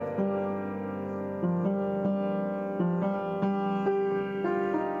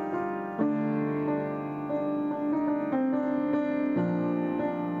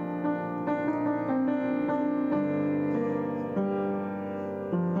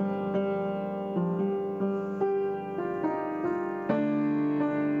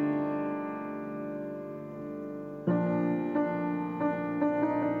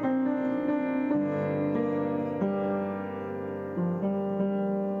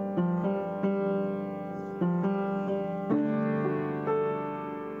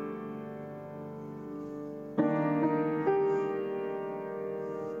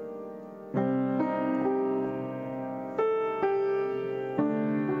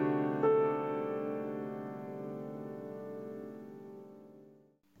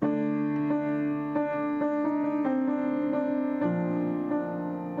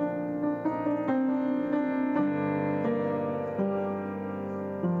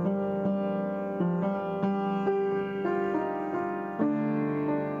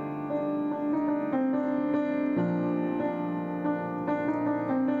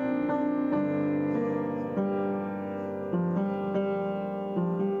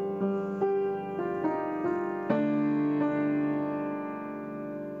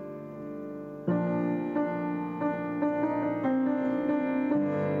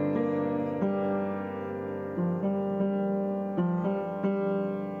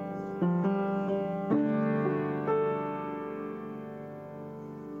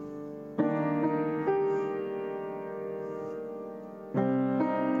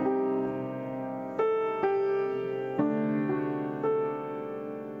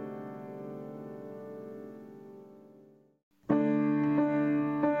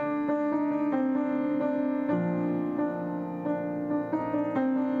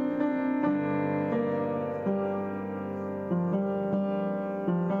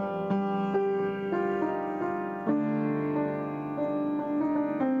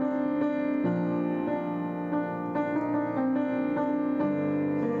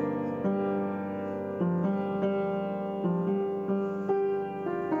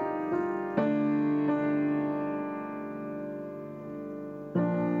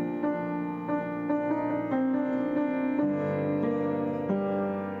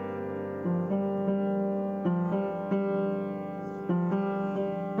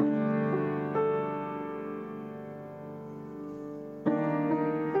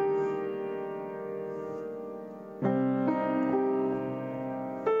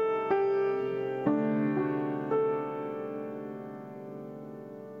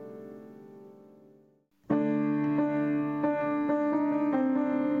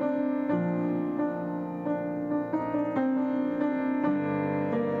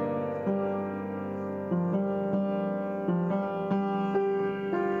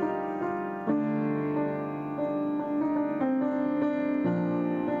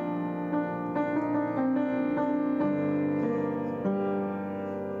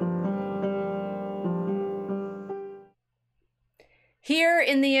Here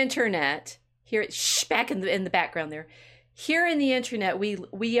in the internet, here, back in the background there. Here in the internet,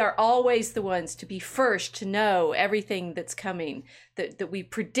 we are always the ones to be first to know everything that's coming. That we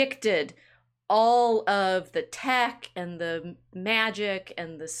predicted all of the tech and the magic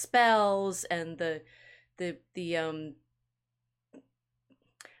and the spells and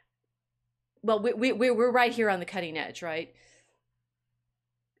we're right here on the cutting edge, right?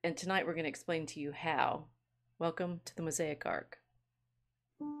 And tonight we're going to explain to you how. Welcome to the Mosaic Ark.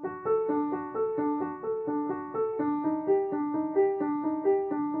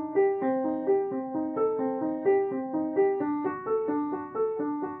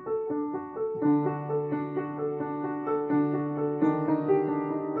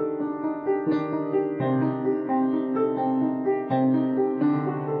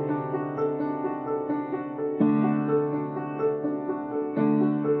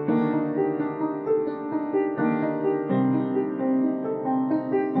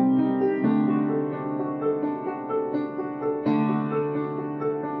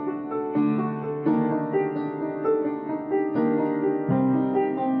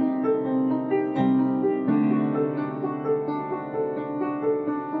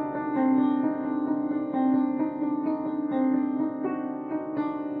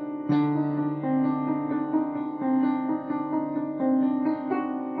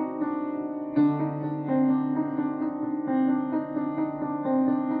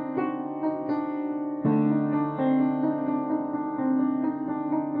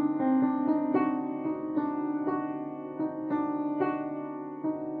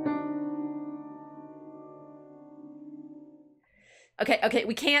 Okay,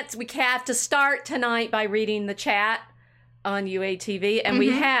 we have to start tonight by reading the chat on UATV, and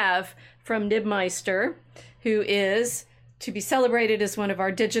we have from Nibmeister, who is to be celebrated as one of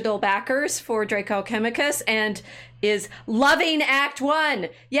our digital backers for Draco Chemicus and is loving Act 1.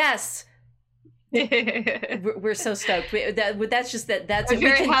 Yes. We're so stoked. That's just that. That's I'm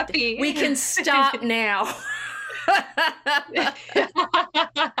very happy. We can stop now.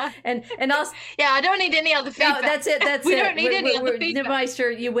 and also, yeah, I don't need any other feedback. No, that's it. We don't need any other feedback.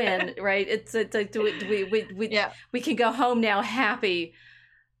 Meister, you win, right? We can go home now happy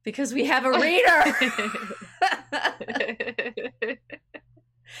because we have a reader.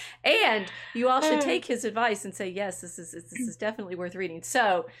 And you all should take his advice and say, yes, this is definitely worth reading.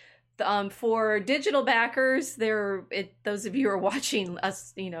 So, for digital backers, those of you who are watching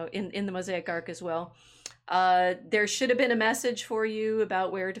us, in the Mosaic Ark as well. There should have been a message for you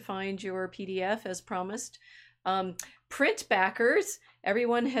about where to find your PDF as promised. Print backers,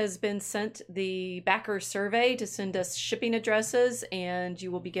 everyone has been sent the backer survey to send us shipping addresses, and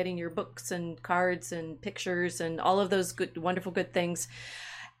you will be getting your books and cards and pictures and all of those wonderful good things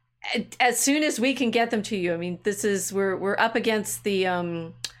as soon as we can get them to you. I mean, we're up against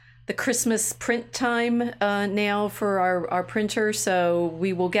the Christmas print time now for our printer, so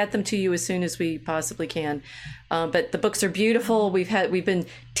we will get them to you as soon as we possibly can. But the books are beautiful. We've been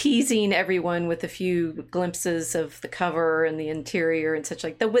teasing everyone with a few glimpses of the cover and the interior and such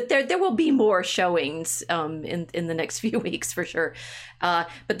like that. There will be more showings in the next few weeks for sure. But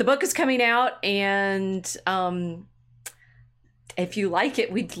the book is coming out, and if you like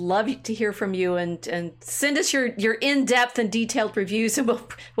it, we'd love to hear from you and send us your in-depth and detailed reviews, and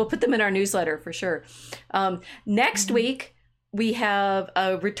we'll put them in our newsletter for sure. Next week, we have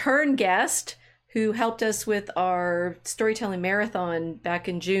a return guest who helped us with our storytelling marathon back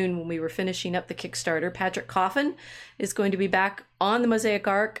in June when we were finishing up the Kickstarter. Patrick Coffin is going to be back on the Mosaic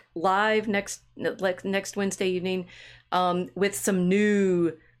Ark live next Wednesday evening with some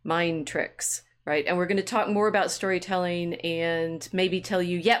new mind tricks. Right. And we're going to talk more about storytelling and maybe tell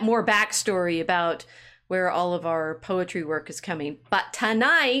you yet more backstory about where all of our poetry work is coming. But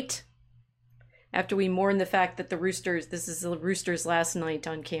tonight, after we mourn the fact that this is the Rooster's last night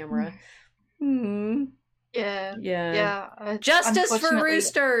on camera. Yeah. Justice for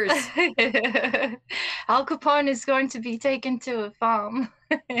roosters. Al Capone is going to be taken to a farm,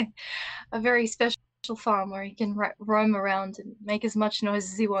 a very special farm where he can roam around and make as much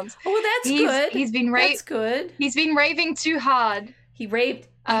noise as he wants. Oh, well, that's good. That's good. He's been raving too hard. He raved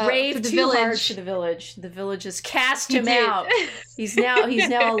too hard to the village. The village has cast him out. He's now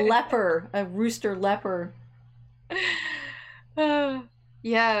a leper, a rooster leper.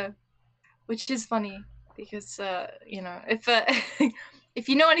 Yeah, which is funny because if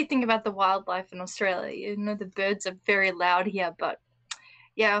you know anything about the wildlife in Australia, you know the birds are very loud here. But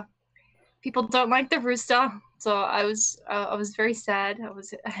yeah. People don't like the rooster, so I was very sad. I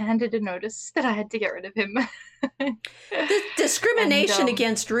was handed a notice that I had to get rid of him. The discrimination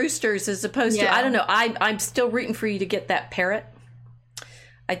against roosters as opposed to, I don't know, I'm still rooting for you to get that parrot.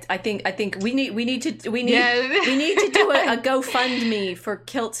 I think we need to do a GoFundMe for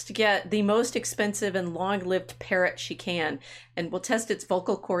Kilts to get the most expensive and long-lived parrot she can, and we'll test its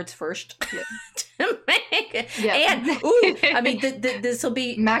vocal cords first. To make it. And I mean, this will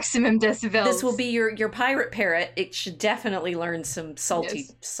be maximum decibels. This will be your pirate parrot. It should definitely learn some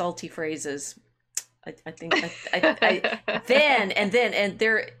salty phrases. I think then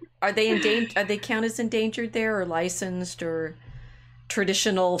they're are they endangered? Are they count as endangered there, or licensed, or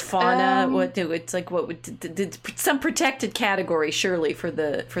traditional fauna? It's like what would some protected category surely for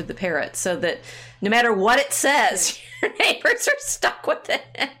the parrot, so that no matter what it says, your neighbors are stuck with it.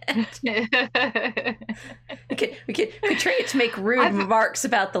 we could train it to make rude remarks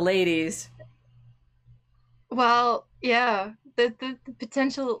about the ladies. Well, yeah, the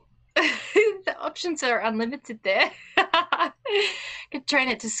potential. The options are unlimited there. Could train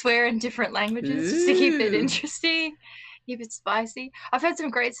it to swear in different languages just to keep it interesting, keep it spicy. I've had some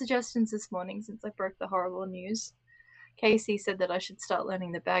great suggestions this morning since I broke the horrible news. Casey said that I should start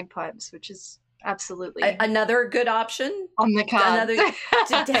learning the bagpipes, which is absolutely another good option on the cards.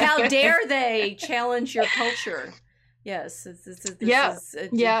 How dare they challenge your culture? Yes,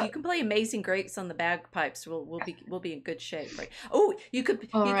 you can play Amazing Grace on the bagpipes. We'll be in good shape, right? Oh, you could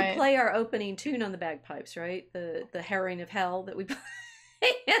play our opening tune on the bagpipes, right? The Herring of Hell that we play.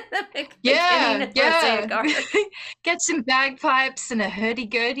 Get some bagpipes and a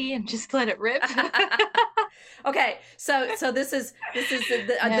hurdy-gurdy and just let it rip. Okay, so this is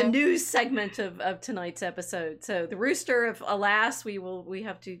the news segment of tonight's episode. So the rooster of alas, we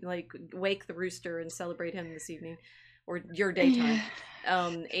have to like wake the rooster and celebrate him this evening. Or your daytime,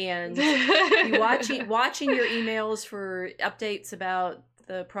 and you watching your emails for updates about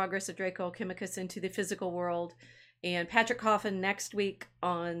the progress of Draco Alchemicus into the physical world, and Patrick Coffin next week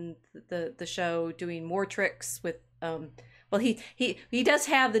on the show doing more tricks with he does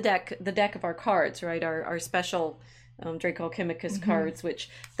have the deck of our cards, right? Our special Draco Alchemicus cards, which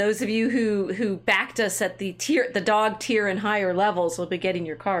those of you who backed us at the dog tier and higher levels will be getting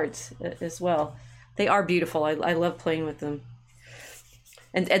your cards as well. They are beautiful. I love playing with them,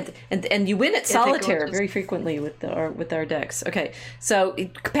 and you win at solitaire very frequently with our decks. Okay, so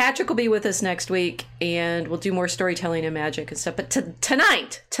Patrick will be with us next week, and we'll do more storytelling and magic and stuff. But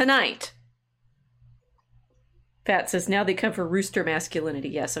tonight, Pat says now they come for rooster masculinity.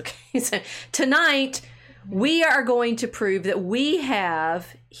 Yes, okay. So tonight we are going to prove that we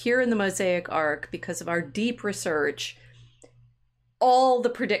have here in the Mosaic Arc, because of our deep research, all the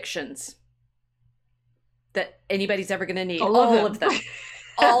predictions that anybody's ever going to need. All of them.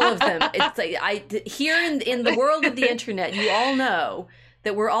 It's like here in the world of the internet, you all know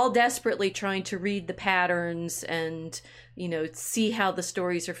that we're all desperately trying to read the patterns and see how the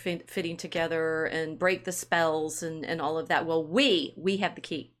stories are fitting together and break the spells and all of that. Well, we have the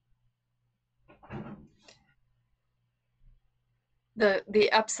key. The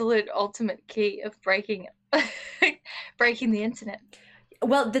absolute ultimate key of breaking the internet.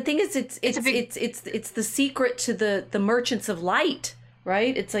 Well, the thing is, it's the secret to the merchants of light,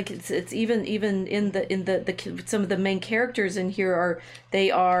 right? It's like it's even in the some of the main characters in here are the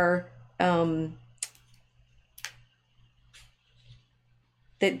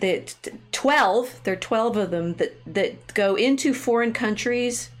 12. There are 12 of them that go into foreign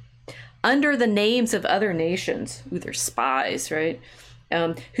countries under the names of other nations. Ooh, they're spies, right?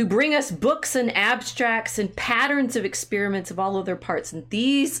 Who bring us books and abstracts and patterns of experiments of all of their parts. And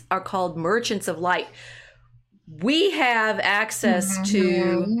these are called merchants of light. We have access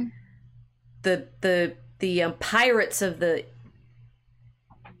to the pirates of the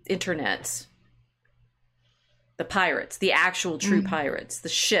internets. The pirates, the actual true pirates, the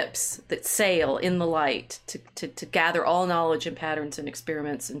ships that sail in the light to gather all knowledge and patterns and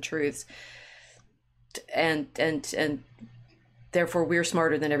experiments and truths. And therefore, we're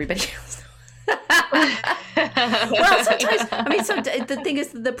smarter than everybody else. Well, sometimes, the thing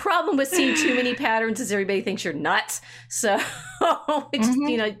is, the problem with seeing too many patterns is everybody thinks you're nuts. So,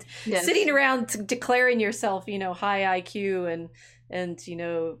 sitting around declaring yourself, high IQ and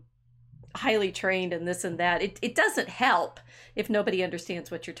highly trained and this and that, it doesn't help if nobody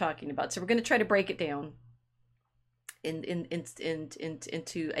understands what you're talking about. So we're going to try to break it down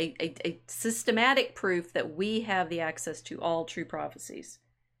into a systematic proof that we have the access to all true prophecies.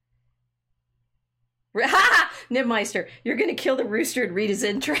 Nibmeister, you're going to kill the rooster and read his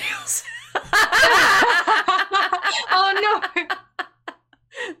entrails. Oh no.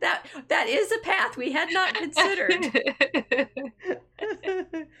 That is a path we had not considered.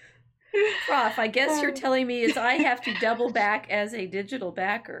 Prof, I guess you're telling me is I have to double back as a digital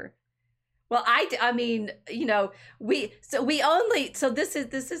backer. Well, I mean, this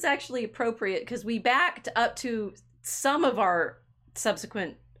is actually appropriate because we backed up to some of our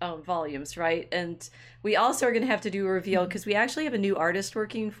subsequent volumes, right? And we also are going to have to do a reveal because we actually have a new artist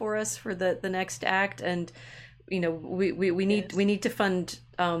working for us for the next act, and we need to fund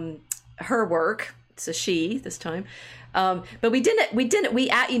her work. It's a she this time. But we did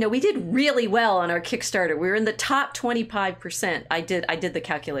really well on our Kickstarter. We were in the top 25%. I did the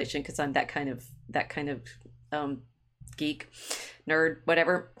calculation because I'm that kind of geek, nerd,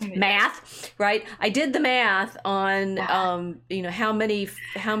 whatever, math, right? I did the math on how many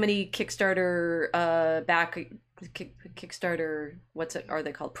Kickstarter Kickstarter, are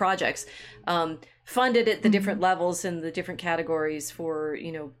they called, projects funded at the different levels and the different categories for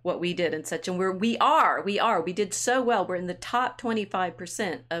what we did and such, and we did so well. We're in the top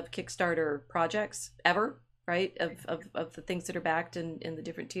 25% of Kickstarter projects ever, right, of the things that are backed in the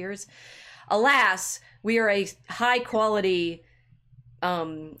different tiers. Alas, we are a high quality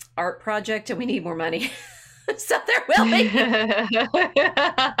art project and we need more money. So there will be.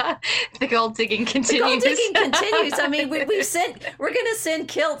 The gold digging continues. The gold digging continues. I mean, we're going to send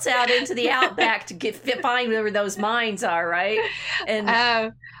kilts out into the outback to find where those mines are, right? And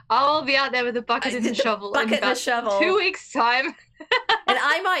I'll be out there with a bucket and a shovel. Bucket and a shovel. 2 weeks time. And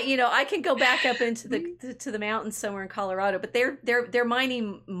I might, I can go back up into the mountains somewhere in Colorado, but they're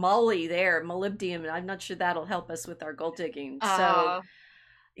mining moly there, molybdenum, and I'm not sure that'll help us with our gold digging. So.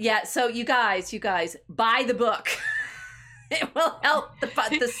 Yeah, so you guys, buy the book. It will help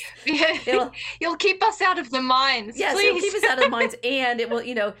You'll keep us out of the mines. Yes, please. It'll keep us out of the mines, and it will.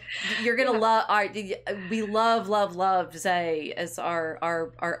 You're gonna love we love Zay as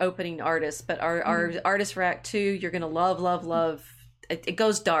our opening artist, but our artist for Act 2, you're gonna love. It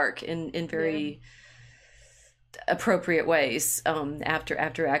goes dark in very appropriate ways after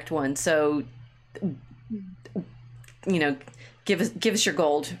Act 1. So Give us your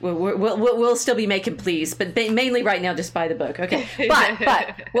gold. We'll still be making pleas, but mainly right now, just buy the book. Okay.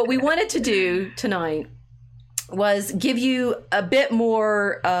 But what we wanted to do tonight was give you a bit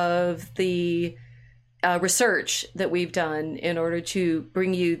more of the research that we've done in order to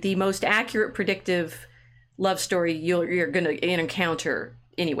bring you the most accurate, predictive love story you're going to encounter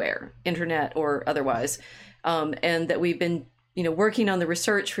anywhere, internet or otherwise, and that we've been working on the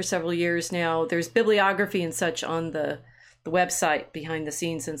research for several years now. There's bibliography and such on the website behind the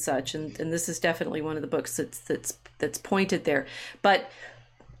scenes and such, and this is definitely one of the books that's pointed there. But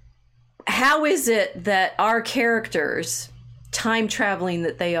how is it that our characters, time traveling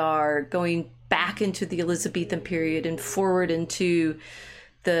that they are, going back into the Elizabethan period and forward into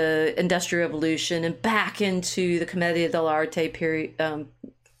the Industrial Revolution and back into the Commedia dell'arte period,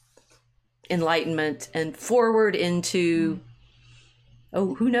 Enlightenment, and forward into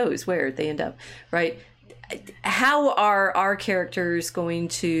who knows where they end up, right? How are our characters going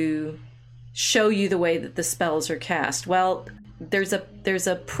to show you the way that the spells are cast? Well, there's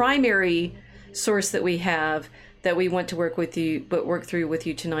a primary source that we have that we want to work through with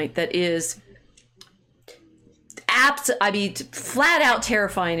you tonight. That is flat out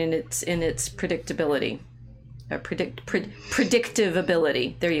terrifying in its predictability. Predictive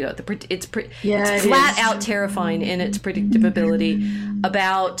ability. There you go. It's flat out terrifying in its predictability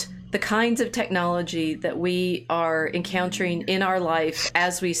about the kinds of technology that we are encountering in our life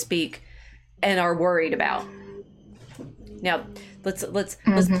as we speak and are worried about. Now, let's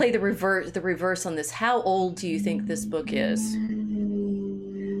play the reverse on this. How old do you think this book is?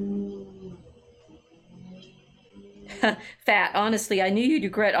 Fat, honestly, I knew you'd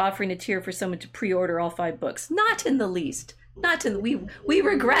regret offering a tier for someone to pre-order all 5 books. Not in the least. We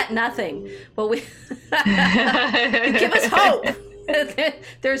regret nothing. But we you give us hope.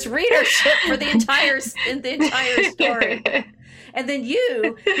 There's readership for the entire story, and then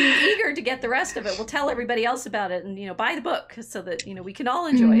you being eager to get the rest of it will tell everybody else about it, and buy the book so that we can all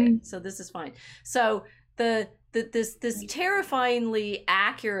enjoy it. So this is fine. So this terrifyingly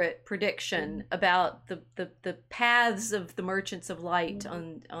accurate prediction about the paths of the merchants of light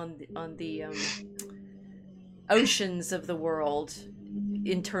on the oceans of the world,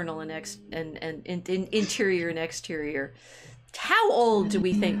 internal and interior and exterior. How old do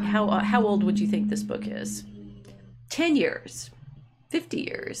we think? How old would you think this book is? 10 years, 50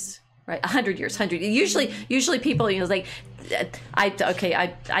 years, right? 100 years, 100. Usually people, like, I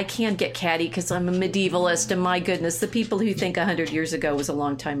can get catty because I'm a medievalist, and my goodness, the people who think 100 years ago was a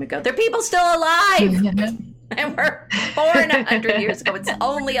long time ago, they're people still alive, and we're born 100 years ago. It's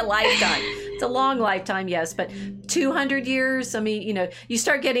only a lifetime. It's a long lifetime, yes, but 200 years. I mean, you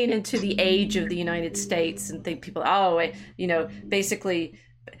start getting into the age of the United States and think people, basically,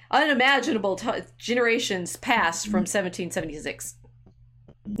 unimaginable generations passed from 1776.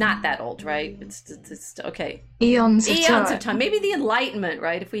 Not that old, right? It's okay. Eons Of time. Maybe the Enlightenment,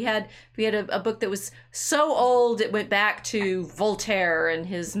 right? If we had a book that was so old it went back to Voltaire and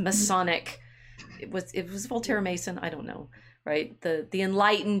his Masonic. It was Voltaire a Mason? I don't know, right? The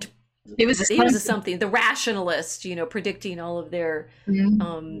enlightened. He was a something. The rationalist, predicting all of their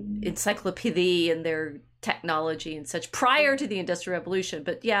encyclopedia and their technology and such prior to the Industrial Revolution.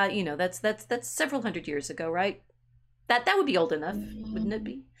 But yeah, that's several hundred years ago, right? That would be old enough, wouldn't it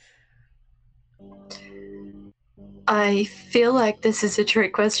be? I feel like this is a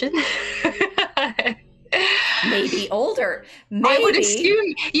trick question. Maybe older. Maybe. I would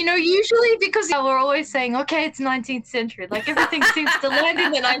assume, usually because we're always saying, okay, it's 19th century. Like everything seems to land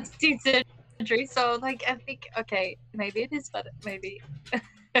in the 19th century. So like, I think, okay, maybe it is, but maybe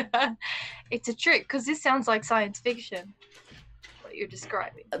it's a trick because this sounds like science fiction. You're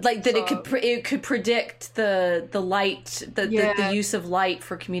describing like that it could predict the light the use of light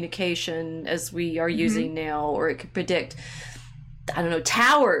for communication as we are using now, or it could predict, I don't know,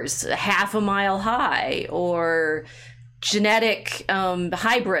 towers half a mile high, or genetic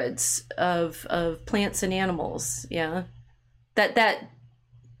hybrids of plants and animals. Yeah, that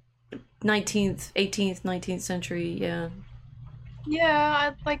 19th 18th 19th century. I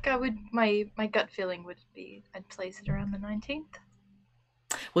would, my gut feeling would be I'd place it around the 19th.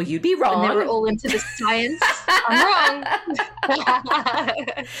 Well, you'd be wrong. And they were all into the science. I'm wrong.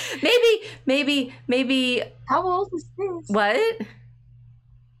 Maybe. How old is this? What?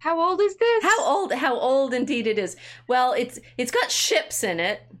 How old is this? How old indeed it is. Well, it's got ships in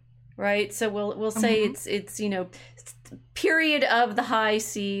it, right? So we'll say it's period of the high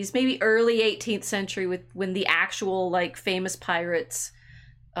seas, maybe early 18th century when the actual like famous pirates,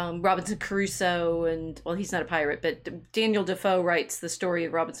 Robinson Crusoe, and well, he's not a pirate, but Daniel Defoe writes the story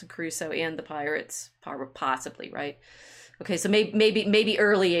of Robinson Crusoe and the pirates, possibly, right? Okay, so maybe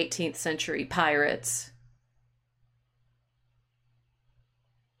early 18th century pirates.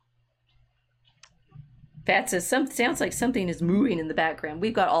 Pat says sounds like something is mooing in the background.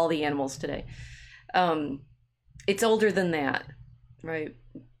 We've got all the animals today. It's older than that, right?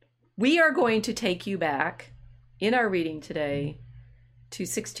 We are going to take you back in our reading today to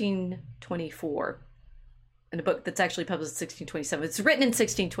 1624, in a book that's actually published in 1627. It's written in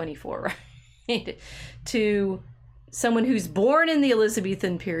 1624, right? To someone who's born in the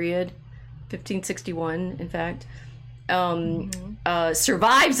Elizabethan period, 1561, in fact,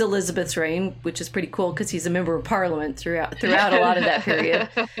 survives Elizabeth's reign, which is pretty cool because he's a member of Parliament throughout a lot of that period,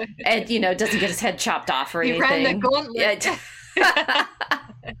 and doesn't get his head chopped off or anything. He ran the gauntlet. Yeah.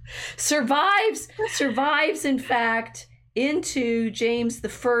 survives, in fact, into James the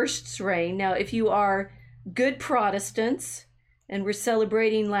First's reign. Now, if you are good Protestants, and we're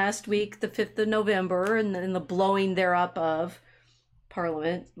celebrating last week the 5th of November and the blowing thereof of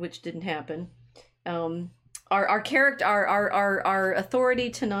Parliament, which didn't happen. Our authority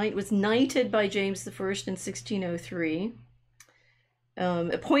tonight was knighted by James the First in 1603.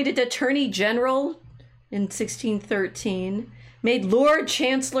 Appointed Attorney General in 1613. Made Lord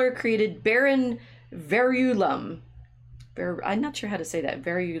Chancellor. Created Baron Verulam. I'm not sure how to say that.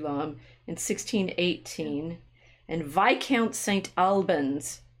 Verulam in 1618. And Viscount St.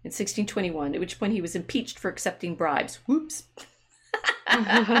 Albans in 1621, at which point he was impeached for accepting bribes. Whoops.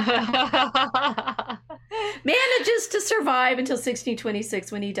 Manages to survive until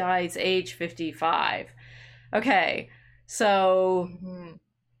 1626 when he dies age 55. Okay, so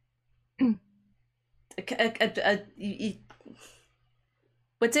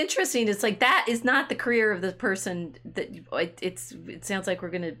what's interesting is like that is not the career of the person that it sounds like we're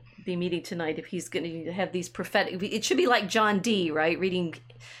going to be meeting tonight. If he's going to have these prophetic, it should be like John Dee, right? Reading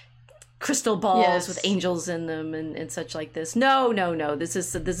crystal balls with angels in them and such like this. No. This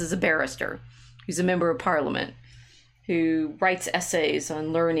is a barrister who's a member of Parliament who writes essays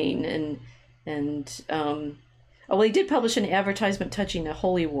on learning and he did publish an advertisement touching a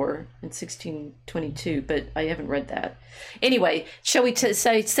holy war in 1622, but I haven't read that. Anyway, shall we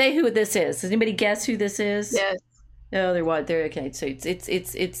say who this is? Does anybody guess who this is? Yes. Oh, they're what? They're okay. So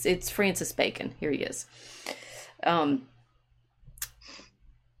it's Francis Bacon. Here he is. The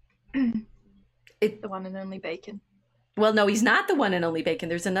one and only Bacon. Well, no, he's not the one and only Bacon.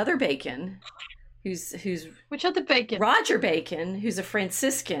 There's another Bacon, who's which other Bacon? Roger Bacon, who's a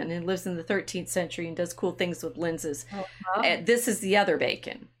Franciscan and lives in the 13th century and does cool things with lenses. And this is the other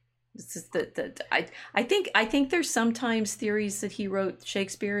Bacon. This is I think there's sometimes theories that he wrote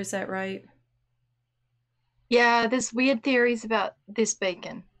Shakespeare. Is that right? Yeah, there's weird theories about this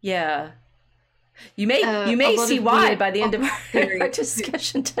Bacon. Yeah. You may a lot see of why weird by the end of our theories.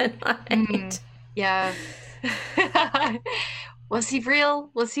 discussion tonight. Yeah. Was he real?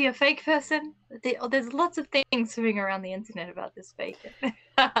 Was he a fake person? There's lots of things swimming around the internet about this Bacon.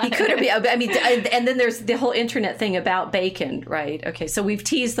 He could have been. I mean, and then there's the whole internet thing about Bacon, right? Okay, so we've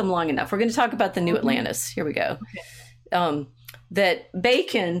teased them long enough. We're going to talk about the New Atlantis. Here we go. Okay. That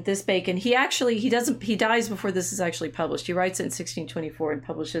Bacon, this Bacon, he dies before this is actually published. He writes it in 1624 and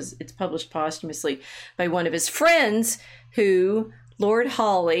it's published posthumously by one of his friends who, W.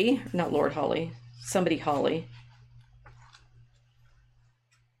 Hawley,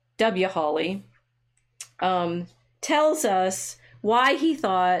 tells us why he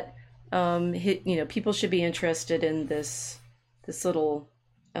thought, people should be interested in this little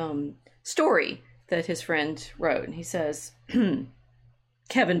story that his friend wrote. And he says,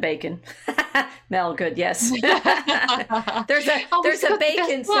 Kevin Bacon. Mel, good, yes. there's a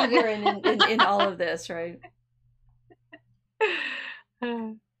Bacon somewhere in all of this, right?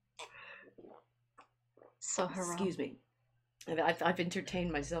 So haram. Excuse me. I've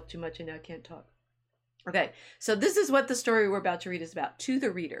entertained myself too much and now I can't talk. Okay, so this is what the story we're about to read is about. To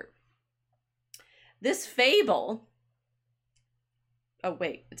the reader. This fable... Oh,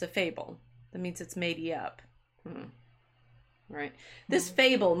 wait, it's a fable. That means it's made up. Right. This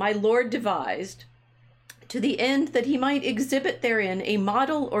fable my lord devised to the end that he might exhibit therein a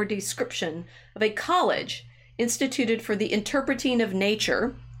model or description of a college instituted for the interpreting of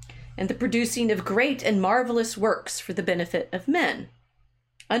nature and the producing of great and marvelous works for the benefit of men,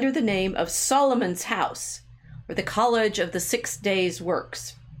 under the name of Solomon's House, or the College of the 6 Days'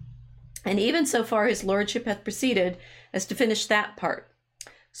 Works. And even so far his lordship hath proceeded as to finish that part.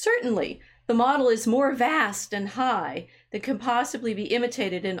 Certainly, the model is more vast and high than can possibly be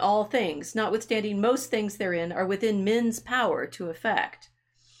imitated in all things, notwithstanding most things therein are within men's power to effect.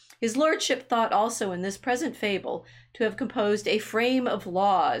 His lordship thought also in this present fable to have composed a frame of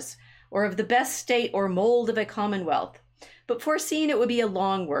laws, or of the best state or mold of a commonwealth. But foreseeing it would be a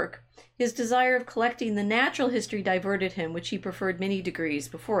long work, his desire of collecting the natural history diverted him, which he preferred many degrees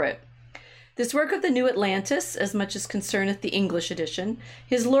before it. This work of the New Atlantis, as much as concerneth the English edition,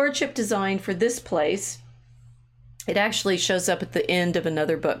 his lordship designed for this place. It actually shows up at the end of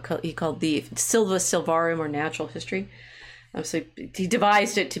another book he called the Silva Silvarum, or Natural History. So he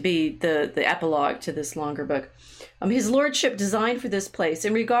devised it to be the epilogue to this longer book. His lordship designed for this place,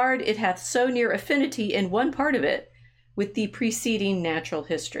 in regard it hath so near affinity in one part of it with the preceding natural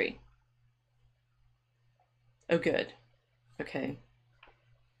history. Oh, good. Okay.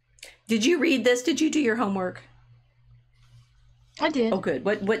 Did you read this? Did you do your homework? I did. Oh, good.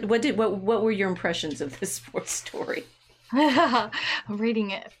 What were your impressions of this story? I'm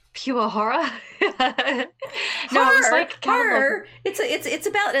reading it. Pure horror. Horror. It's like horror. It's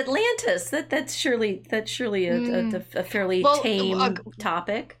about Atlantis. That's surely a fairly tame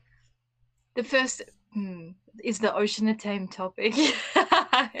topic. The first is the ocean a tame topic.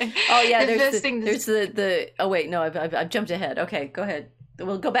 Oh yeah, there's the oh wait, no, I've jumped ahead. Okay, go ahead.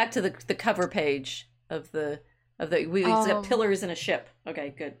 We'll go back to the cover page of the we got pillars and a ship.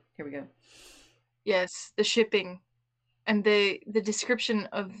 Okay, good. Here we go. Yes, the shipping. And the description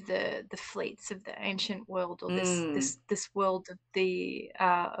of the fleets of the ancient world, or this world of the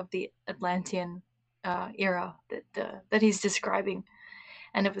Atlantean era that he's describing,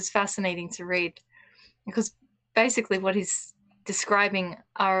 and it was fascinating to read, because basically what he's describing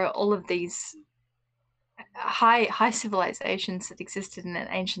are all of these high civilizations that existed in an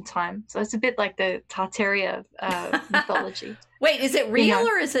ancient time. So it's a bit like the Tartaria mythology. Wait, is it real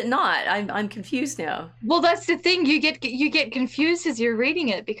or is it not? I'm confused now. Well, that's the thing. You get confused as you're reading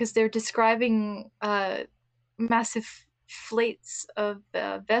it, because they're describing massive fleets of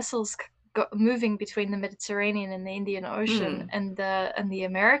vessels moving between the Mediterranean and the Indian Ocean and the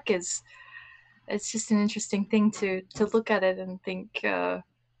Americas. It's just an interesting thing to look at it and think,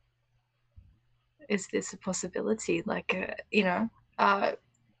 is this a possibility? Like,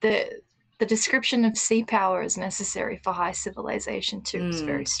 the description of sea power is necessary for high civilization too. Is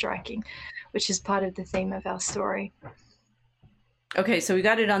very striking, which is part of the theme of our story. Okay, so we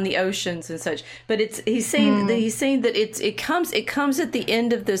got it on the oceans and such, but he's saying that it comes at the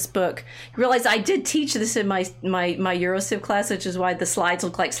end of this book. You realize I did teach this in my Eurociv class, which is why the slides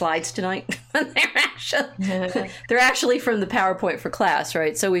look like slides tonight. They're actually from the PowerPoint for class,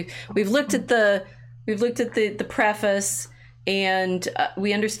 right? So we've looked at the preface. And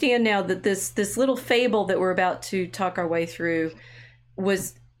we understand now that this little fable that we're about to talk our way through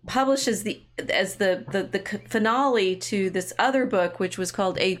was published as the finale to this other book, which was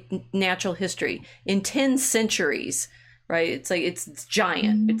called A Natural History, in 10 centuries, right? It's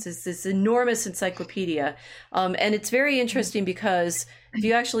giant. It's this enormous encyclopedia, and it's very interesting because if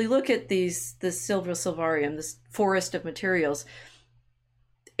you actually look at this silvarium, this forest of materials,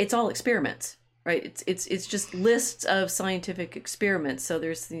 it's all experiments, right? It's just lists of scientific experiments. So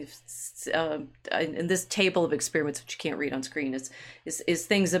there's these, in this table of experiments, which you can't read on screen, is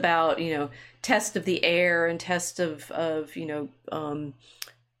things about, test of the air and test of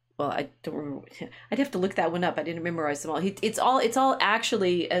well, I don't remember. I'd have to look that one up. I didn't memorize them all. It's all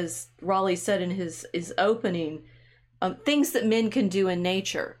actually, as Raleigh said in his opening, things that men can do in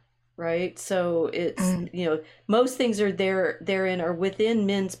nature, right? So it's most things are therein are within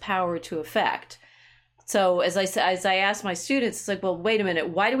men's power to affect. So as I ask my students, it's like, well, wait a minute,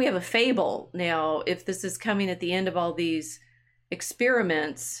 why do we have a fable now if this is coming at the end of all these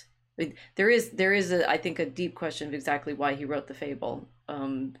experiments? I mean, there is I think a deep question of exactly why he wrote the fable,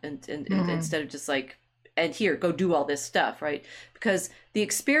 and instead of just like, and here, go do all this stuff, right? Because the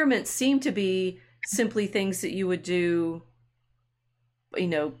experiments seem to be simply things that you would do,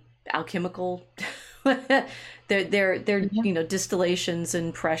 alchemical. they're distillations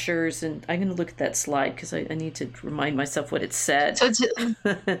and pressures, and I'm going to look at that slide because I need to remind myself what it said. So it's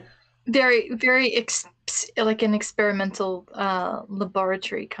very, very like an experimental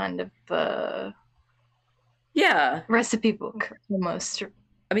laboratory kind of recipe book almost.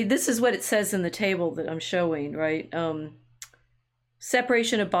 I mean, this is what it says in the table that I'm showing, right?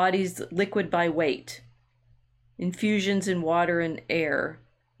 Separation of bodies liquid by weight, infusions in water and air,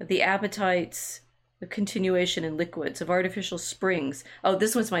 of the appetites, the continuation in liquids, of artificial springs. Oh,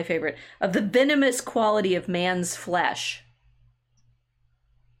 this one's my favorite. Of the venomous quality of man's flesh.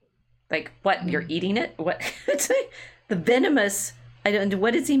 Like, what? You're eating it? What? The venomous...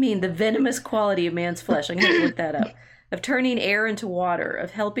 what does he mean? The venomous quality of man's flesh. I'm going to look that up. Of turning air into water,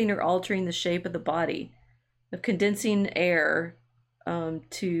 of helping or altering the shape of the body, of condensing air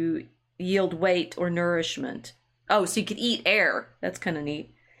to yield weight or nourishment. Oh, so you could eat air. That's kind of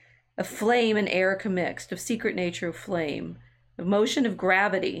neat. Of flame and air commixed, of secret nature of flame, of motion of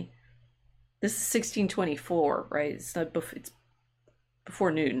gravity. This is 1624, right? It's not it's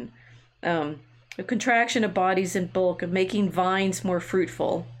before Newton. Of contraction of bodies in bulk, of making vines more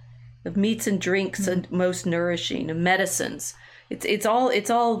fruitful, of meats and drinks and most nourishing, of medicines. It's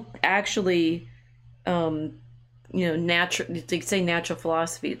all actually natural. They say natural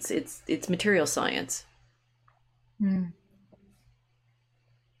philosophy. It's material science.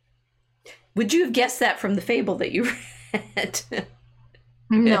 Would you have guessed that from the fable that you read?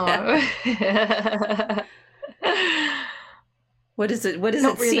 No. What is it? What does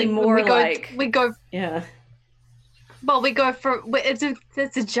Not it really. seem more like? We go. Yeah. Well, we go for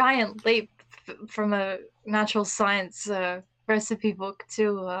it's a giant leap from a natural science recipe book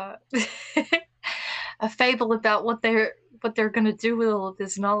to a fable about what they're going to do with all of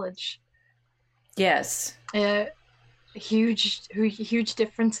this knowledge. Yes. Huge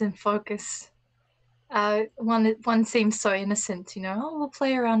difference in focus. One seems so innocent, we'll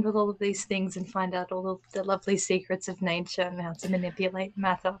play around with all of these things and find out all of the lovely secrets of nature and how to manipulate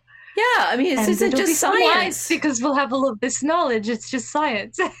matter. Yeah, I mean, it's just science. Because we'll have all of this knowledge. It's just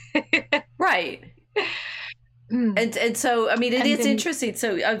science. Right. And so, I mean, it is interesting.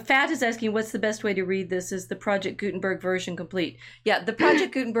 So Fat is asking, what's the best way to read this? Is the Project Gutenberg version complete? Yeah, the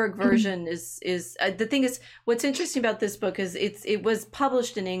Project Gutenberg version is the thing is, what's interesting about this book is it was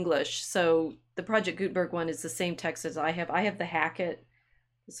published in English. So the Project Gutenberg one is the same text as I have. I have the Hackett,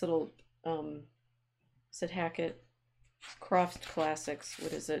 this little, is it Hackett? Croft Classics.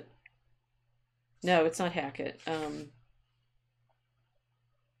 What is it? No, it's not Hackett.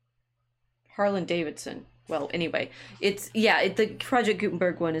 Harlan Davidson. Well, anyway, the Project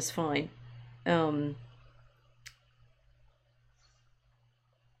Gutenberg one is fine.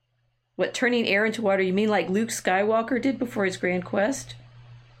 What, turning air into water? You mean like Luke Skywalker did before his grand quest?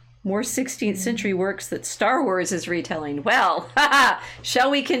 More 16th century works that Star Wars is retelling. Well, shall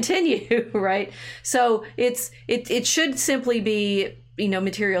we continue? Right? So it should simply be,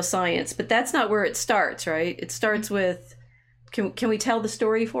 material science, but that's not where it starts, right? It starts with, can we tell the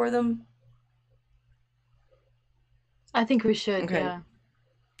story for them? I think we should. Okay. Yeah.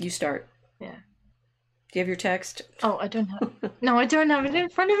 You start. Yeah. Do you have your text? Oh, I don't have. No, I don't have it in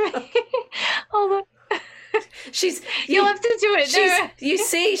front of me. Hold on. You'll have to do it. You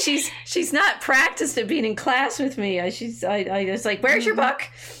see, she's not practiced at being in class with me. I was like, "Where's your book?"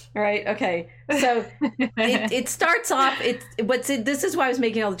 All right, okay. So it starts off. This is why I was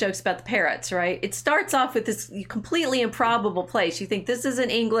making all the jokes about the parrots, right? It starts off with this completely improbable place. You think this isn't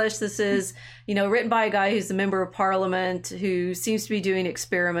English. This is, written by a guy who's a member of parliament who seems to be doing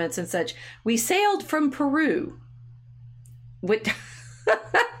experiments and such. We sailed from Peru. what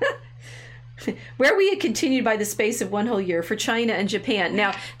where we had continued by the space of 1 whole year for China and Japan.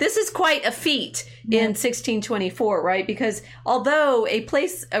 Now, this is quite a feat in 1624, right? Because although a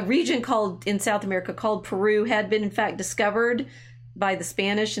region called in South America called Peru had been in fact discovered by the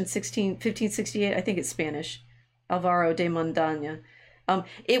Spanish in 1568, I think it's Spanish, Alvaro de Mondaña,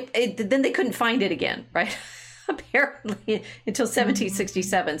 then they couldn't find it again, right? Apparently until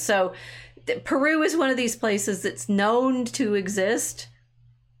 1767. So Peru is one of these places that's known to exist.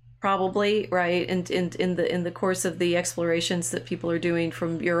 Probably, right, and in the course of the explorations that people are doing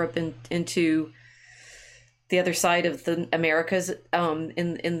from Europe into the other side of the Americas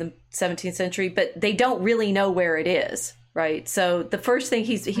in the 17th century, but they don't really know where it is, right? So the first thing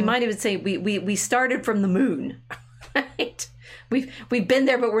he might even say, we started from the moon, right? We've been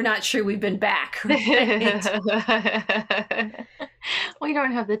there, but we're not sure we've been back. Right? We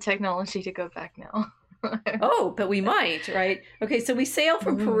don't have the technology to go back now. Oh, but we might, right? Okay, so we sail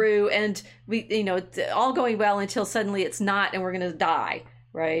from Peru, and we, it's all going well until suddenly it's not, and we're going to die,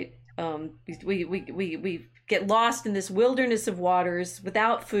 right? We get lost in this wilderness of waters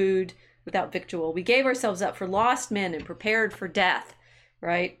without food, without victual. We gave ourselves up for lost men and prepared for death,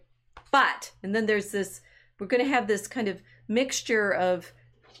 right? But, and then there's this, we're going to have this kind of mixture of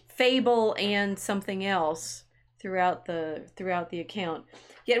fable and something else throughout the account.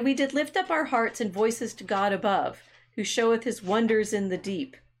 Yet we did lift up our hearts and voices to God above, who showeth his wonders in the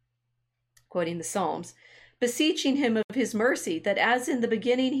deep, quoting the Psalms, beseeching him of his mercy, that as in the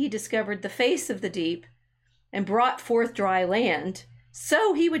beginning he discovered the face of the deep and brought forth dry land,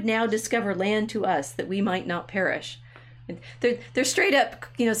 so he would now discover land to us, that we might not perish. And they're straight up,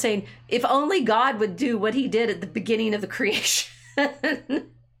 saying, if only God would do what he did at the beginning of the creation.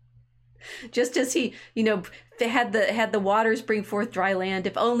 Just as he, had the waters bring forth dry land,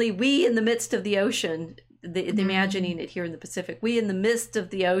 if only we in the midst of the ocean, imagining it here in the Pacific, we in the midst of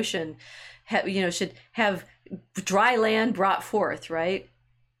the ocean, should have dry land brought forth, right?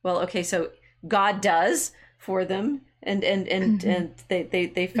 Well, okay, so God does for them, and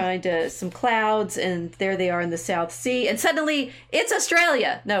they find some clouds, and there they are in the South Sea, and suddenly it's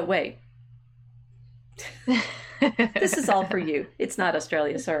Australia. No, wait. This is all for you. It's not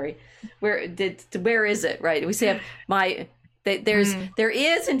Australia. Sorry. Where is it? Right. We say there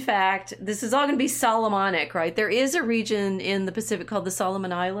is, in fact, this is all going to be Solomonic, right? There is a region in the Pacific called the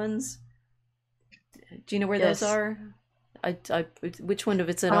Solomon Islands. Do you know where those are? Which one of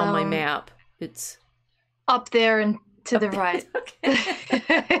it's on my map? It's up there and to the right.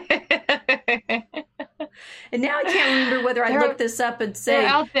 And now I can't remember whether I looked this up and say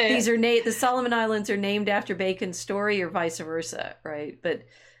these are the Solomon Islands are named after Bacon's story or vice versa, right? But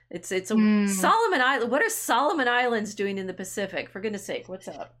it's a Solomon Island. What are Solomon Islands doing in the Pacific? For goodness sake, what's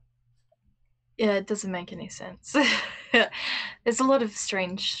up? Yeah, it doesn't make any sense. There's a lot of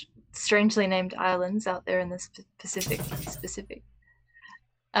strangely named islands out there in the Pacific.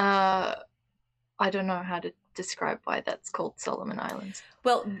 I don't know how to describe why that's called Solomon Islands.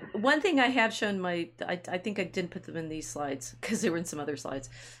 Well, one thing I have shown I think I didn't put them in these slides because they were in some other slides,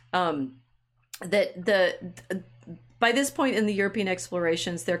 that by this point in the European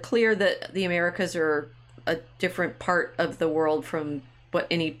explorations, they're clear that the Americas are a different part of the world from what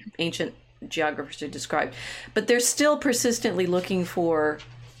any ancient geographers had described. But they're still persistently looking for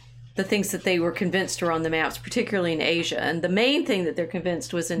the things that they were convinced were on the maps, particularly in Asia. And the main thing that they're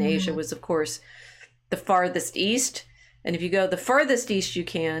convinced was in Asia was, of course, the farthest east. And if you go the farthest east you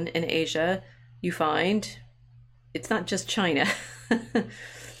can in Asia, you find it's not just China.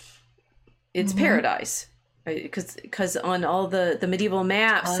 It's paradise. Right? Because on all the medieval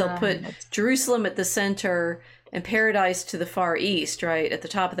maps, they'll put Jerusalem at the center and paradise to the far east, right, at the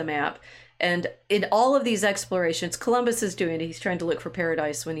top of the map. And in all of these explorations, Columbus is doing it. He's trying to look for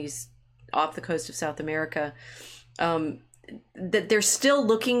paradise when he's off the coast of South America. That they're still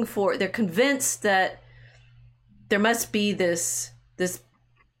looking for, they're convinced that there must be this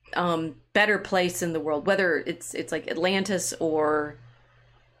better place in the world, whether it's like Atlantis or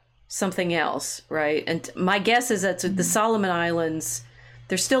something else, right? And my guess is that the Solomon Islands,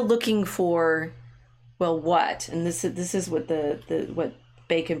 they're still looking for, well, what? And this is what what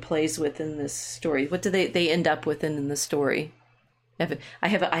Bacon plays with in this story. What do they end up with in the story? I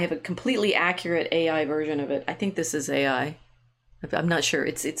have a completely accurate AI version of it. I think this is AI. I'm not sure.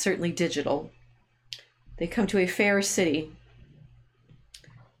 It's certainly digital. They come to a fair city,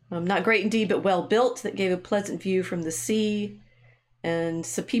 not great indeed, but well built, that gave a pleasant view from the sea, and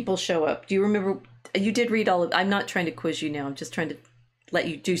some people show up. Do you remember? You did read all of. I'm not trying to quiz you now. I'm just trying to let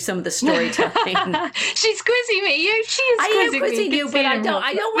you do some of the storytelling. She's quizzing me. She is. I am quizzing me. you, but I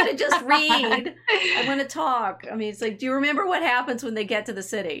don't want to just read. I want to talk. I mean, it's like, do you remember what happens when they get to the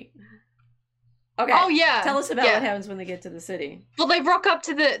city? Okay. Oh yeah. Tell us about what happens when they get to the city. Well, they rock up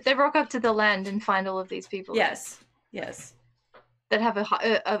to the land and find all of these people. Yes. That have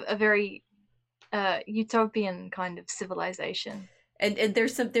a very utopian kind of civilization. And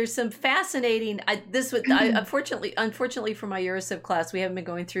there's some fascinating. Unfortunately for my Eurociv class, we haven't been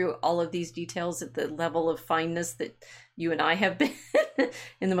going through all of these details at the level of fineness that you and I have been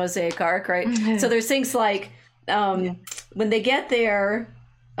in the Mosaic Ark, right? So there's things like when they get there,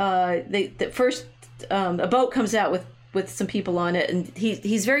 a boat comes out with some people on it, and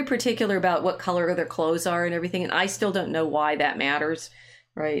he's very particular about what color their clothes are and everything. And I still don't know why that matters,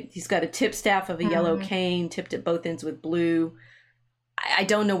 right? He's got a tipstaff of a yellow cane tipped at both ends with blue. I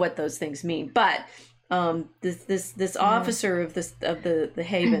don't know what those things mean, but this officer of the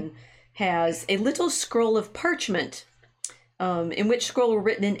haven has a little scroll of parchment, in which scroll were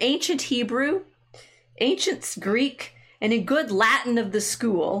written in ancient Hebrew, ancient Greek, and in good Latin of the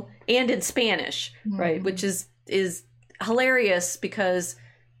school, and in Spanish, right? Which is hilarious because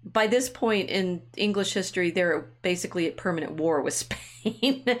by this point in English history, they're basically at permanent war with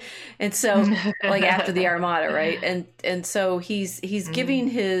Spain. And so, like after the Armada, right? And so he's giving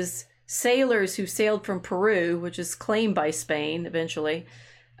his sailors who sailed from Peru, which is claimed by Spain eventually,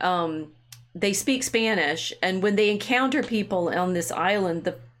 they speak Spanish. And when they encounter people on this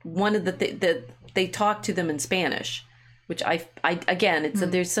island, they talk to them in Spanish, which I again,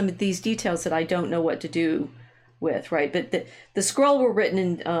 there's some of these details that I don't know what to do with, right? But the scroll were written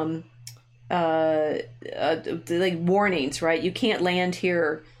in like warnings, right? You can't land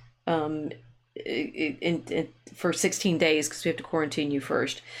here for 16 days because we have to quarantine you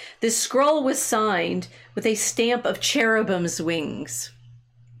first. This scroll was signed with a stamp of cherubim's wings,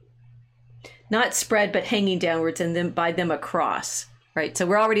 not spread but hanging downwards, and then by them a cross. Right, so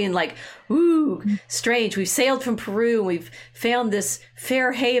we're already in like, ooh, strange. We've sailed from Peru and we've found this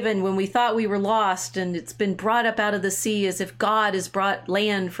fair haven when we thought we were lost, and it's been brought up out of the sea as if God has brought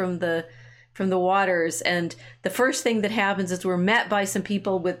land from the waters. And the first thing that happens is we're met by some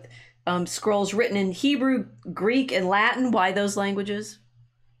people with scrolls written in Hebrew, Greek, and Latin. Why those languages?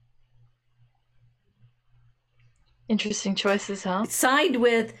 Interesting choices, huh? Signed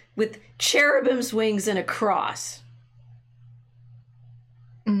with cherubim's wings and a cross.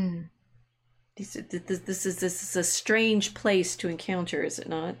 This is a strange place to encounter, is it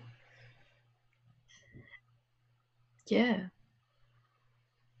not? Yeah.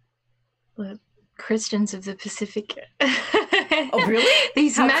 The Christians of the Pacific. Oh, really?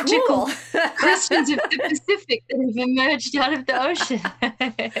 These How magical cool. Christians of the Pacific that have emerged out of the ocean.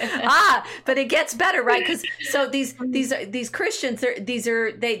 But it gets better, right? Because so these Christians,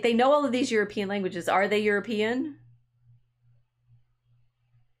 they know all of these European languages. Are they European?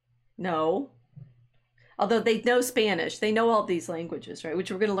 No. Although they know Spanish, they know all these languages, right?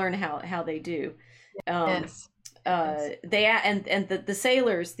 Which we're going to learn how they do. Yes. They and the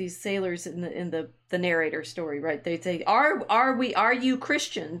sailors, these sailors in the narrator story, right? They say, "Are you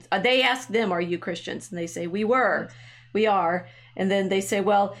Christians?" They ask them, "Are you Christians?" And they say, "We are." And then they say,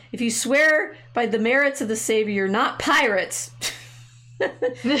 "Well, if you swear by the merits of the Savior, you're not pirates."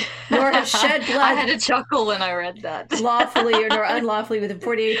 Nor have shed blood. I had a chuckle when I read that. Lawfully or nor unlawfully within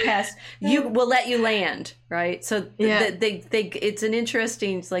 48 past, you will let you land, right? So they it's an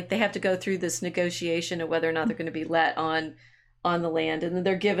interesting, it's like they have to go through this negotiation of whether or not they're going to be let on the land, and then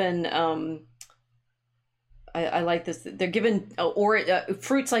they're given I like this. They're given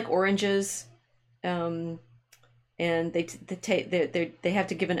fruits like oranges, and they have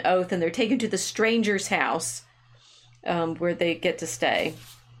to give an oath, and they're taken to the stranger's house. Where they get to stay.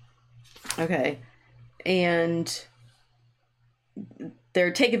 Okay. And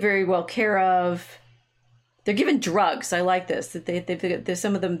they're taken very well care of. They're given drugs. I like this. That there's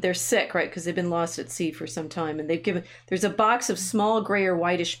some of them, they're sick, right? Because they've been lost at sea for some time. And there's a box of small gray or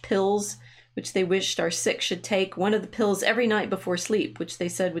whitish pills, which they wished our sick should take one of the pills every night before sleep, which they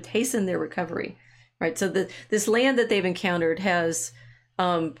said would hasten their recovery, right? So this land that they've encountered has,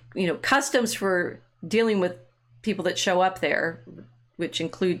 customs for dealing with people that show up there, which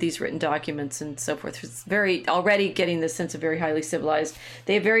include these written documents and so forth. It's already getting this sense of very highly civilized.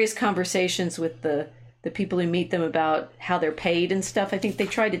 They have various conversations with the people who meet them about how they're paid and stuff. I think they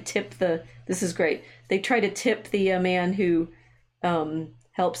try to tip this is great. They try to tip the man who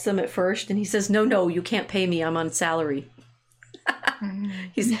helps them at first, and he says, no, you can't pay me. I'm on salary.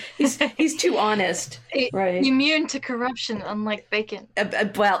 He's too honest, right? Immune to corruption, unlike Bacon.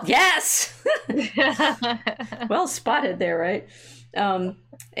 Well, yes. Well spotted there, right? They're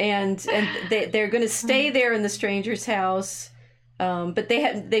going to stay there in the stranger's house, but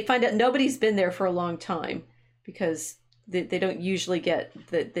they find out nobody's been there for a long time because they don't usually get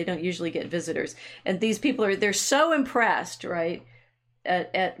visitors, and these people they're so impressed, right,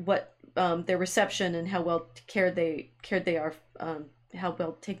 at what their reception and how well cared they are, how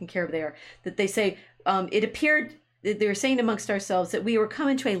well taken care of they are, that they say it appeared, they're saying amongst ourselves, that we were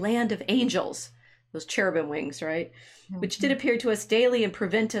coming to a land of angels, those cherubim wings, right, which did appear to us daily and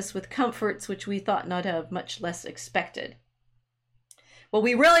prevent us with comforts which we thought not of, much less expected. Well,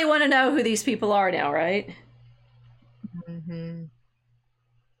 we really want to know who these people are now, right? Mm-hmm.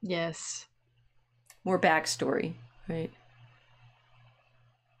 Yes. More backstory, right?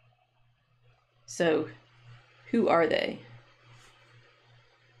 So, who are they?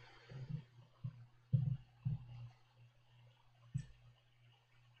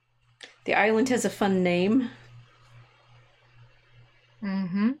 The island has a fun name.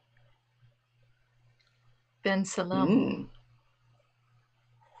 Mm-hmm. Ben Salam.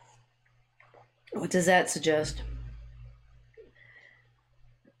 What does that suggest?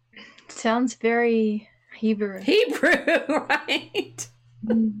 Sounds very Hebrew. Hebrew, right?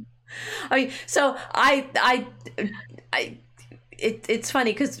 Mm. I mean, so it's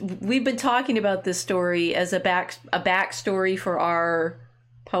funny because we've been talking about this story as a backstory for our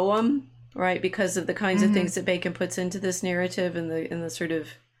poem, right? Because of the kinds of things that Bacon puts into this narrative, and the sort of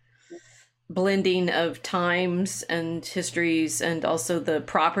blending of times and histories, and also the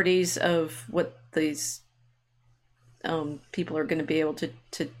properties of what these people are going to be able to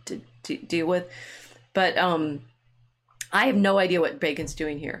deal with. But I have no idea what Bacon's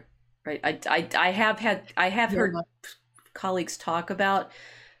doing here, right? I have heard colleagues talk about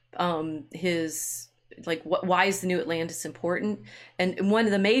his, like, why is the New Atlantis important? And one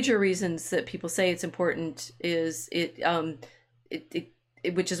of the major reasons that people say it's important is it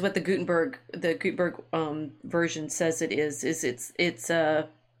which is what the Gutenberg version says it is it's let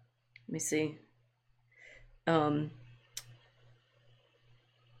me see.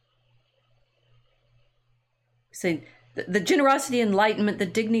 Saying the generosity, enlightenment, the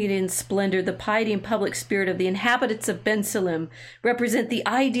dignity and splendor, the piety and public spirit of the inhabitants of Ben Salim represent the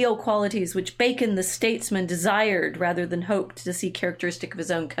ideal qualities which Bacon, the statesman, desired rather than hoped to see characteristic of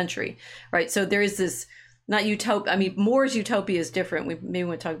his own country. Right. So there is this, not utopia. I mean, More's utopia is different. We maybe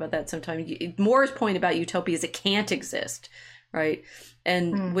want to talk about that sometime. More's point about utopia is it can't exist. Right.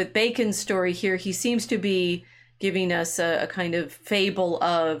 And with Bacon's story here, he seems to be giving us a kind of fable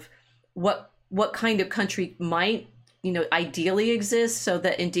of what kind of country might, ideally exist, so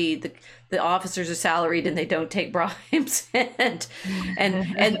that indeed the officers are salaried and they don't take bribes, and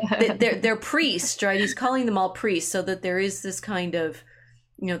they're priests, right? He's calling them all priests, so that there is this kind of,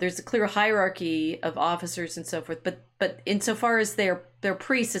 there's a clear hierarchy of officers and so forth. But insofar as they're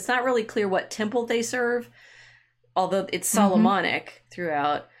priests, it's not really clear what temple they serve, although it's Solomonic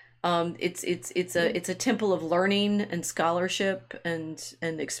throughout. It's a temple of learning and scholarship and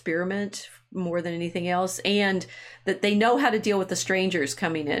experiment more than anything else, and that they know how to deal with the strangers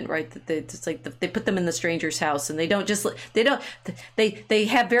coming in, right? That they put them in the stranger's house, and they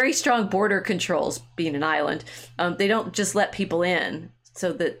have very strong border controls, being an island. They don't just let people in,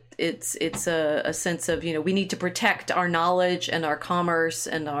 so that it's a sense of, we need to protect our knowledge and our commerce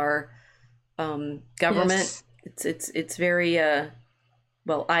and our government. Yes. It's very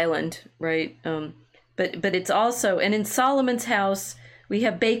island, right? But it's also, and in Solomon's house, we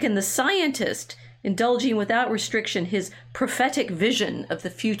have Bacon the scientist indulging without restriction his prophetic vision of the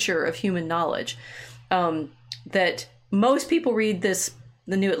future of human knowledge. That most people read the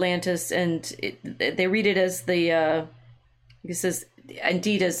New Atlantis, and they read it as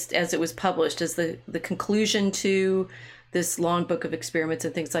indeed as it was published, as the conclusion to this long book of experiments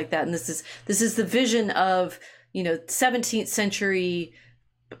and things like that. And this is the vision of 17th century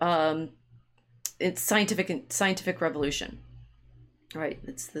it's scientific revolution, right?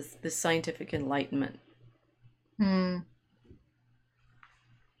 It's this scientific enlightenment. In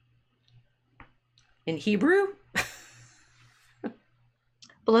Hebrew?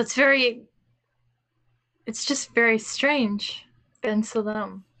 Well, it's just very strange. Ben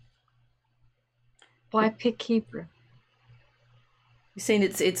Salam. Why pick Hebrew? You're saying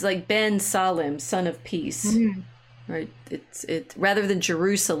it's like Ben Salim, son of peace. Right. It's rather than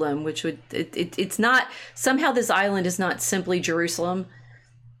Jerusalem, which it's not, somehow this island is not simply Jerusalem,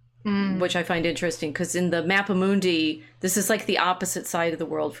 which I find interesting, because in the Mappamundi, this is like the opposite side of the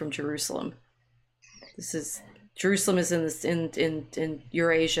world from Jerusalem. Jerusalem is in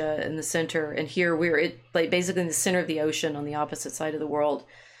Eurasia in the center, and here we're basically in the center of the ocean on the opposite side of the world.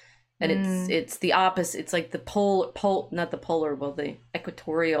 and it's the opposite. It's like the the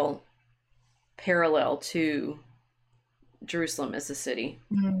equatorial parallel to Jerusalem as a city.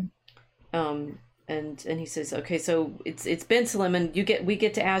 And he says, okay, so it's Bensalem, and we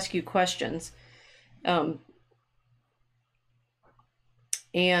get to ask you questions,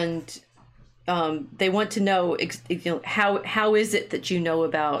 and they want to know, how is it that you know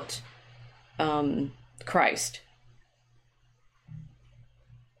about Christ?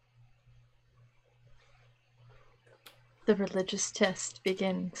 The religious test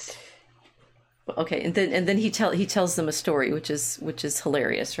begins. Okay, and then he tells them a story, which is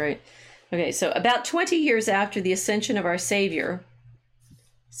hilarious, right? Okay, so about 20 years after the ascension of our Savior,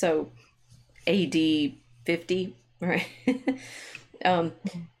 so AD 50, right?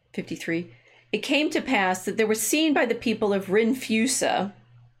 53. It came to pass that there was seen by the people of Rinfusa,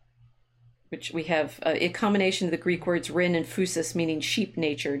 which we have a combination of the Greek words rin and fusus, meaning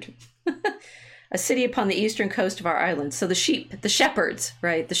sheep-natured, a city upon the eastern coast of our island. So the shepherds,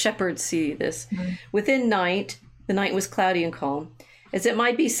 right? The shepherds see this. Within night, the night was cloudy and calm, as it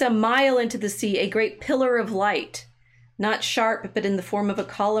might be some mile into the sea, a great pillar of light, not sharp, but in the form of a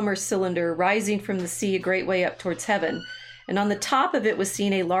column or cylinder, rising from the sea a great way up towards heaven. And on the top of it was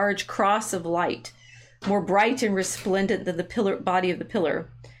seen a large cross of light, more bright and resplendent than the body of the pillar,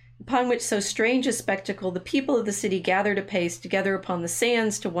 upon which so strange a spectacle the people of the city gathered apace together upon the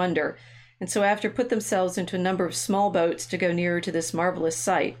sands to wonder, and so after put themselves into a number of small boats to go nearer to this marvelous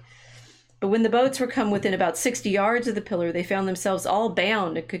sight. But when the boats were come within about 60 yards of the pillar, they found themselves all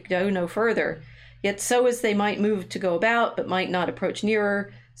bound and could go no further. Yet so as they might move to go about, but might not approach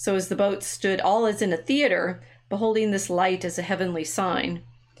nearer, so as the boats stood all as in a theater, beholding this light as a heavenly sign.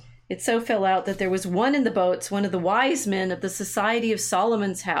 It so fell out that there was one in the boats, one of the wise men of the Society of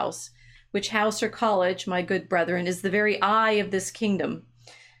Solomon's House, which house or college, my good brethren, is the very eye of this kingdom,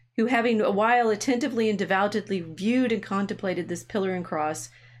 who having a while attentively and devoutly viewed and contemplated this pillar and cross,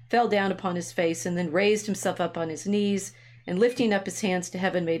 fell down upon his face, and then raised himself up on his knees, and lifting up his hands to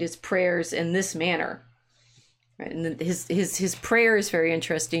heaven, made his prayers in this manner. Right, and then his prayer is very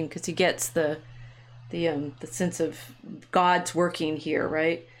interesting, because he gets the sense of God's working here,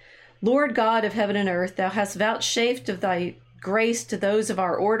 right? Lord God of heaven and earth, thou hast vouchsafed of thy grace to those of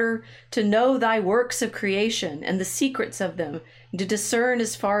our order to know thy works of creation and the secrets of them, and to discern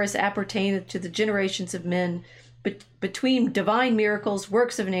as far as appertaineth to the generations of men, between divine miracles,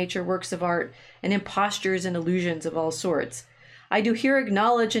 works of nature, works of art, and impostures and illusions of all sorts. I do here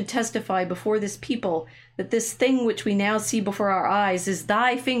acknowledge and testify before this people that this thing which we now see before our eyes is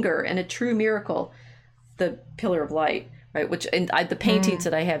thy finger and a true miracle, the pillar of light, right? Which in the paintings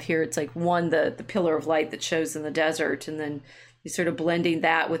that I have here, it's like the pillar of light that shows in the desert, and then you sort of blending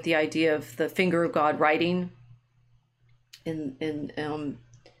that with the idea of the finger of God writing in the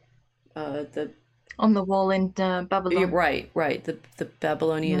on the wall in Babylon. Right. The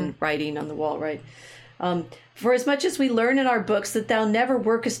Babylonian writing on the wall, right? For as much as we learn in our books that thou never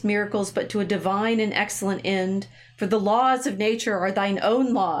workest miracles but to a divine and excellent end, for the laws of nature are thine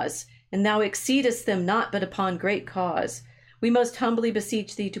own laws, and thou exceedest them not but upon great cause. We most humbly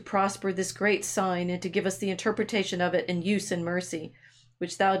beseech thee to prosper this great sign, and to give us the interpretation of it in use and mercy,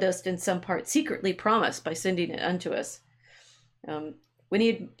 which thou dost in some part secretly promise by sending it unto us. So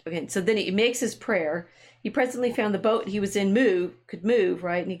then he makes his prayer. He presently found the boat he was in could move,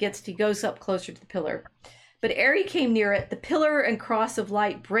 right? And he goes up closer to the pillar. But ere he came near it, the pillar and cross of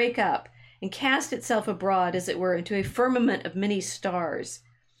light break up and cast itself abroad, as it were, into a firmament of many stars,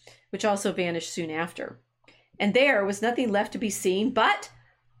 which also vanished soon after. And there was nothing left to be seen but,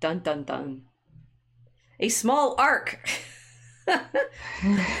 dun dun dun, a small ark.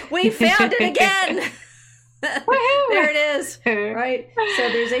 We found it again. There it is, right? So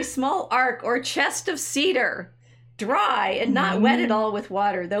there's a small ark or chest of cedar, dry and not wet at all with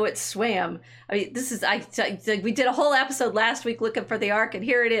water, though it swam. I mean, we did a whole episode last week looking for the ark, and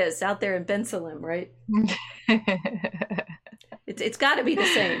here it is out there in Bensalem, right? It's got to be the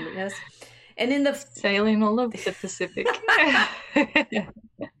same, yes. And in the sailing all over the Pacific. I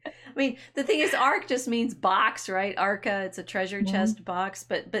mean, the thing is, ark just means box, right? Arca, it's a treasure chest box,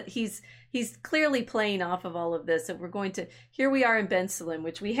 but he's clearly playing off of all of this. So here we are in Bensalem,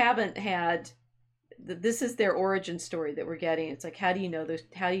 which we haven't had. This is their origin story that we're getting. It's like, how do you know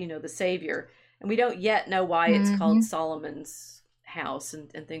the Savior? And we don't yet know why it's called Solomon's house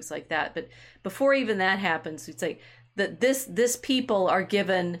and things like that. But before even that happens, it's like that this people are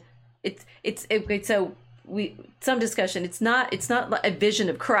given some discussion. It's not a vision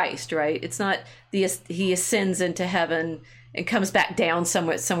of Christ, right? It's not he ascends into heaven and comes back down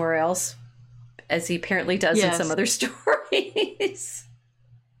somewhere else, as he apparently does in some other stories.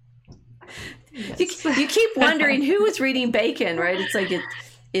 Yes. You keep wondering who was reading Bacon, right? It's like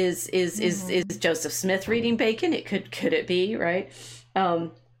is Joseph Smith reading Bacon? It could it be, right?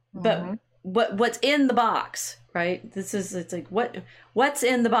 But what's in the box, right? It's like what's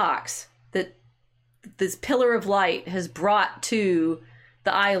in the box that this pillar of light has brought to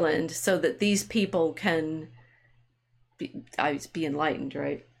the island so that these people can be enlightened,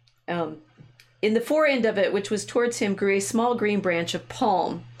 right? In the fore end of it, which was towards him, grew a small green branch of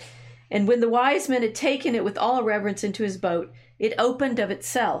palm. And when the wise men had taken it with all reverence into his boat, it opened of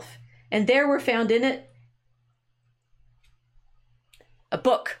itself. And there were found in it a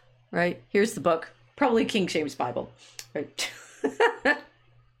book, right? Here's the book. Probably King James Bible, right?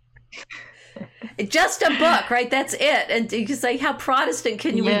 Just a book, right? That's it. And you can say, how Protestant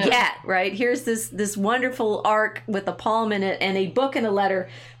can we get, right? Here's this wonderful ark with a palm in it and a book and a letter,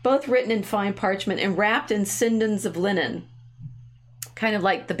 both written in fine parchment and wrapped in sindons of linen. Kind of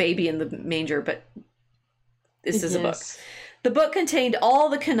like the baby in the manger, but this is a book. The book contained all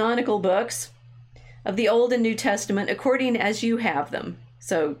the canonical books of the Old and New Testament according as you have them.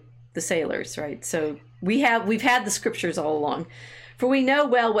 So the sailors, right? So we've had the scriptures all along. For we know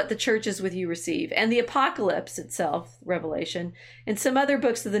well what the churches with you receive, and the Apocalypse itself, Revelation, and some other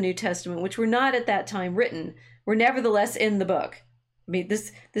books of the New Testament, which were not at that time written, were nevertheless in the book. I mean,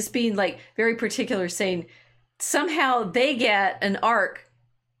 this being like very particular, saying somehow they get an ark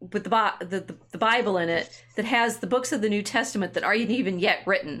with the Bible in it that has the books of the New Testament that aren't even yet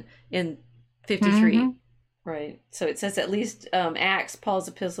written in 53, right? So it says at least Acts, Paul's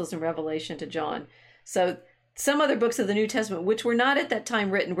epistles, and Revelation to John. So some other books of the New Testament, which were not at that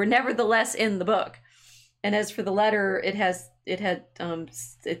time written, were nevertheless in the book. And as for the letter, it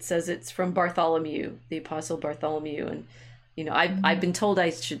says it's from Bartholomew, the Apostle Bartholomew. And, you know, I've been told I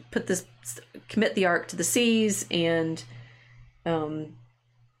should commit the ark to the seas. And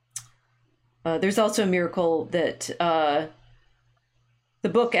there's also a miracle that the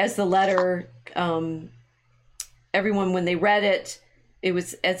book as the letter, everyone, when they read it, it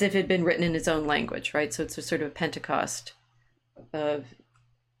was as if it had been written in its own language, right? So it's a sort of Pentecost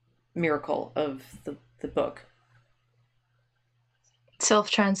miracle of the book.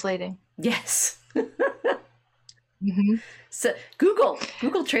 Self-translating. Yes. So Google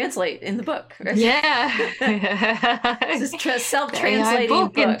Translate in the book. Right? Yeah. This is self-translating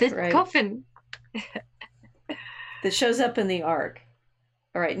book in the right? coffin. That shows up in the ark.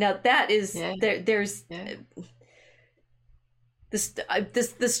 All right, now that is there's.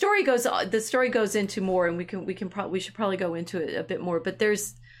 The story goes into more, and we should probably go into it a bit more. But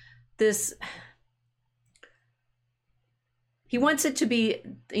there's this. He wants it to be,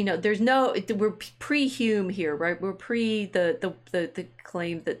 you know, we're pre-Hume here, right? We're pre the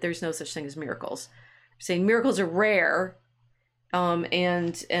claim that there's no such thing as miracles. We're saying miracles are rare, and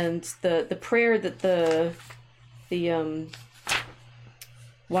the prayer that the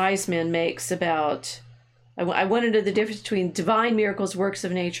wise man makes about. I want to know the difference between divine miracles, works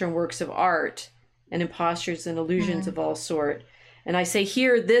of nature, and works of art, and impostures and illusions of all sort. And I say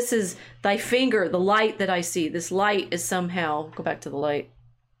here, this is thy finger, the light that I see. This light is somehow, go back to the light.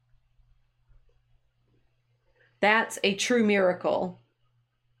 That's a true miracle.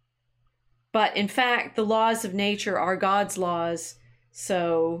 But in fact, the laws of nature are God's laws.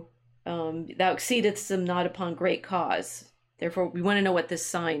 So thou exceedest them not upon great cause. Therefore, we want to know what this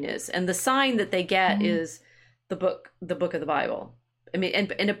sign is. And the sign that they get is the book of the Bible. I mean,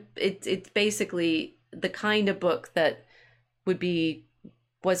 and it's basically the kind of book that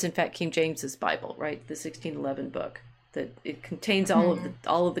was in fact King James's Bible, right? The 1611 book. That it contains all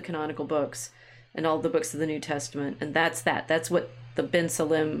of the canonical books and all the books of the New Testament. And that's what the Ben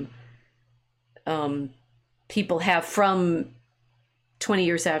Salim people have from 20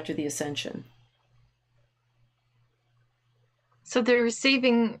 years after the Ascension. So they're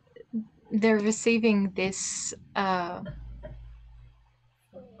receiving this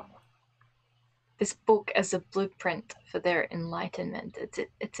this book as a blueprint for their enlightenment.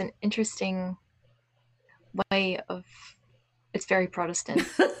 It's an interesting way of. It's very Protestant.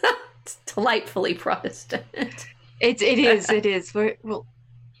 It's delightfully Protestant. It is. We'll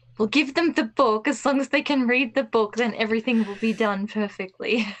give them the book as long as they can read the book. Then everything will be done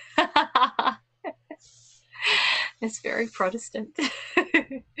perfectly. It's very Protestant.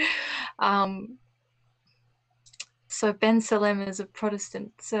 So Ben Salem is a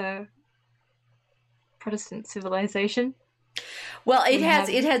Protestant civilization. Well, it has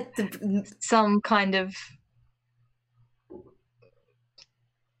some kind of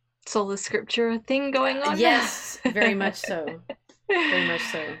sola scriptura thing going on. Yes, very much so. Very much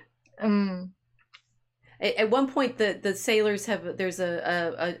so. At one point, the sailors have there's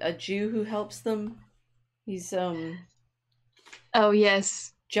a Jew who helps them. He's Oh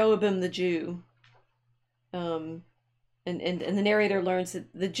yes. Joabim the Jew. And the narrator learns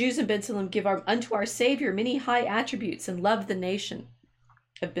that the Jews of Bensalem give unto our Savior many high attributes and love the nation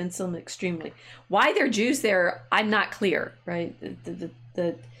of Bensalem extremely. Why they're Jews there, I'm not clear. Right?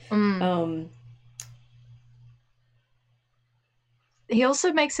 He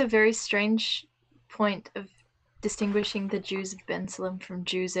also makes a very strange point of distinguishing the Jews of Bensalem from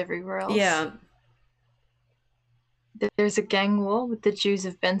Jews everywhere else. Yeah. There's a gang war with the Jews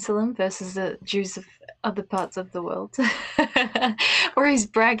of Bensalem versus the Jews of other parts of the world. Or he's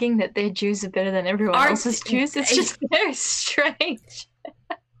bragging that their Jews are better than everyone else's Jews. It's just very strange.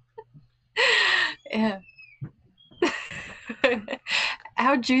 Yeah.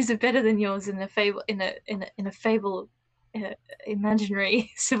 Our Jews are better than yours in a fable, in a fable, imaginary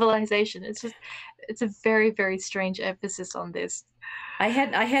civilization. It's a very, very strange emphasis on this. I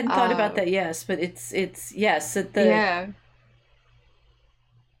hadn't thought about that. Yes, but it's yes. Yeah.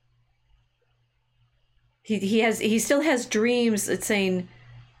 He still has dreams. It's saying,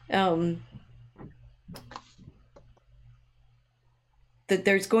 that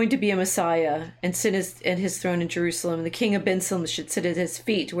there's going to be a Messiah and sit at his throne in Jerusalem, and the king of Bensalem should sit at his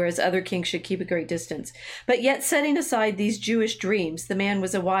feet, whereas other kings should keep a great distance. But yet, setting aside these Jewish dreams, the man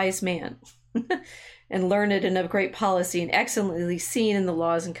was a wise man, and learned and of great policy, and excellently seen in the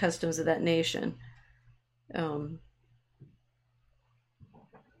laws and customs of that nation.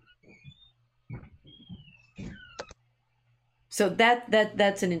 So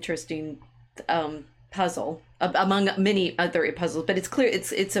that's an interesting puzzle among many other puzzles, but it's clear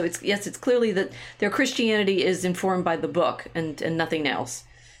it's clearly that their Christianity is informed by the book and nothing else.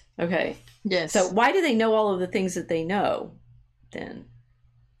 Okay. Yes. So why do they know all of the things that they know then?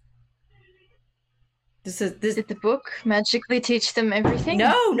 Did the book magically teach them everything?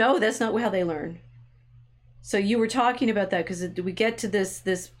 No, that's not how they learn. So you were talking about that because we get to this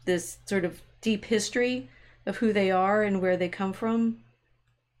sort of deep history of who they are and where they come from.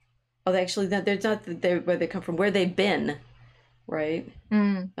 Oh, actually, there's not where they come from, where they've been, right?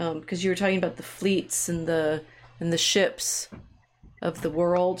 Because you were talking about the fleets and the ships of the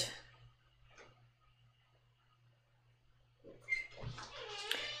world.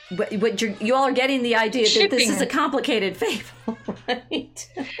 But you all are getting the idea that this is a complicated fable, right?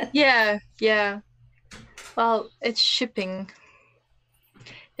 Yeah. Well, it's shipping.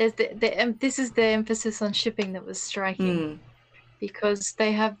 This is the emphasis on shipping that was striking. Because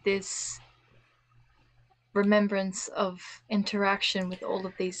they have this remembrance of interaction with all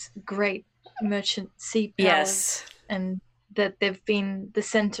of these great merchant sea powers, yes, and that they've been the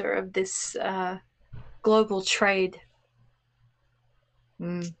center of this global trade.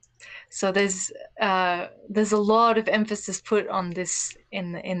 So there's a lot of emphasis put on this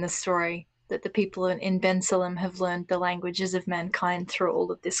in the story, that the people in Bensalem have learned the languages of mankind through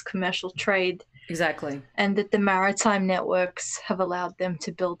all of this commercial trade. Exactly. And that the maritime networks have allowed them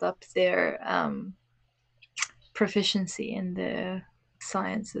to build up their proficiency in the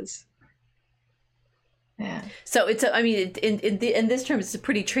sciences. Yeah. So it's in this term, it's a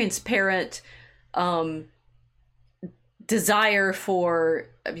pretty transparent desire for,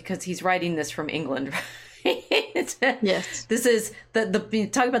 because he's writing this from England, right? Yes. This is the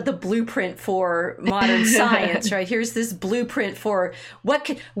talk about the blueprint for modern science, right? Here's this blueprint for what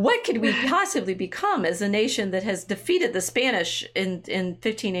could we possibly become as a nation that has defeated the Spanish in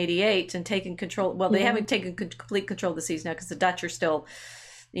 1588 and taken control. Well, they haven't taken complete control of the seas now because the Dutch are still,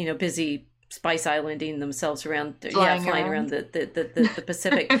 busy Spice Islanding themselves around, flying around the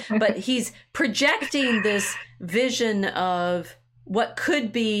Pacific. But he's projecting this vision of what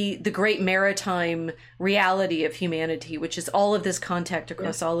could be the great maritime reality of humanity, which is all of this contact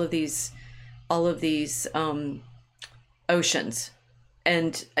across all of these oceans.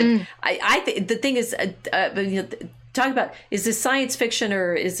 And I think the thing is, talk about, is this science fiction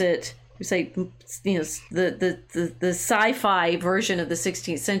or is it, say, the sci-fi version of the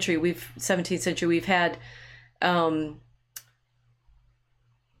 17th century? We've had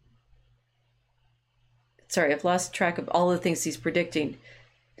sorry, I've lost track of all the things he's predicting.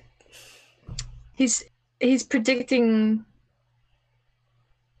 He's predicting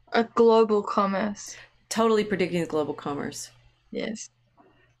a global commerce. Totally predicting the global commerce. Yes.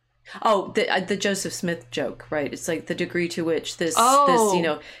 Oh, the Joseph Smith joke, right? It's like the degree to which this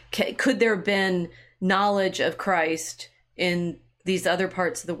could there have been knowledge of Christ in these other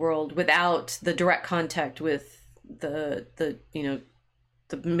parts of the world without the direct contact with the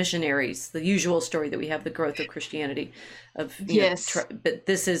the missionaries, the usual story that we have, the growth of Christianity, of Yes. but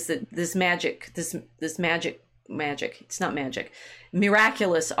this is this magic, it's not magic,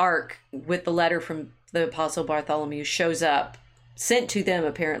 miraculous ark with the letter from the Apostle Bartholomew shows up, sent to them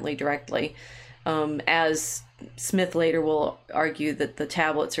apparently directly, as Smith later will argue that the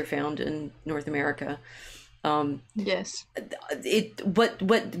tablets are found in North America. Yes.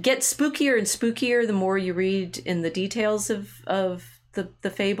 What gets spookier and spookier the more you read in the details of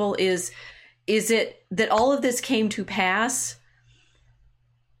the fable is it that all of this came to pass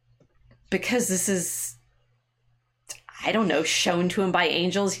because this is, I don't know, shown to him by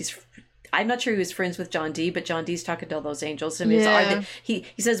angels. I'm not sure he was friends with John Dee, but John Dee's talking to all those angels. I mean, he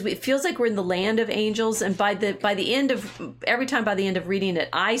says it feels like we're in the land of angels. And by the end of reading it,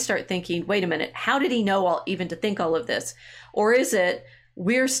 I start thinking, wait a minute, how did he know even to think all of this? Or is it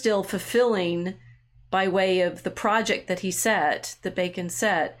we're still fulfilling, by way of the project that that Bacon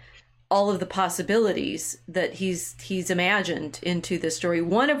set, all of the possibilities that he's imagined into this story?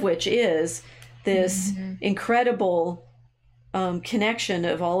 One of which is this incredible connection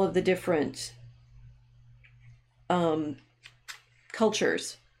of all of the different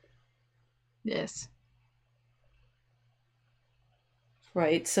cultures. Yes.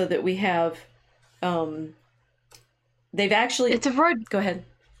 Right. So that we have, they've actually, it's a road. Go ahead.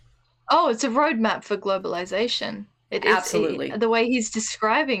 Oh, it's a roadmap for globalization. It is. Absolutely. The way he's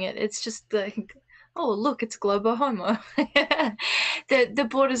describing it, it's just like, oh, look, it's global homo. The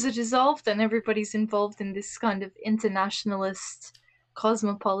borders are dissolved and everybody's involved in this kind of internationalist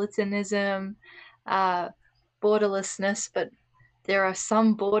cosmopolitanism, borderlessness, but there are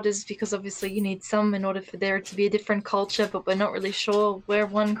some borders because obviously you need some in order for there to be a different culture, but we're not really sure where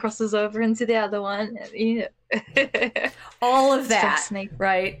one crosses over into the other one. All of that,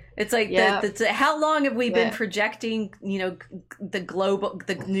 right? It's like, how long have we been projecting,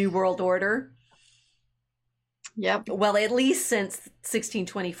 the new world order? Yep. Well, at least since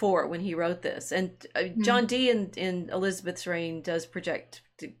 1624 when he wrote this. And John Dee in Elizabeth's reign does project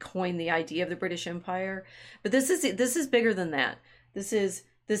to coin the idea of the British Empire. But this is bigger than that. This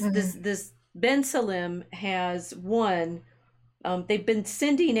Ben Salim has they've been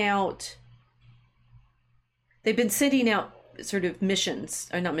sending out sort of missions,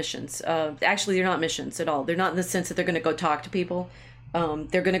 or not missions. Actually, they're not missions at all. They're not in the sense that they're going to go talk to people.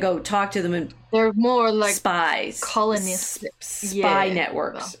 They're going to go talk to them, and they're more like spies, colonists, spy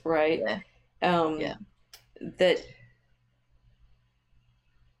networks, right? That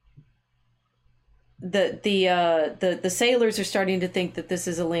the sailors are starting to think that this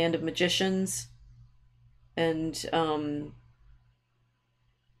is a land of magicians, and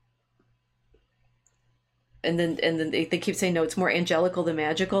then they keep saying no, it's more angelical than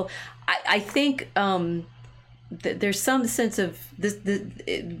magical. I think there's some sense of this,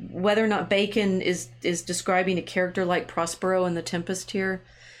 whether or not Bacon is describing a character like Prospero in The Tempest here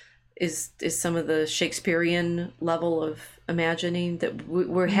is some of the Shakespearean level of imagining that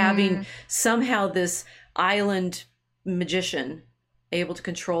we're having somehow this island magician able to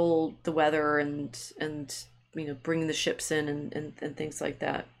control the weather and bring the ships in and things like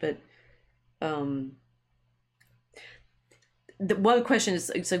that. But the one question is,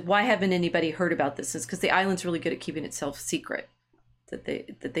 it's like, why haven't anybody heard about this? It's because the island's really good at keeping itself secret, that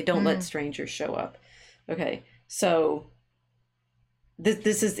they don't let strangers show up. Okay, so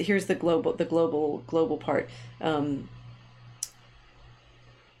here's the global part.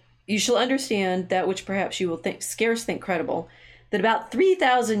 You shall understand that which perhaps you will scarce think credible, that about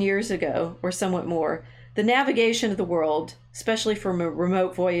 3,000 years ago, or somewhat more, the navigation of the world, especially for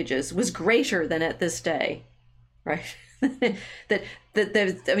remote voyages, was greater than at this day, right? that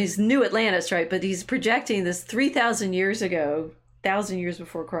it's New Atlantis, right? But he's projecting this 3,000 years ago, 1,000 years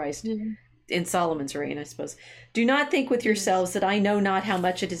before Christ, in Solomon's reign, I suppose. Do not think with yourselves that I know not how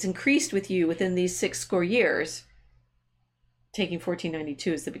much it has increased with you within these 60 years. Taking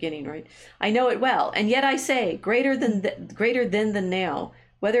 1492 as the beginning, right? I know it well, and yet I say, greater then than now,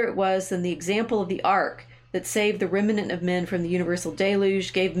 whether it was than the example of the ark that saved the remnant of men from the universal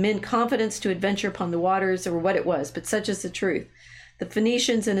deluge, gave men confidence to adventure upon the waters, or what it was, but such is the truth. The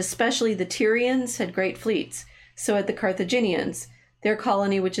Phoenicians, and especially the Tyrians, had great fleets. So had the Carthaginians, their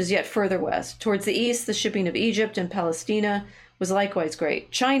colony, which is yet further west. Towards the east, the shipping of Egypt and Palestina was likewise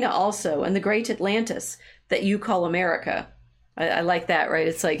great. China also, and the great Atlantis, that you call America. I like that, right?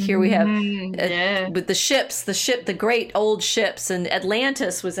 It's like, here we have with the ships, the great old ships, and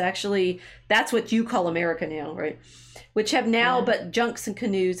Atlantis was actually, that's what you call America now, right? Which have now but junks and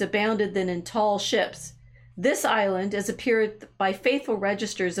canoes, abounded then in tall ships. This island, as appeared by faithful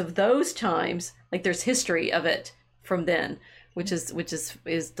registers of those times, like there's history of it from then, which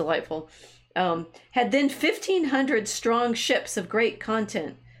is delightful. Had then 1,500 strong ships of great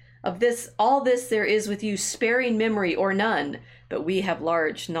content. Of this, all this there is with you, sparing memory or none, but we have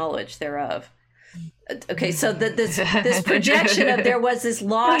large knowledge thereof. Okay, so this projection of there was this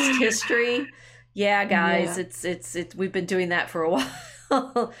lost history. Yeah, guys, it's we've been doing that for a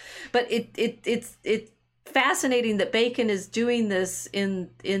while, but it's fascinating that Bacon is doing this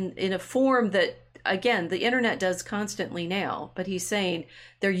in a form that, again, the internet does constantly now. But he's saying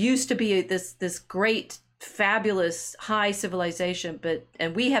there used to be this great, fabulous, high civilization,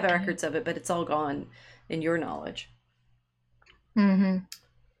 and we have records of it, but it's all gone in your knowledge. Mm-hmm.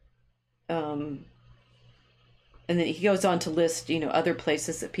 And then he goes on to list, other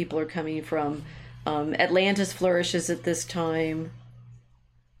places that people are coming from. Atlantis flourishes at this time.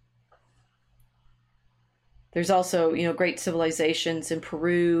 There's also, great civilizations in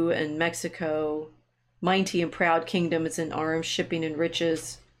Peru and Mexico. Mighty and proud kingdom is in arms, shipping, and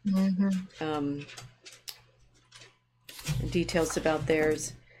riches. Mm-hmm. Details about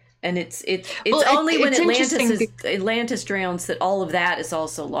theirs. And it's only when Atlantis drowns that all of that is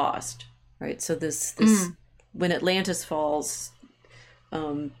also lost, right? So this when Atlantis falls,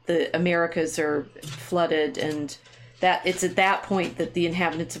 the Americas are flooded, and that it's at that point that the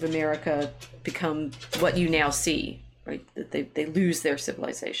inhabitants of America become what you now see, right? That they lose their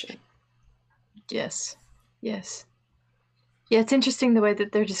civilization. Yes. Yeah, it's interesting the way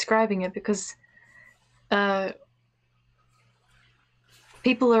that they're describing it, because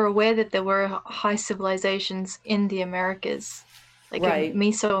people are aware that there were high civilizations in the Americas. Like right.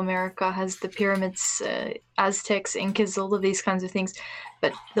 Mesoamerica has the pyramids, Aztecs, Incas, all of these kinds of things.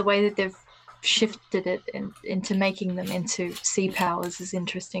 But the way that they've shifted it into making them into sea powers is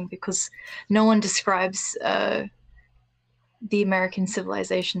interesting, because no one describes the American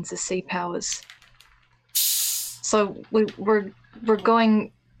civilizations as sea powers. So we're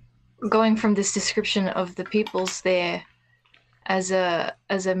going from this description of the peoples there as a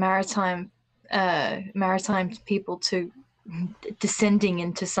maritime people to descending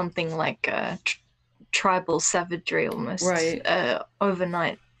into something like tribal savagery almost, right?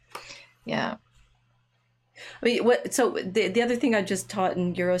 Overnight. Yeah. I mean, so the other thing I just taught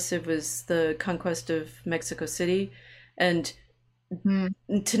in Eurociv was the conquest of Mexico City, and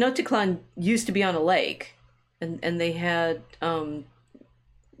Tenochtitlan used to be on a lake, and they had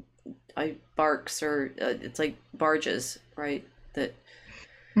barks, or it's like barges, right, that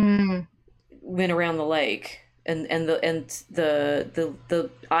went around the lake. And the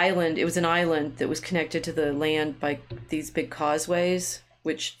island, it was an island that was connected to the land by these big causeways,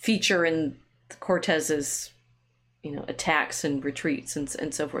 which feature in Cortez's, attacks and retreats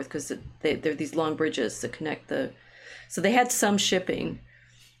and so forth, because they're these long bridges that connect so they had some shipping,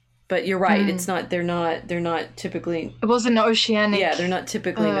 but you're right, it's not. They're not typically. It wasn't oceanic. Yeah, they're not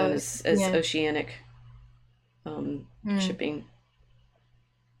typically known as oceanic shipping.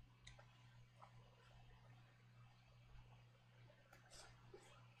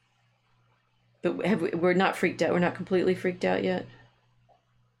 But we're not freaked out. We're not completely freaked out yet.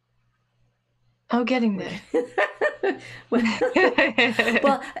 Oh, getting there. Well,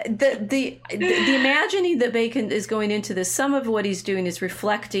 the imagining that Bacon is going into this, some of what he's doing is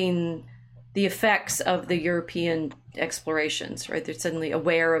reflecting the effects of the European explorations, right? They're suddenly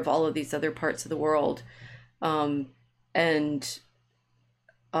aware of all of these other parts of the world, and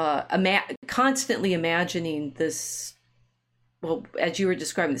constantly imagining this. Well, as you were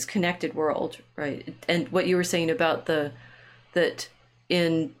describing, this connected world, right? And what you were saying about that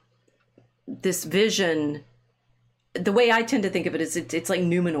in this vision, the way I tend to think of it is it's like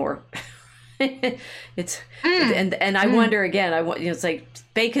Numenor. And I wonder again. It's like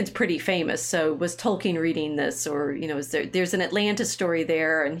Bacon's pretty famous. So was Tolkien reading this, or is there's an Atlantis story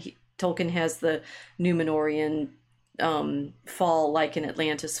there, and Tolkien has the Numenorian fall, like an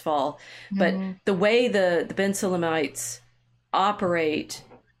Atlantis fall, but the way the Ben Salamites operate,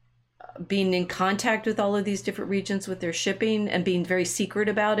 being in contact with all of these different regions with their shipping, and being very secret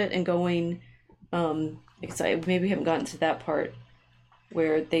about it, and going because I maybe haven't gotten to that part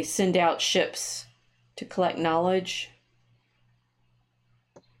where they send out ships to collect knowledge.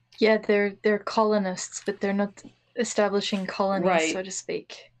 Yeah, they're colonists, but they're not establishing colonies, right, so to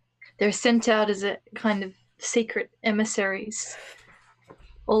speak. They're sent out as a kind of secret emissaries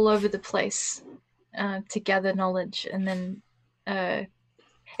all over the place to gather knowledge, and then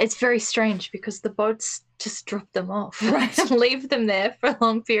it's very strange because the boats just drop them off, right? Leave them there for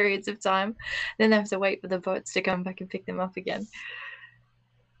long periods of time. Then they have to wait for the boats to come back and pick them up again.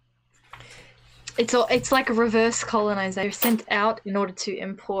 It's like a reverse colonization. They're sent out in order to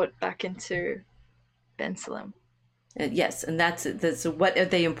import back into Ben Salam. Yes, and that's what are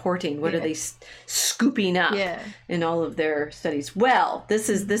they importing? What are they scooping up in all of their studies? Well, this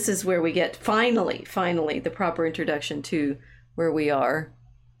is where we get finally the proper introduction to where we are.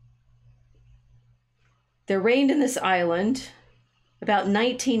 There reigned in this island about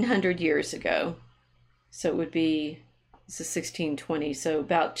 1900 years ago. So it would be, this is 1620, so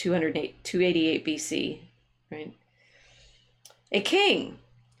about 288 BC, right? A king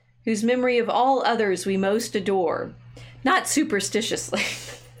whose memory of all others we most adore, not superstitiously,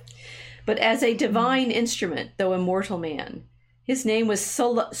 but as a divine instrument, though a mortal man. His name was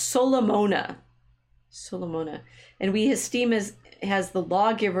Solomona, and we esteem as the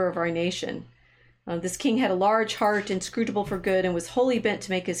lawgiver of our nation. This king had a large heart, inscrutable for good, and was wholly bent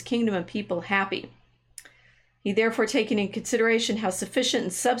to make his kingdom and people happy. He therefore, taking in consideration how sufficient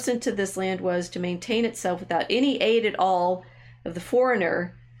and substantive this land was to maintain itself without any aid at all of the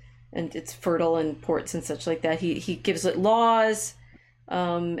foreigner, and it's fertile in ports and such like that, he gives it laws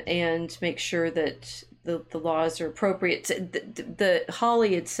and makes sure that the laws are appropriate. The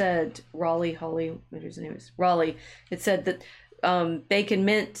Hawley had said, Raleigh, what his name is, Raleigh, it said that Bacon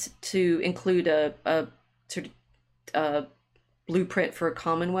meant to include a sort of blueprint for a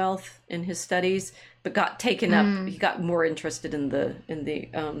commonwealth in his studies, but got taken up. He got more interested in the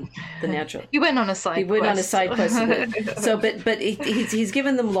natural. He went on a side quest with it. So, but he's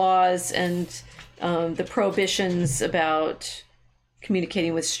given them laws and the prohibitions about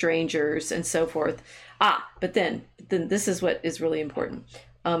communicating with strangers and so forth. But then this is what is really important.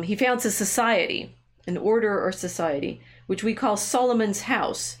 He founds a society, an order or society, which we call Solomon's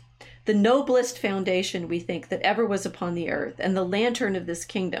House, the noblest foundation, we think, that ever was upon the earth, and the lantern of this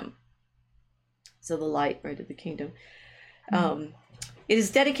kingdom. So the light, right, of the kingdom. It is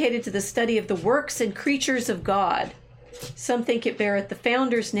dedicated to the study of the works and creatures of God. Some think it beareth the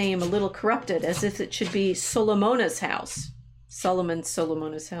founder's name a little corrupted, as if it should be Solomona's house.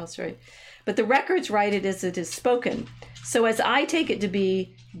 Solomona's house, right? But the records write it as it is spoken. So as I take it to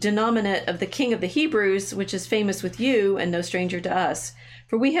be denominate of the King of the Hebrews, which is famous with you and no stranger to us.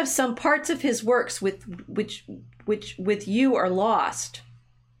 For we have some parts of his works which with you are lost.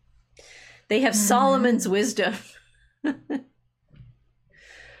 They have Solomon's wisdom,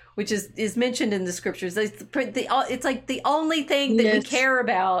 which is mentioned in the scriptures. It's like the only thing that we care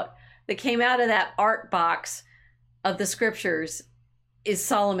about that came out of that art box of the scriptures is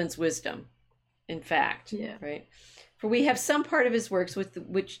Solomon's wisdom, in fact. Right? For we have some part of his works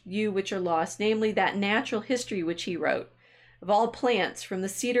which are lost, namely that natural history which he wrote, of all plants, from the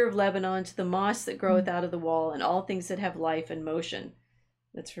cedar of Lebanon to the moss that groweth out of the wall, and all things that have life and motion.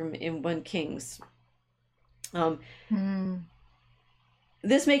 That's from in 1 Kings.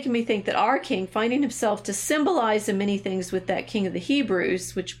 This making me think that our king, finding himself to symbolize in many things with that king of the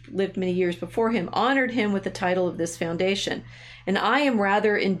Hebrews, which lived many years before him, honored him with the title of this foundation. And I am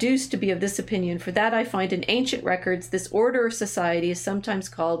rather induced to be of this opinion, for that I find in ancient records this order or society is sometimes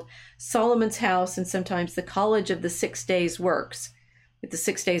called Solomon's House and sometimes the College of the 6 Days Works, with the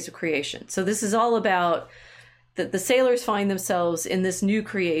 6 days of creation. So this is all about the sailors find themselves in this new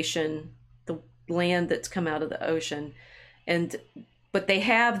creation, the land that's come out of the ocean. And what they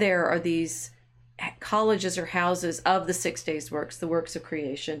have there are these colleges or houses of the 6 days works, the works of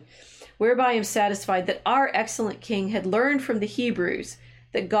creation, whereby I am satisfied that our excellent king had learned from the Hebrews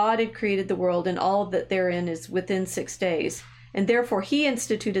that God had created the world and all that therein is within 6 days. And therefore he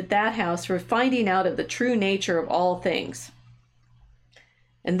instituted that house for finding out of the true nature of all things.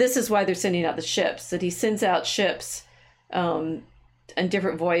 And this is why they're sending out the ships, that he sends out ships on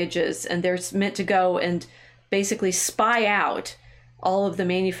different voyages, and they're meant to go and basically spy out all of the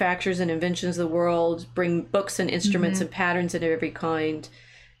manufactures and inventions of the world, bring books and instruments and patterns of every kind,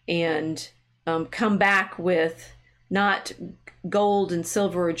 and come back with not gold and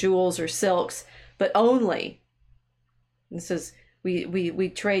silver or jewels or silks, but only, this is, we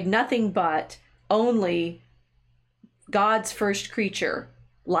trade nothing but only God's first creature,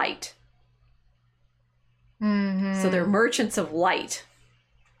 light. So they're merchants of light.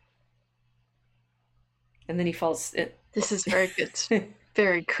 And then he falls. This is very good.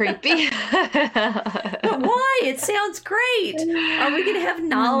 Very creepy. But why? It sounds great. Are we going to have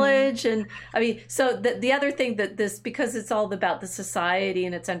knowledge? And I mean, so the other thing that this, because it's all about the society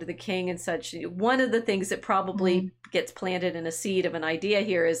and it's under the king and such, one of the things that probably gets planted in a seed of an idea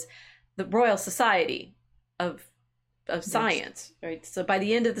here is the Royal Society of science, right? So by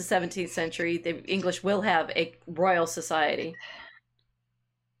the end of the 17th century, the English will have a Royal Society.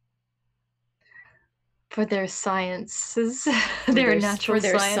 For their sciences, their natural for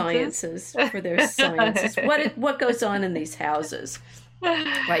their sciences. For their sciences. What goes on in these houses?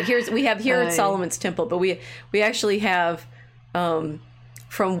 Right, we have here at Solomon's Temple, but we actually have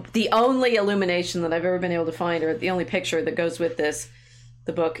from the only illumination that I've ever been able to find, or the only picture that goes with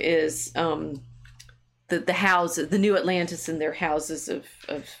the book is the houses, the new Atlantis and their houses of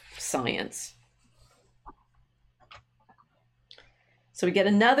science. So we get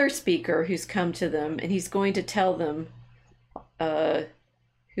another speaker who's come to them, and he's going to tell them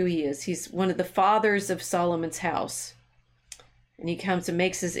who he is. He's one of the fathers of Solomon's house. And he comes and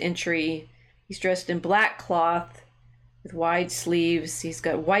makes his entry. He's dressed in black cloth with wide sleeves. He's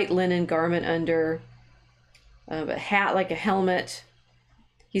got white linen garment under, a hat like a helmet.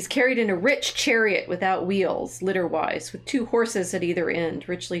 He's carried in a rich chariot without wheels, litter-wise, with 2 horses at either end,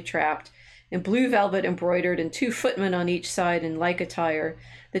 richly trapped, in blue velvet embroidered, and 2 footmen on each side in like attire.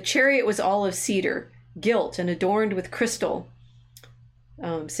 The chariot was all of cedar, gilt and adorned with crystal,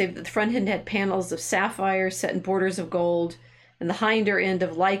 save that the front end had panels of sapphire set in borders of gold, and the hinder end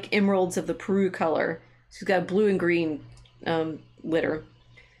of like emeralds of the Peru color. So he's got blue and green litter.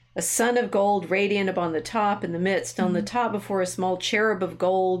 A sun of gold radiant upon the top, in the midst, on the top before a small cherub of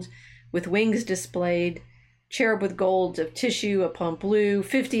gold with wings displayed, cherub with gold of tissue upon blue,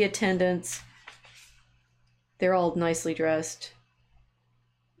 50 attendants. They're all nicely dressed.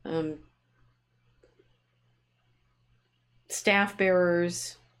 Staff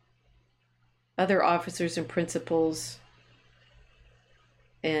bearers, other officers and principals.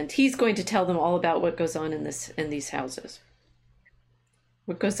 And he's going to tell them all about what goes on in these houses.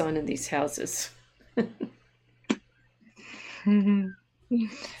 What goes on in these houses?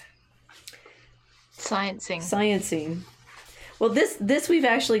 Sciencing. Well, this we've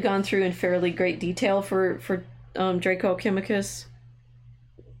actually gone through in fairly great detail for Draco Alchemicus.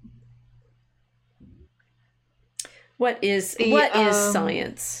 What is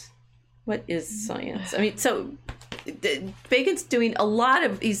science? What is science? I mean, so Bacon's doing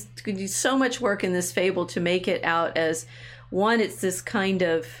he's doing so much work in this fable to make it out as one. It's this kind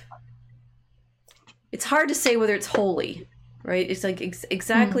of, it's hard to say whether it's holy, right? It's like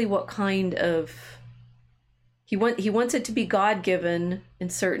exactly what kind of, he wants it to be God-given in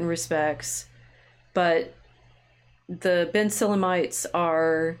certain respects, but the Ben Silamites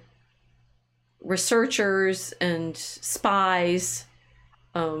are researchers and spies,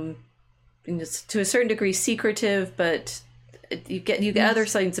 to a certain degree secretive, but you get other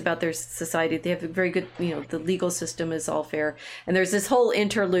signs about their society. They have a very good, the legal system is all fair. And there's this whole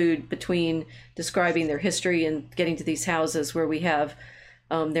interlude between describing their history and getting to these houses where we have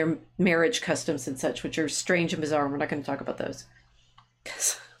their marriage customs and such, which are strange and bizarre. We're not going to talk about those.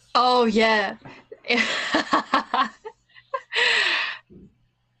 Oh, yeah.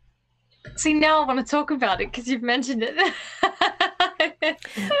 See, now I want to talk about it because you've mentioned it.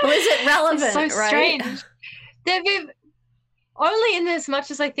 Well, is it relevant? It's so right? strange. Only in as much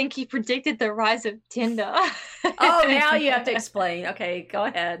as I think he predicted the rise of Tinder. Oh, now you have to explain. Okay, go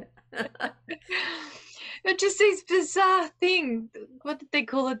ahead. It's just these bizarre things. What did they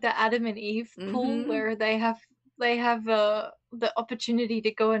call it? The Adam and Eve pool, where they have the opportunity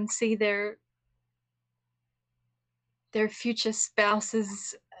to go and see their future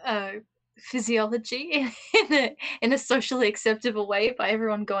spouse's physiology in a socially acceptable way by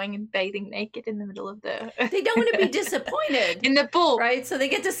everyone going and bathing naked in the middle of the. They don't want to be disappointed in the pool, right? So they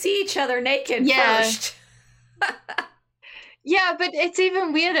get to see each other naked first. Yeah, but it's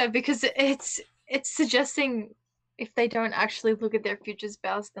even weirder because it's suggesting if they don't actually look at their future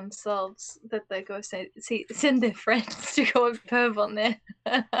spouse themselves, that they go send their friends to go and perv on their.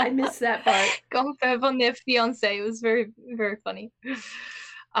 I missed that part. Go and perv on their fiance. It was very, very funny.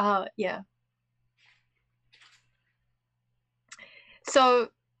 Yeah. So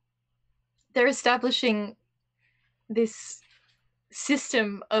they're establishing this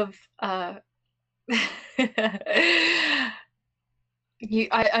system of I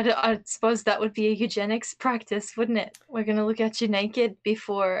suppose that would be a eugenics practice, wouldn't it? We're going to look at you naked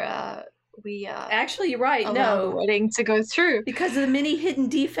before we actually, you're right. allow the wedding to go through. Because of the many hidden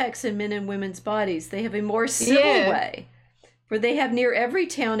defects in men and women's bodies, they have a more civil way, where they have near every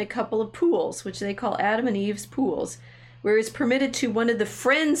town a couple of pools, which they call Adam and Eve's pools, where it's permitted to one of the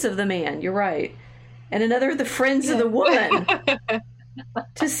friends of the man, you're right, and another of the friends of the woman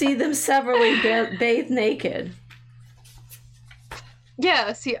to see them severally bathe naked.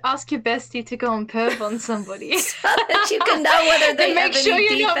 Yeah, so you ask your bestie to go and perv on somebody. So that you can know whether they have make sure any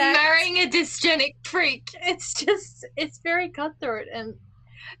you're defects. not marrying a dysgenic freak. It's very cutthroat, and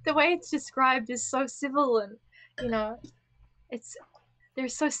the way it's described is so civil, and they're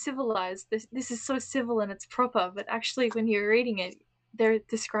so civilized. This is so civil and it's proper, but actually when you're reading it, they're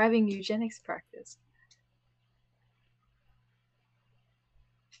describing eugenics practice.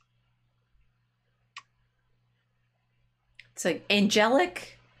 It's like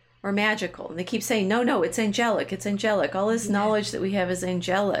angelic or magical. And they keep saying, no, it's angelic. It's angelic. All this knowledge that we have is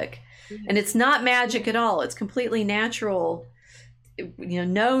angelic. And it's not magic at all. It's completely natural,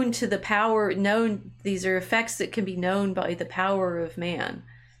 known to the power, these are effects that can be known by the power of man.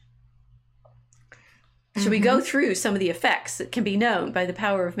 So we go through some of the effects that can be known by the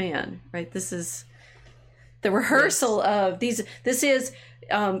power of man, right? This is the rehearsal of these. This is,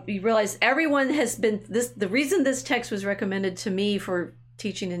 you realize everyone has been, the reason this text was recommended to me for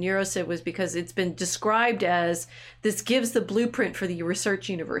teaching in Eurosid was because it's been described as, this gives the blueprint for the research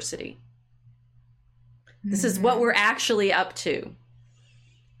university. This is what we're actually up to.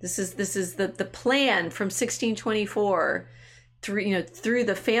 This is the plan from 1624 through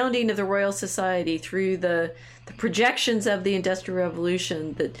the founding of the Royal Society, through the projections of the Industrial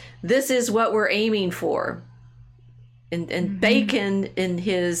Revolution, that this is what we're aiming for. And Bacon in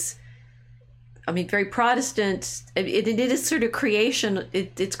his, very Protestant, it is sort of creation,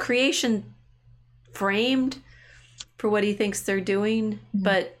 it's creation framed for what he thinks they're doing,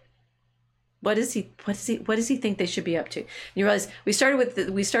 but what does he think they should be up to? And you realize we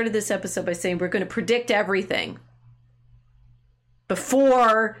started this episode by saying we're going to predict everything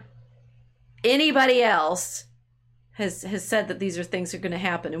before anybody else has said that these are things that are going to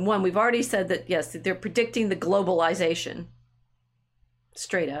happen. And one, we've already said that, yes, they're predicting the globalization.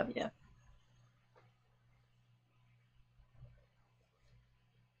 Straight up. Yeah.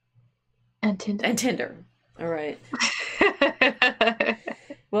 And Tinder. All right.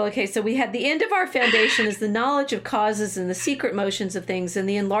 Well, okay, so we had the end of our foundation is the knowledge of causes and the secret motions of things and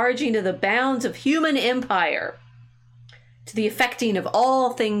the enlarging of the bounds of human empire to the effecting of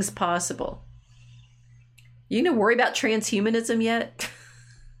all things possible. You gonna worry about transhumanism yet?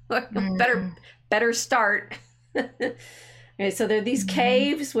 Better start. Okay, so there are these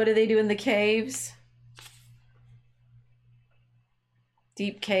caves. What do they do in the caves?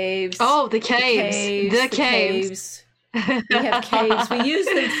 Deep caves. Oh, the caves. The caves. We have caves. We use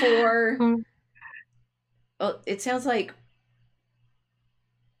them for, well, it sounds like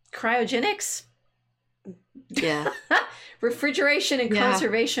cryogenics. Yeah. Refrigeration and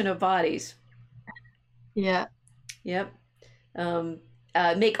conservation of bodies. Yeah. Yep.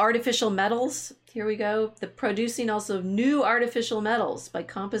 Make artificial metals. Here we go. The producing also of new artificial metals by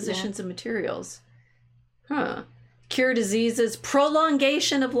compositions of materials. Cure diseases.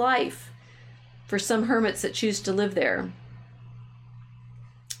 Prolongation of life for some hermits that choose to live there.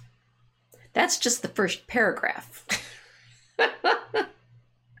 That's just the first paragraph.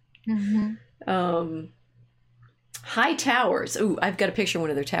 High towers. Ooh, I've got a picture of one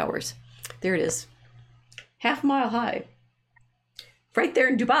of their towers. There it is. 1/2 mile high. Right there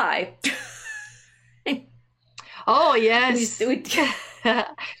in Dubai. Oh, yes.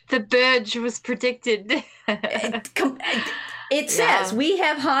 The Burj was predicted. It says we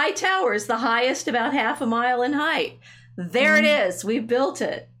have high towers, the highest about 1/2 mile in height. There it is. We built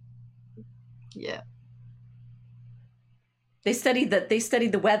it. Yeah. They studied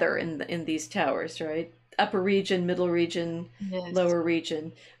the weather in these towers, right? Upper region, middle region, lower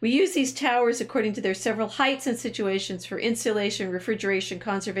region. We use these towers according to their several heights and situations for insulation, refrigeration,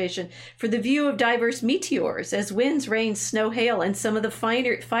 conservation, for the view of diverse meteors, as winds, rain, snow, hail, and some of the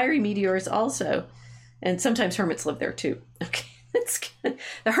fiery meteors also. And sometimes hermits live there too. Okay, that's good.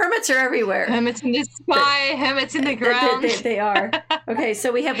 The hermits are everywhere. Hermits in the sky, hermits in the ground. They are. Okay,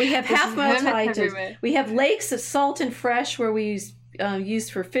 so we have 1/2 mile high. We have lakes of salt and fresh where we use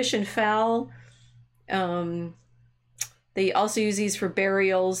for fish and fowl. They also use these for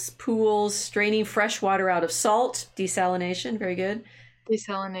burials, pools, straining fresh water out of salt, desalination. Very good.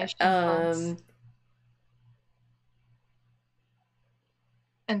 Desalination.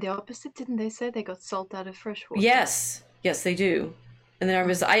 And the opposite, didn't they say they got salt out of fresh water? Yes, they do. And then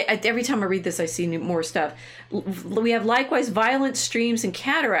I every time I read this, I see more stuff. We have likewise violent streams and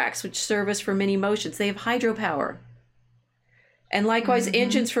cataracts, which serve us for many motions. They have hydropower. And likewise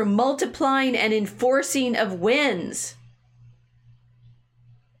engines for multiplying and enforcing of winds.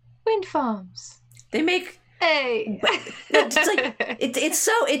 Wind farms. They make... Hey. It's like,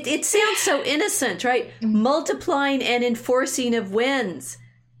 it sounds so innocent, right? Multiplying and enforcing of winds.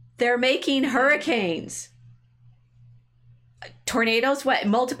 They're making hurricanes. Tornadoes, what?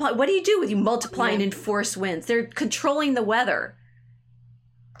 Multiply. What do you do with you multiply and enforce winds? They're controlling the weather.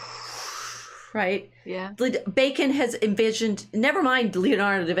 Right? Yeah. Bacon has envisioned, never mind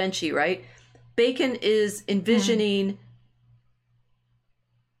Leonardo da Vinci, right? Bacon is envisioning,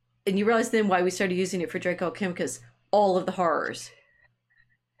 and you realize then why we started using it for Draco Chemicus, all of the horrors.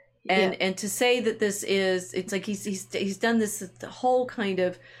 And to say that this is, it's like he's done this the whole kind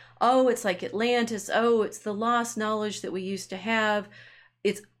of oh, it's like Atlantis. Oh, it's the lost knowledge that we used to have.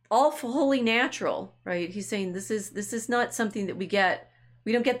 It's all wholly natural, right? He's saying this is not something that we get.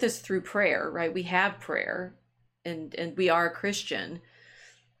 We don't get this through prayer, right? We have prayer, and we are Christian,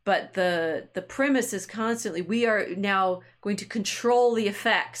 but the premise is constantly we are now going to control the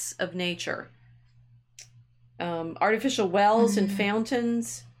effects of nature. Artificial wells and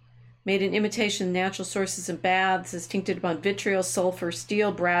fountains made in imitation of natural sources and baths is tincted upon vitriol, sulfur,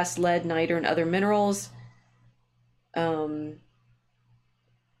 steel, brass, lead, niter, and other minerals.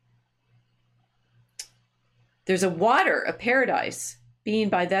 There's a water, a paradise, being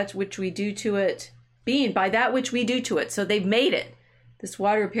by that which we do to it. So they've made it, this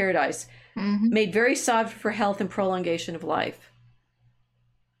water of paradise, made very soft for health and prolongation of life.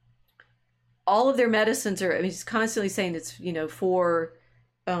 All of their medicines are, I mean, he's constantly saying it's, for,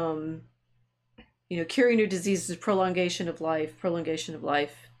 curing your diseases, prolongation of life,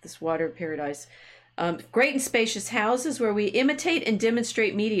 this water of paradise. Great and spacious houses where we imitate and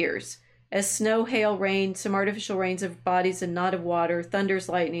demonstrate meteors as snow, hail, rain, some artificial rains of bodies and not of water, thunders,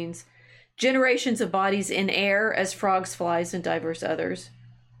 lightnings, generations of bodies in air as frogs, flies, and diverse others.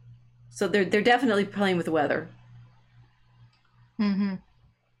 So they're definitely playing with the weather.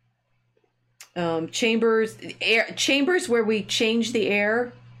 Chambers where we change the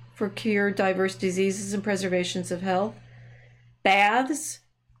air for cure diverse diseases and preservations of health. Baths,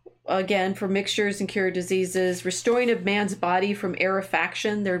 again, for mixtures and cure diseases. Restoring of man's body from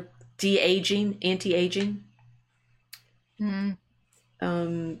aerifaction. They're de-aging, anti-aging. And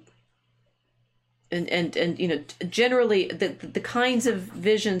generally the kinds of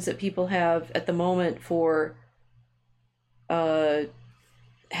visions that people have at the moment for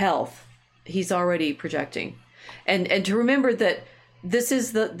health, he's already projecting. And to remember that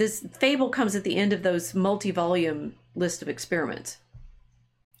this fable comes at the end of those multi-volume list of experiments.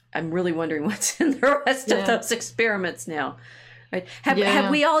 I'm really wondering what's in the rest of those experiments now. Right? Have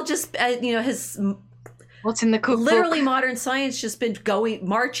we all just has what's in the cookbook? Literally modern science just been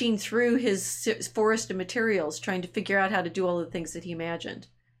marching through his forest of materials trying to figure out how to do all the things that he imagined.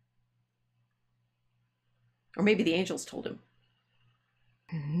 Or maybe the angels told him.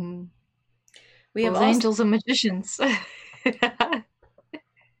 We have angels and magicians.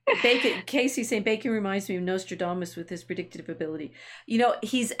 Casey saying Bacon reminds me of Nostradamus with his predictive ability.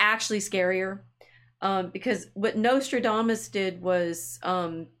 He's actually scarier, because what Nostradamus did was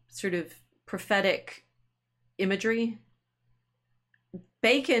sort of prophetic imagery.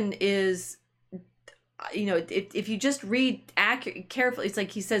 Bacon is, if you just read carefully, it's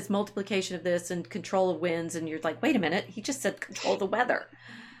like he says multiplication of this and control of winds, and you're like, wait a minute, he just said control of the weather,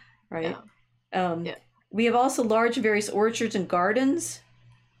 right? We have also large and various orchards and gardens,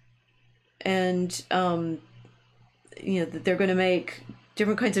 and they're going to make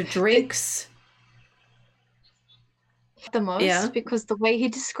different kinds of drinks. The most, because the way he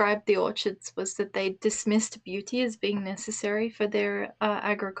described the orchards was that they dismissed beauty as being necessary for their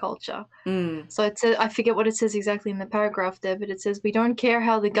agriculture. So it says, I forget what it says exactly in the paragraph there, but it says, we don't care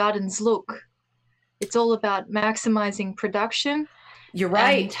how the gardens look. It's all about maximizing production. You're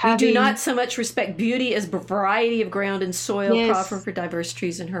right. We do not so much respect beauty as variety of ground and soil proper for diverse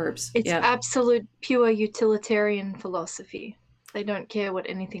trees and herbs. It's absolute pure utilitarian philosophy. They don't care what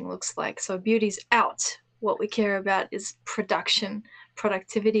anything looks like. So beauty's out. What we care about is production,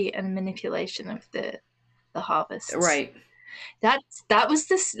 productivity, and manipulation of the harvest. Right. That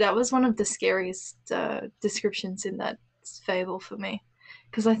was one of the scariest descriptions in that fable for me,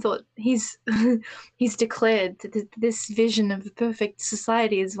 because I thought he's declared that this vision of the perfect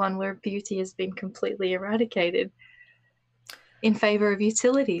society is one where beauty has been completely eradicated in favor of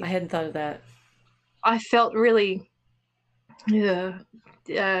utility. I hadn't thought of that. I felt really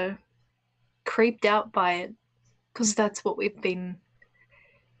creeped out by it, because that's what we've been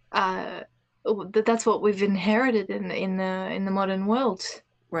that's what we've inherited in the modern world.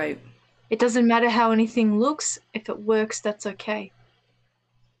 Right. It doesn't matter how anything looks. If it works, that's okay.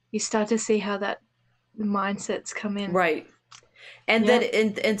 You start to see how that mindsets come in. Right. And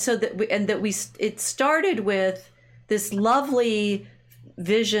it started with this lovely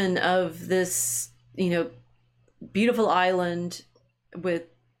vision of this, beautiful island with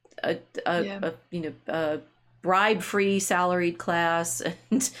a bribe-free salaried class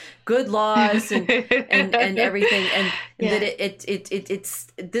and good laws and everything, and that it's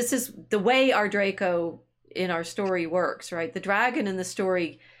this is the way our Draco in our story works, right? The dragon in the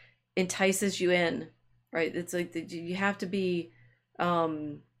story entices you in, right? It's like you have to be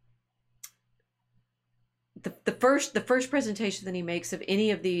the first presentation that he makes of any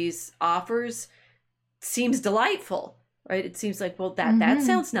of these offers seems delightful. right? It seems like, well, that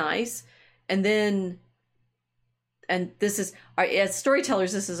sounds nice. And then, and this is, as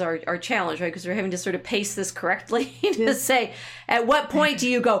storytellers, this is our challenge, right? Because we're having to sort of pace this correctly to say, at what point do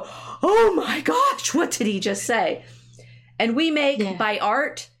you go, oh my gosh, what did he just say? And we make, by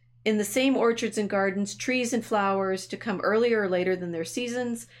art, in the same orchards and gardens, trees and flowers to come earlier or later than their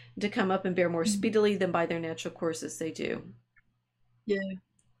seasons, to come up and bear more speedily than by their natural courses they do. Yeah.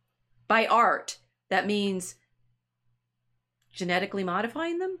 By art, that means genetically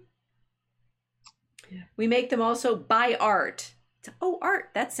modifying them. Yeah. We make them also by art. Oh, art,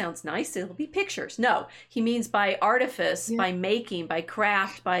 that sounds nice. It'll be pictures. No, he means by artifice, by making, by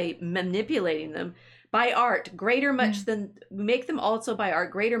craft, by manipulating them. By art, greater much than, we make them also by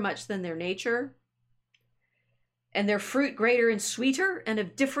art, greater much than their nature. And their fruit greater and sweeter, and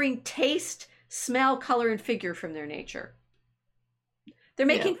of differing taste, smell, color, and figure from their nature. They're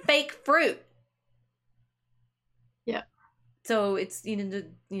making fake fruit. Yeah. So it's,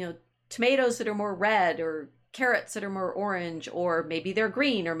 tomatoes that are more red, or carrots that are more orange, or maybe they're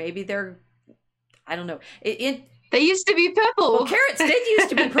green, or maybe they're, I don't know. They used to be purple. Well, carrots did used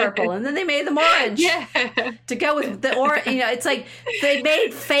to be purple, and then they made them orange. Yeah. To go with the orange, it's like they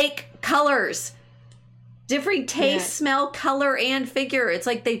made fake colors. Different taste, smell, color, and figure. It's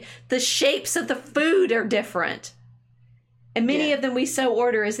like the shapes of the food are different. And many of them we so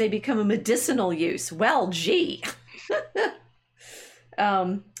order as they become a medicinal use. Well, gee.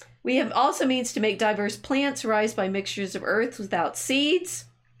 We have also means to make diverse plants rise by mixtures of earth without seeds.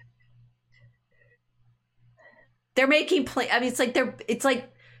 They're making it's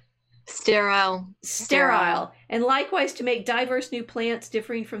like sterile. And likewise to make diverse new plants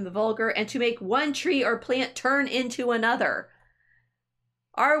differing from the vulgar, and to make one tree or plant turn into another.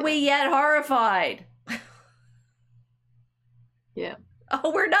 Are we yet horrified? Yeah.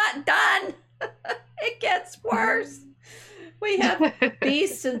 Oh, we're not done. It gets worse. We have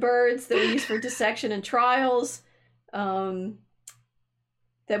beasts and birds that we use for dissection and trials.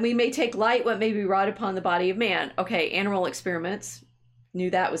 That we may take light what may be wrought upon the body of man. Okay, animal experiments. Knew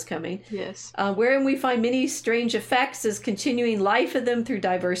that was coming. Yes. Wherein we find many strange effects, as continuing life of them through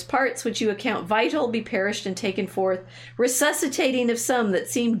diverse parts, which you account vital, be perished and taken forth, resuscitating of some that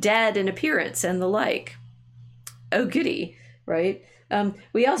seem dead in appearance, and the like. Oh, goody, right?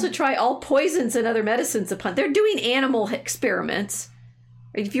 We also try all poisons and other medicines upon. They're doing animal experiments.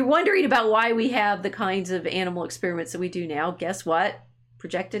 If you're wondering about why we have the kinds of animal experiments that we do now, guess what?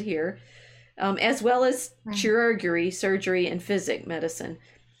 Projected here. As well as chirurgery, surgery, and physic medicine.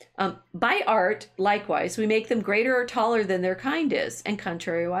 By art, likewise, we make them greater or taller than their kind is, and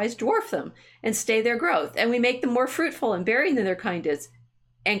contrariwise dwarf them, and stay their growth. And we make them more fruitful and bearing than their kind is,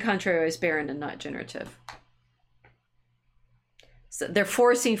 and contrariwise barren and not generative. So they're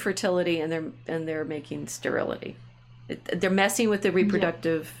forcing fertility, and they're making sterility. They're messing with the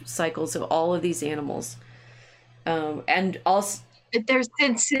reproductive cycles of all of these animals. And also... There's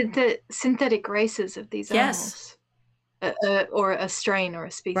synthetic races of these animals. Or a strain or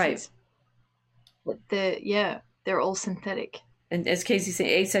a species. Right. They're all synthetic. And as Casey said,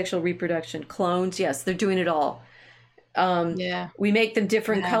 asexual reproduction, clones, yes, they're doing it all. We make them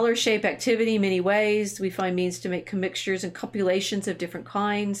different color, shape, activity, many ways. We find means to make commixtures and copulations of different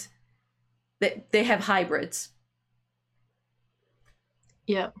kinds. They have hybrids.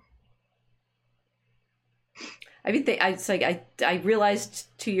 Yeah. I think I realized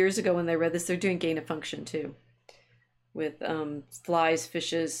 2 years ago when I read this, they're doing gain of function too, with flies,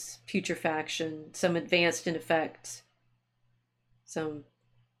 fishes, putrefaction, some advanced in effects. Some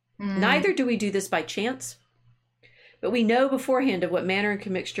neither do we do this by chance, but we know beforehand of what manner and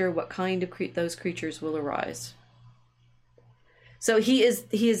commixture, what kind of those creatures will arise. So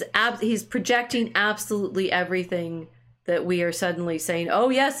he's projecting absolutely everything that we are suddenly saying, oh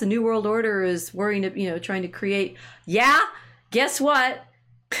yes, the New World Order is worrying, trying to create. Yeah, guess what?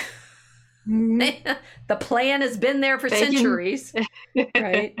 The plan has been there for centuries,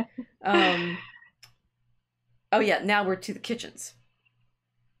 right? Oh yeah, now we're to the kitchens.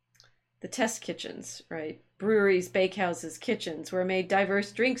 The test kitchens, right? Breweries, bakehouses, kitchens, where made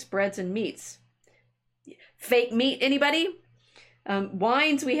diverse drinks, breads, and meats. Fake meat, anybody?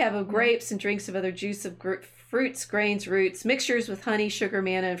 Wines we have of grapes, and drinks of other juice of fruits, grains, roots, mixtures with honey, sugar,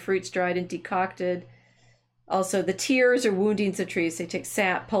 manna, and fruits dried and decocted. Also, the tears or woundings of trees. They take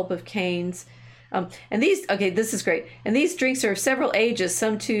sap, pulp of canes. And these, this is great. And these drinks are of several ages,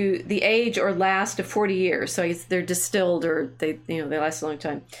 some to the age or last of 40 years. So they're distilled, or they last a long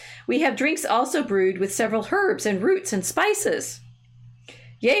time. We have drinks also brewed with several herbs and roots and spices.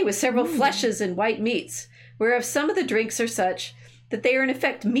 Yea, with several fleshes and white meats, whereof some of the drinks are such that they are in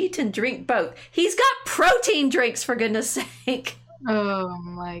effect meat and drink both. He's got protein drinks, for goodness sake. Oh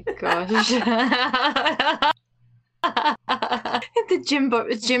my gosh.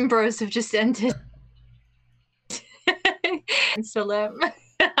 The gym bros have just entered. Salam.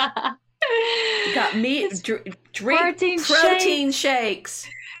 You got meat, drink protein shakes.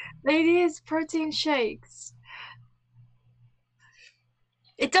 It is protein shakes.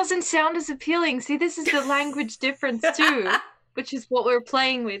 It doesn't sound as appealing. See, this is the language difference too, which is what we're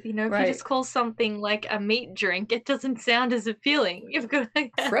playing with. You know, if you just call something like a meat drink, it doesn't sound as appealing. You've got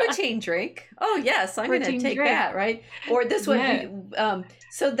protein drink. Oh yes, I'm going to take that, right? Or this one.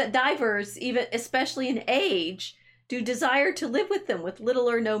 So that divers, even especially in age, do desire to live with them with little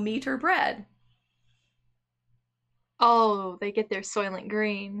or no meat or bread. Oh, they get their Soylent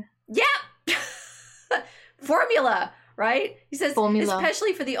Green. Yeah. Formula, right? He says,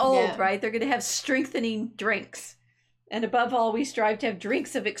 especially for the old, right? They're going to have strengthening drinks. And above all, we strive to have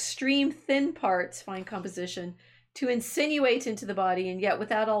drinks of extreme thin parts, fine composition, to insinuate into the body, and yet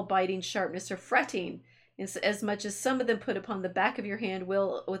without all biting, sharpness, or fretting, as much as some of them put upon the back of your hand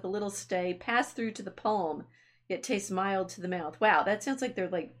will, with a little stay, pass through to the palm, yet taste mild to the mouth. Wow, that sounds like they're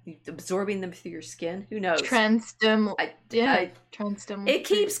like absorbing them through your skin. Who knows? Transdermal. Transdermal. It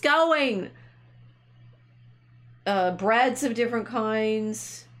keeps going. Breads of different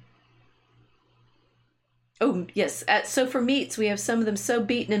kinds. Oh, yes. So for meats, we have some of them so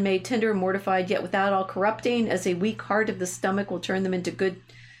beaten and made tender and mortified, yet without all corrupting, as a weak heart of the stomach will turn them into good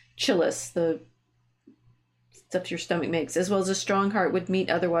chilies, the stuff your stomach makes, as well as a strong heart would meat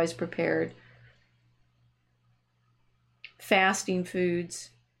otherwise prepared. Fasting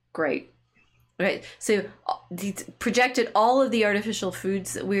foods. Great. Right. So projected all of the artificial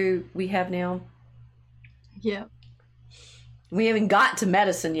foods that we have now. Yeah. We haven't got to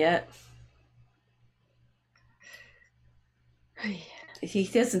medicine yet. He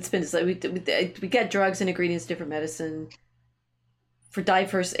doesn't spend his life. We get drugs and ingredients, different medicine for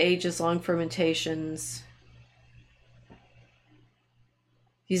diverse ages, long fermentations.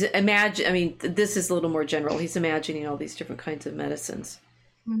 He's I mean, this is a little more general. He's imagining all these different kinds of medicines.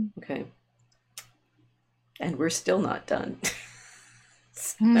 Okay. And we're still not done.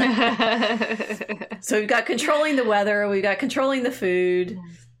 So we've got controlling the weather. We've got controlling the food.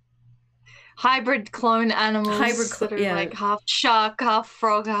 Hybrid clone animals that are like half shark, half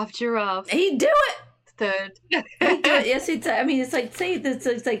frog, half giraffe. He'd do it. Third. He'd do it. Yes, I mean, it's like, say this.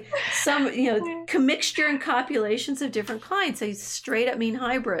 It's like some, commixture and copulations of different kinds. They straight up mean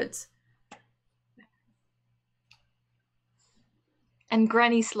hybrids. And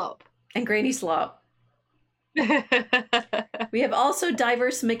granny slop. We have also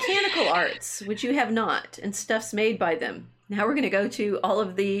diverse mechanical arts, which you have not, and stuffs made by them. Now we're going to go to all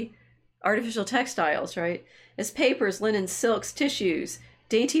of the artificial textiles, right? As papers, linens, silks, tissues,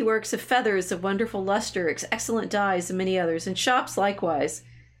 dainty works of feathers of wonderful luster, excellent dyes, and many others, and shops likewise,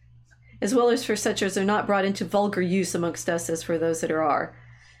 as well as for such as are not brought into vulgar use amongst us as for those that are.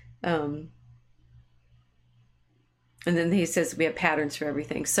 And then he says we have patterns for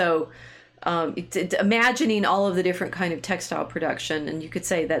everything. So imagining all of the different kind of textile production, and you could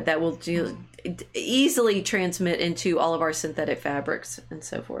say that will easily transmit into all of our synthetic fabrics and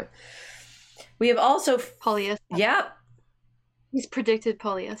so forth. We have also polyester. Yep. He's predicted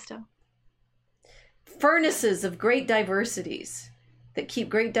polyester. Furnaces of great diversities that keep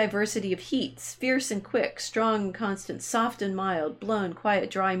great diversity of heats, fierce and quick, strong and constant, soft and mild, blown,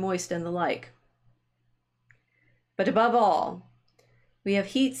 quiet, dry, moist, and the like. But above all, we have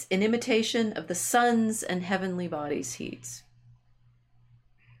heats in imitation of the sun's and heavenly bodies' heats.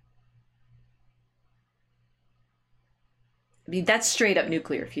 I mean, that's straight up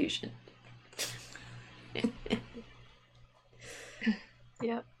nuclear fusion.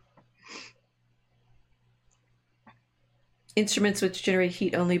 Yep. Instruments which generate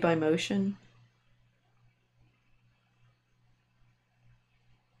heat only by motion.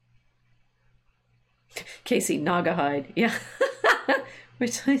 Casey, Nagahide. Yeah.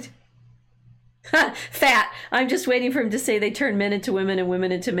 Which fat. I'm just waiting for him to say they turn men into women and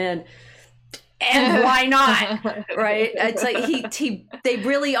women into men. And why not? Right? It's like they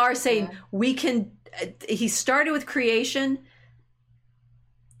really are saying we can. He started with creation.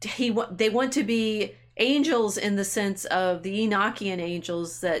 They want to be angels in the sense of the Enochian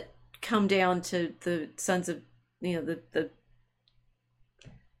angels that come down to the sons of, the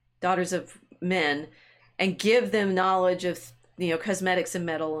daughters of men, and give them knowledge of, cosmetics and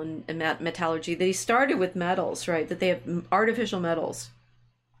metal and metallurgy. That he started with metals, right? That they have artificial metals.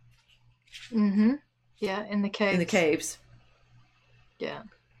 Mm-hmm. Yeah, in the caves. Yeah.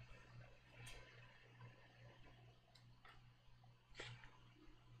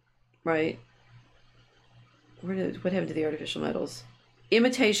 right? What happened to the artificial metals?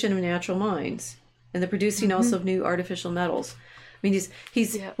 Imitation of natural minds and the producing also of new artificial metals. I mean,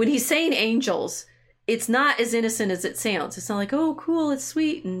 he's when he's saying angels, it's not as innocent as it sounds. It's not like, oh, cool, it's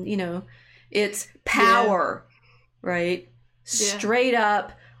sweet, and it's power, right? Straight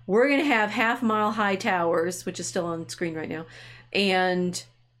up. We're going to have half-mile high towers, which is still on screen right now, and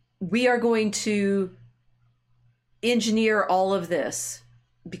we are going to engineer all of this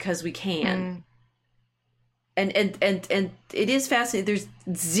because we can. And it is fascinating. There's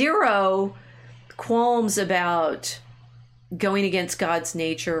zero qualms about going against God's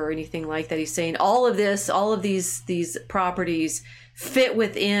nature or anything like that. He's saying all of these properties fit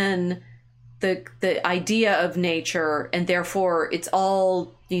within the idea of nature, and therefore it's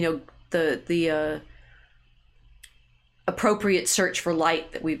all the appropriate search for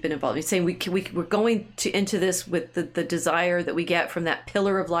light that we've been involved in. He's saying we're going into this with the desire that we get from that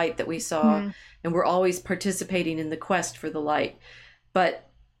pillar of light that we saw, and we're always participating in the quest for the light. But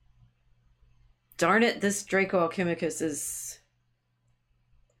darn it, this Draco Alchemicus is...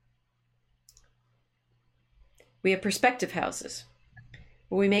 We have perspective houses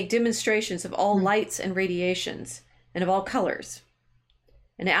where we make demonstrations of all lights and radiations and of all colors.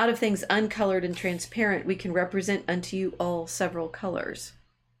 And out of things uncolored and transparent, we can represent unto you all several colors.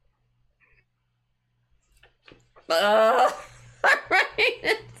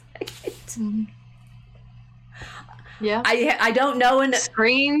 Right. Yeah. I don't know.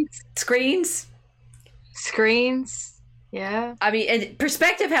 Screens. Yeah. I mean, and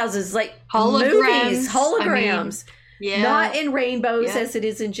perspective houses, like holograms. Movies, holograms. I mean, not in rainbows as it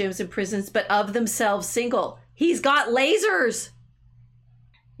is in gyms and prisons, but of themselves single. He's got lasers.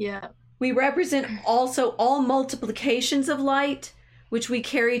 Yeah. We represent also all multiplications of light, which we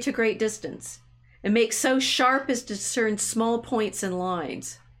carry to great distance, and make so sharp as to discern small points and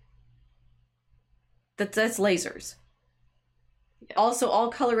lines. That's lasers. Yeah. Also, all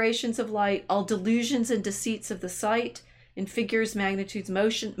colorations of light, all delusions and deceits of the sight, in figures, magnitudes,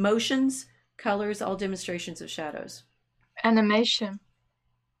 motions, colors, all demonstrations of shadows. Animation.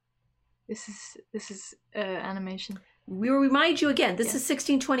 This is animation. We will remind you again, this is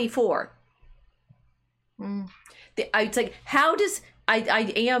 1624. It's like, how does...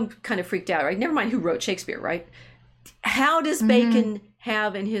 I am kind of freaked out, right? Never mind who wrote Shakespeare, right? How does Bacon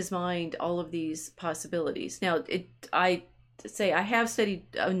have in his mind all of these possibilities? Now, I have studied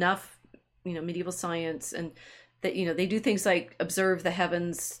enough, medieval science, and that, they do things like observe the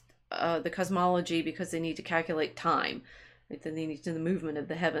heavens, the cosmology, because they need to calculate time. Right? Then they need to know the movement of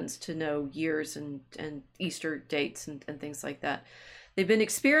the heavens to know years and Easter dates and things like that. They've been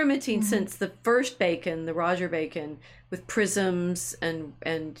experimenting since the first Bacon, the Roger Bacon, with prisms and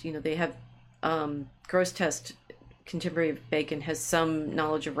they have Grosseteste, contemporary of Bacon, has some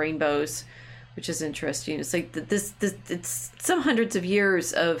knowledge of rainbows, which is interesting. It's like this it's some hundreds of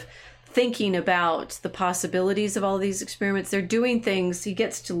years of thinking about the possibilities of all these experiments. They're doing things. He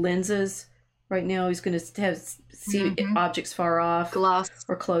gets to lenses right now. He's going to see objects far off, glass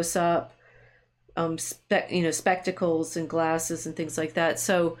or close up. Spectacles and glasses and things like that.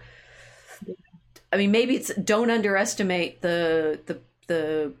 So, I mean, maybe don't underestimate the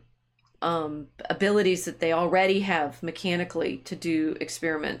abilities that they already have mechanically to do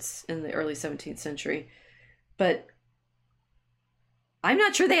experiments in the early 17th century. But I'm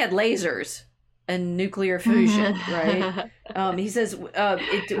not sure they had lasers and nuclear fusion, right? He says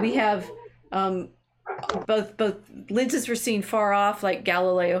we have both lenses for seeing far off, like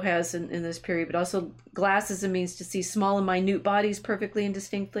Galileo has in this period, but also glasses and means to see small and minute bodies perfectly and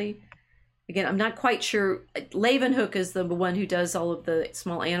distinctly. Again, I'm not quite sure. Leeuwenhoek is the one who does all of the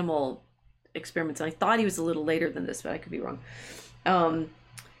small animal experiments, and I thought he was a little later than this, but I could be wrong.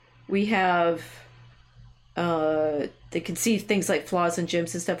 We have they can see things like flaws and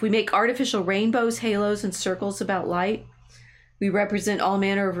gems and stuff. We make artificial rainbows, halos, and circles about light. We represent all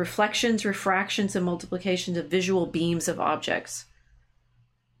manner of reflections, refractions, and multiplications of visual beams of objects.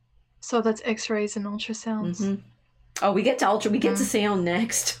 So that's X-rays and ultrasounds. Oh, we get to We get to sound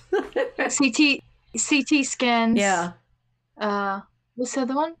next. CT scans. Yeah. What's the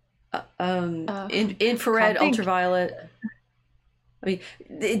other one? Infrared, ultraviolet. I mean,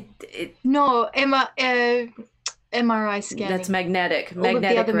 no, MRI scanning. That's magnetic. All of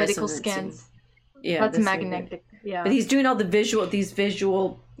the other medical resonance scans. Yeah, that's magnetic. Yeah. But he's doing all these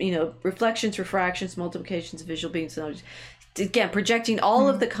visual, reflections, refractions, multiplications of visual beings. Again, projecting all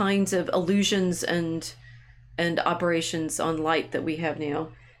of the kinds of illusions and operations on light that we have now.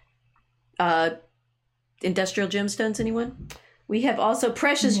 Industrial gemstones, anyone? We have also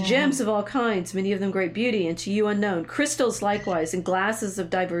precious Yeah. gems of all kinds, many of them great beauty, and to you unknown. Crystals likewise, and glasses of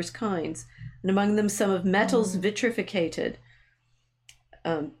diverse kinds, and among them some of metals vitrificated,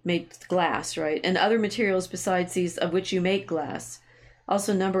 made with glass, right? And other materials besides these of which you make glass.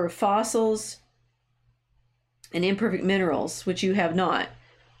 Also a number of fossils and imperfect minerals, which you have not.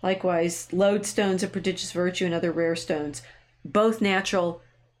 Likewise, lodestones of prodigious virtue and other rare stones, both natural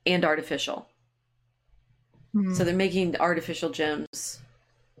and artificial. So they're making artificial gems.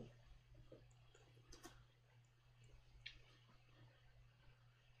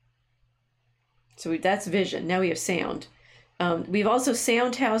 So that's vision. Now we have sound. We have also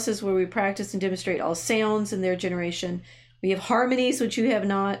sound houses where we practice and demonstrate all sounds in their generation. We have harmonies, which you have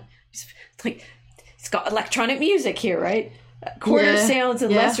not. It's got electronic music here, right? Quarter sounds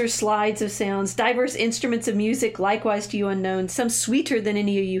and lesser slides of sounds. Diverse instruments of music, likewise to you unknown. Some sweeter than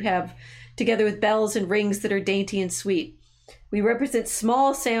any you have, together with bells and rings that are dainty and sweet. We represent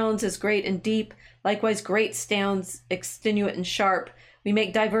small sounds as great and deep, likewise great sounds extenuate and sharp. We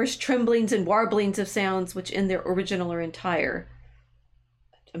make diverse tremblings and warblings of sounds, which in their original are entire.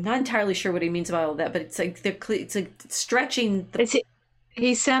 I'm not entirely sure what he means by all that, but it's like stretching.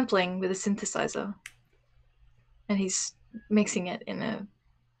 He's sampling with a synthesizer, and he's mixing it in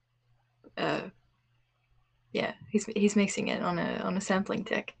he's mixing it on a sampling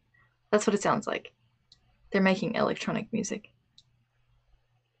deck. That's what it sounds like. They're making electronic music.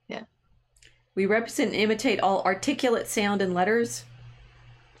 Yeah. We represent and imitate all articulate sound and letters.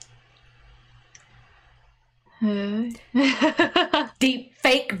 Deep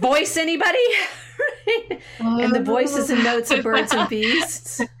fake voice, anybody? And the voices and notes of birds and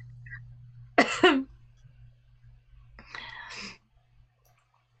beasts.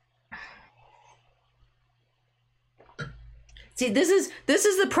 See, this is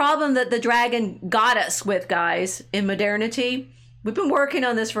the problem that the dragon got us with, guys, in modernity. We've been working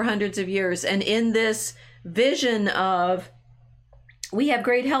on this for hundreds of years, and in this vision of we have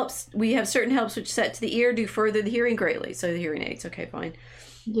great helps, we have certain helps which set to the ear do further the hearing greatly. So the hearing aids, okay, fine.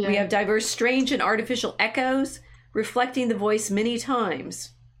 Yeah. We have diverse, strange, and artificial echoes reflecting the voice many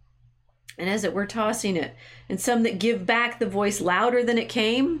times, and as it were, tossing it, and some that give back the voice louder than it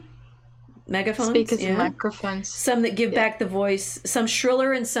came. Megaphones, speakers and microphones. Some that give back the voice, some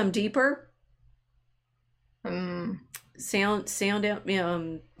shriller and some deeper. Sound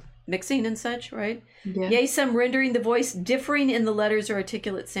mixing and such, right? Yeah. Yea, some rendering the voice differing in the letters or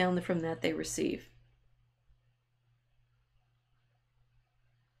articulate sound from that they receive.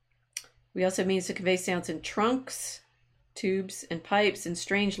 We also have means to convey sounds in trunks, tubes, and pipes, in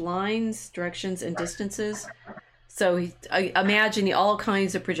strange lines, directions, and distances. So I imagine all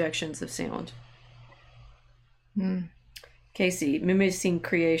kinds of projections of sound. Casey, mimicking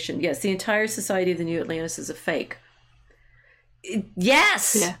creation. Yes, the entire society of the New Atlantis is a fake.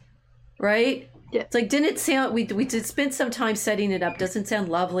 Yes! Yeah. Right? Yeah. It's like, didn't it sound, we did spend some time setting it up. Doesn't sound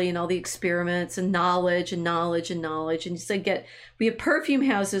lovely, and all the experiments and knowledge and knowledge and knowledge. And so we have perfume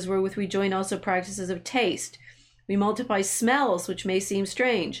houses wherewith we join also practices of taste. We multiply smells, which may seem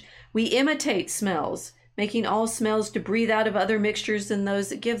strange. We imitate smells, making all smells to breathe out of other mixtures than those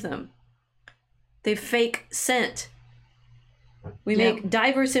that give them. They fake scent. We make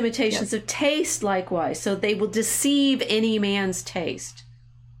diverse imitations of taste likewise, so they will deceive any man's taste.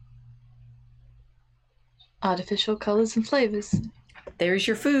 Artificial colors and flavors. There's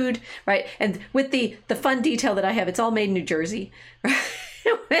your food, right? And with the fun detail that I have, it's all made in New Jersey,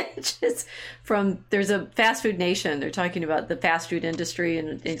 right? Which is there's a fast food nation. They're talking about the fast food industry,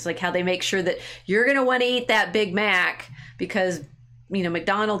 and it's like how they make sure that you're going to want to eat that Big Mac because,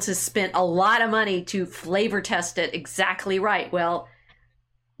 McDonald's has spent a lot of money to flavor test it exactly right. Well,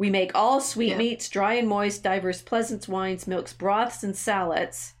 we make all sweetmeats, dry and moist, diverse pleasants, wines, milks, broths, and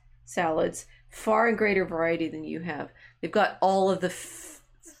salads, far in greater variety than you have. They've got all of the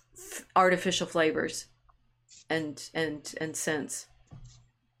artificial flavors and scents.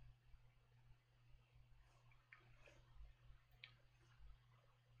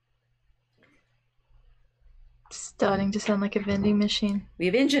 Starting to sound like a vending machine. We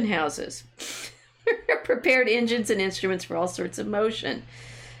have engine houses. Prepared engines and instruments for all sorts of motion.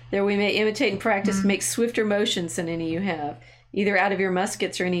 There we may imitate and practice to make swifter motions than any you have, either out of your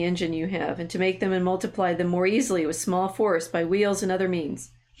muskets or any engine you have, and to make them and multiply them more easily with small force by wheels and other means,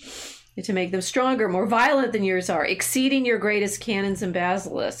 and to make them stronger, more violent than yours are, exceeding your greatest cannons and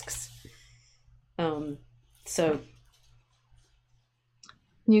basilisks.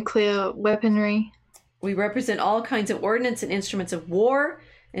 Nuclear weaponry. We represent all kinds of ordnance and instruments of war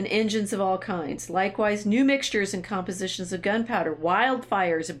and engines of all kinds. Likewise, new mixtures and compositions of gunpowder,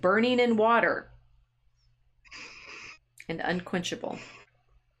 wildfires burning in water, and unquenchable.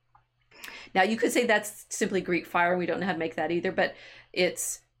 Now, you could say that's simply Greek fire. We don't know how to make that either, but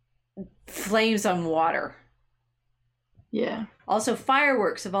it's flames on water. Yeah. Also,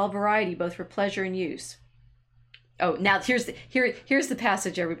 fireworks of all variety, both for pleasure and use. Oh, now here's the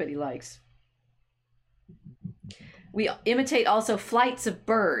passage everybody likes. We imitate also flights of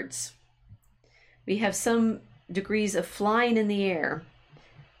birds. We have some degrees of flying in the air,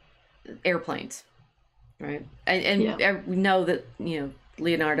 airplanes, right? And we know that,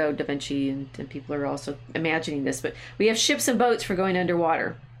 Leonardo da Vinci and people are also imagining this, but we have ships and boats for going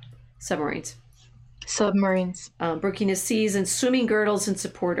underwater, submarines, brooking of seas, and swimming girdles and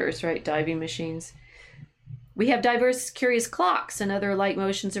supporters, right? Diving machines. We have diverse curious clocks and other light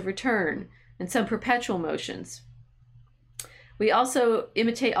motions of return, and some perpetual motions. We also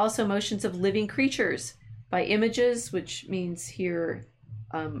imitate motions of living creatures by images, which means here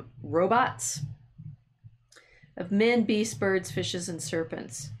robots, of men, beasts, birds, fishes, and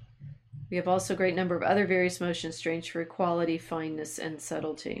serpents. We have also a great number of other various motions, strange for equality, fineness, and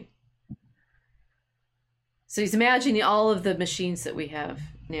subtlety. So he's imagining all of the machines that we have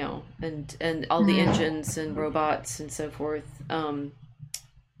now, and all the engines and robots and so forth.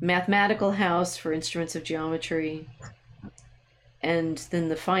 Mathematical house for instruments of geometry. And then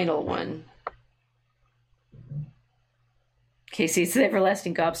the final one. Casey's the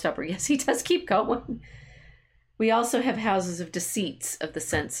everlasting gobstopper. Yes, he does keep going. We also have houses of deceits of the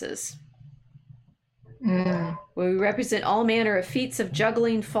senses, where we represent all manner of feats of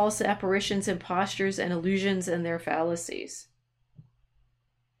juggling, false apparitions, impostures, and illusions and their fallacies.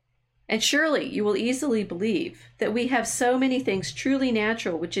 And surely you will easily believe that we have so many things truly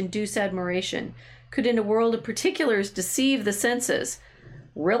natural which induce admiration, could in a world of particulars deceive the senses.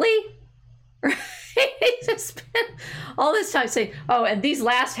 Really? He just spent all this time saying, oh, and these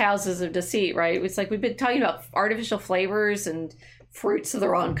last houses of deceit, right? It's like we've been talking about artificial flavors and fruits of the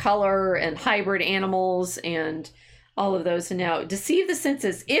wrong color and hybrid animals and all of those. And now deceive the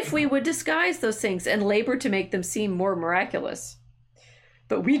senses if we would disguise those things and labor to make them seem more miraculous.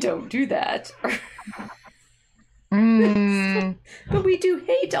 But we don't do that. But we do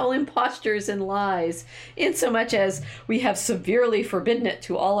hate all impostures and lies, insomuch as we have severely forbidden it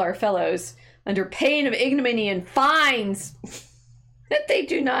to all our fellows, under pain of ignominy and fines, that they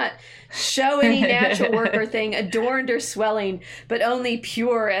do not show any natural work or thing adorned or swelling, but only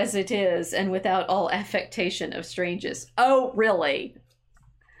pure as it is, and without all affectation of strangeness. Oh, really?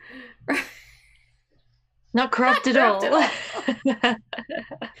 Not corrupt at all.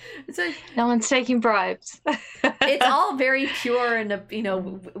 No one's taking bribes. It's all very pure and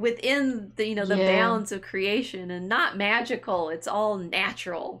within the the bounds of creation, and not magical. It's all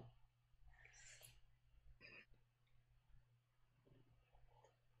natural.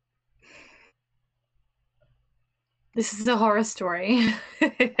 This is a horror story.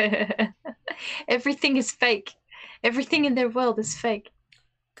 Everything is fake. Everything in their world is fake.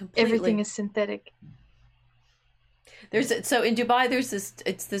 Completely. Everything is synthetic. So in Dubai, there's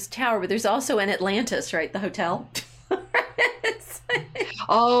this tower, but there's also an Atlantis, right? The hotel.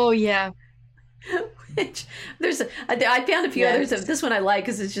 Oh yeah. Which I found a few others of this one I like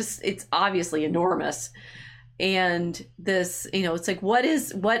because it's obviously enormous, and this it's like what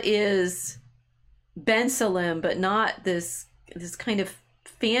is Ben Salim, but not this kind of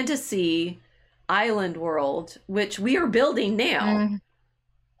fantasy island world which we are building now.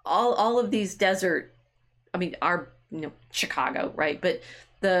 All of these desert, our Chicago, right? But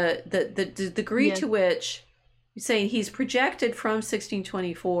the degree to which you're saying he's projected from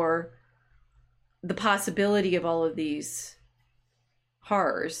 1624 the possibility of all of these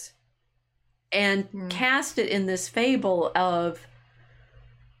horrors and cast it in this fable of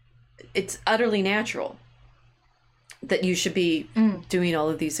it's utterly natural that you should be doing all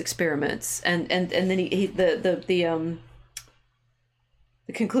of these experiments, and then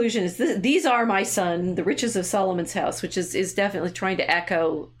the conclusion is these are, my son, the riches of Solomon's house, which is definitely trying to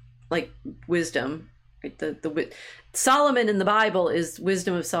echo like wisdom. Right? The Solomon in the Bible is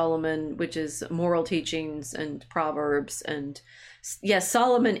wisdom of Solomon, which is moral teachings and proverbs. And yes,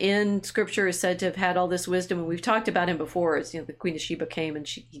 Solomon in Scripture is said to have had all this wisdom, and we've talked about him before. As the Queen of Sheba came and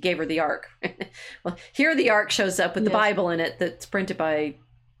he gave her the ark. Well, here the ark shows up with the Bible in it that's printed by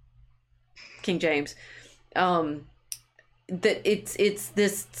King James. That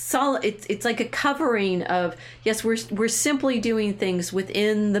it's like a covering of, yes, we're simply doing things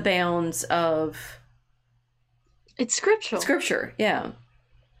within the bounds of it's scripture. Yeah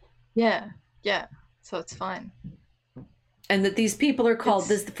So it's fine. And that these people are called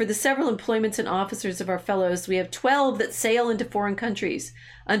for the several employments and officers of our fellows. We have 12 that sail into foreign countries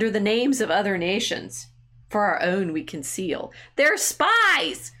under the names of other nations. for our own we conceal. They're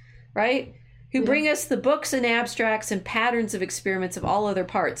spies, right? Who bring us the books and abstracts and patterns of experiments of all other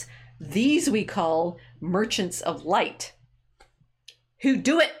parts. These we call merchants of light, who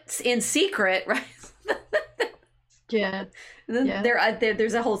do it in secret, right? Yeah. And then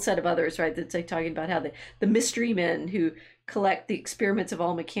there's a whole set of others, right? That's like talking about how the mystery men who collect the experiments of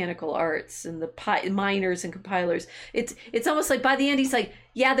all mechanical arts, and the miners and compilers. It's almost like by the end he's like,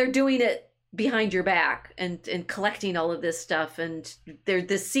 yeah, they're doing it behind your back and collecting all of this stuff, and there's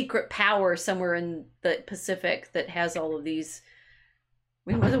this secret power somewhere in the Pacific that has all of these.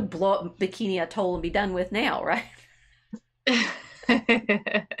 We want to blow up Bikini Atoll and be done with now, right?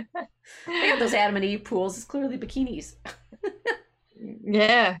 They got those Adam and Eve pools. It's clearly bikinis.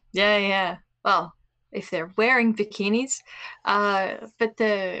 Yeah. Well, if they're wearing bikinis, but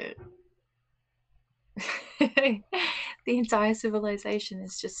the the entire civilization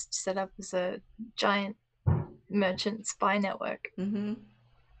is just set up as a giant merchant spy network. Mm-hmm.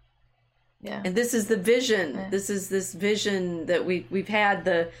 Yeah. And this is the vision. Yeah. This is this vision that we've had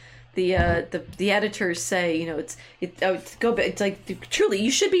the editors say, you know, it's like, truly,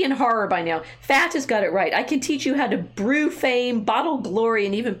 you should be in horror by now. Fat has got it right. I can teach you how to brew fame, bottle glory,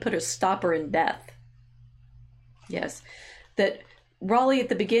 and even put a stopper in death. Yes. That Raleigh at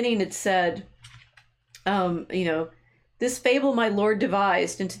the beginning had said, you know, this fable my lord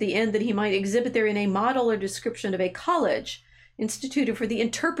devised, and to the end that he might exhibit therein a model or description of a college instituted for the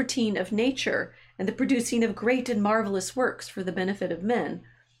interpreting of nature and the producing of great and marvelous works for the benefit of men,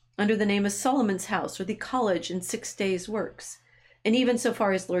 under the name of Solomon's House, or the College in 6 days' works. And even so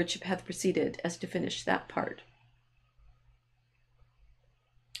far his lordship hath proceeded as to finish that part.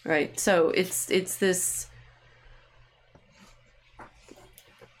 Right, so it's this...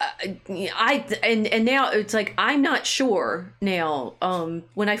 and now it's like, I'm not sure now.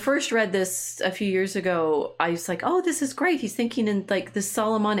 When I first read this a few years ago, I was like, oh, this is great. He's thinking in like the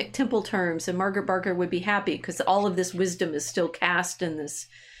Solomonic temple terms, and Margaret Barker would be happy because all of this wisdom is still cast in this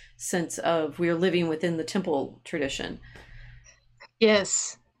sense of we're living within the temple tradition.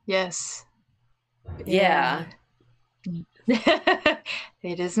 Yes. Yeah.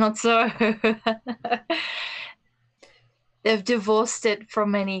 It is not so. They've divorced it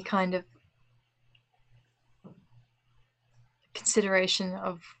from any kind of consideration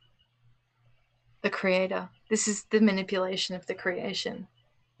of the creator. This is the manipulation of the creation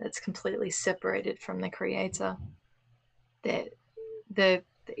that's completely separated from the creator.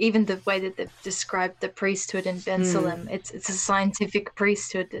 Even the way that they've described the priesthood in Ben Salem, it's a scientific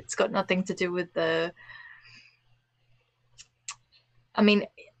priesthood. It's got nothing to do with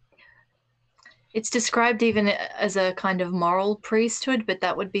it's described even as a kind of moral priesthood, but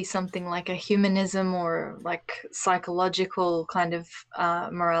that would be something like a humanism or like psychological kind of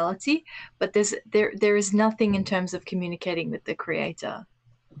morality. But there is nothing in terms of communicating with the creator.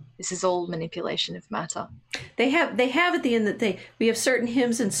 This is all manipulation of matter. They have at the end that we have certain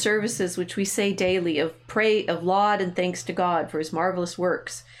hymns and services which we say daily of laud and thanks to God for his marvelous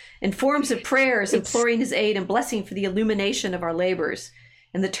works, and forms of prayers imploring his aid and blessing for the illumination of our labors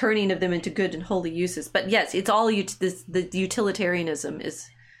and the turning of them into good and holy uses. But yes, it's all the utilitarianism is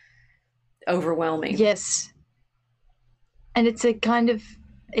overwhelming. Yes. And it's a kind of,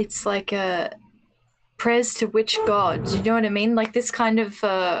 it's like a prayers to which God? Do you know what I mean? Like this kind of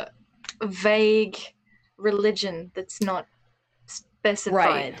vague religion that's not specified.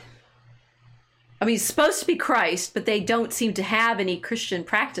 Right. I mean, it's supposed to be Christ, but they don't seem to have any Christian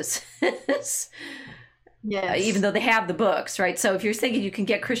practices. Yes. Even though they have the books, right? So if you're thinking you can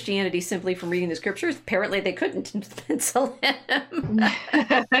get Christianity simply from reading the scriptures, apparently they couldn't in Salem.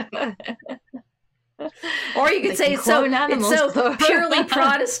 Or you could say it's so purely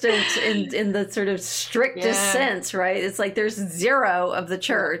Protestant in the sort of strictest sense, right? It's like there's zero of the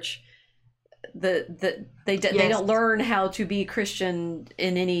church. They don't learn how to be Christian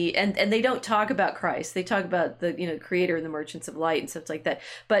in any, and they don't talk about Christ. They talk about the creator and the merchants of light and stuff like that.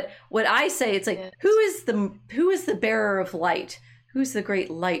 But what I say, it's like, who is the bearer of light? Who's the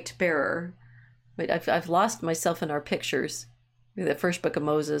great light bearer? Wait, I've lost myself in our pictures. The first book of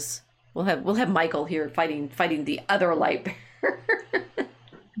Moses. We'll have Michael here fighting the other light bearer.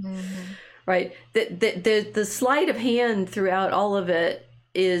 Mm-hmm. Right. The sleight of hand throughout all of it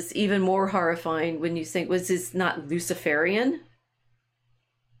is even more horrifying when you think, was this not Luciferian?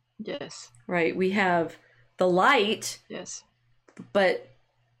 Yes. Right. We have the light. Yes. But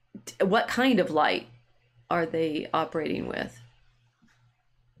what kind of light are they operating with?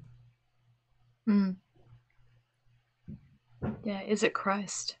 Yeah. Is it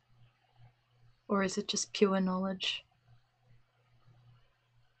Christ? Or is it just pure knowledge?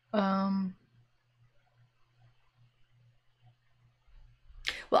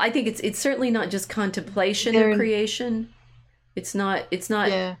 Well, I think it's certainly not just contemplation They're of creation. It's not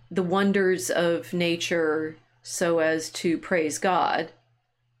yeah. the wonders of nature so as to praise God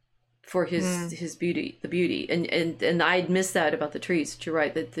for his beauty, the beauty. And I'd miss that about the trees. You're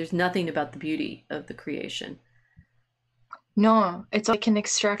right, that there's nothing about the beauty of the creation. No, it's all I can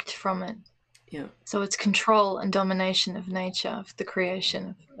extract from it. Yeah. So it's control and domination of nature, of the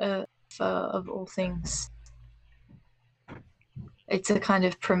creation of all things. It's a kind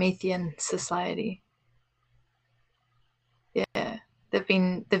of Promethean society. Yeah, they've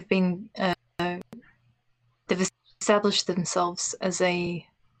established themselves as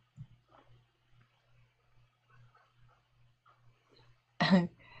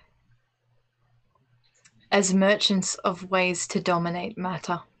as merchants of ways to dominate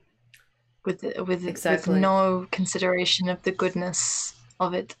matter, with Exactly. no consideration of the goodness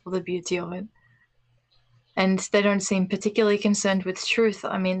of it or the beauty of it. And they don't seem particularly concerned with truth.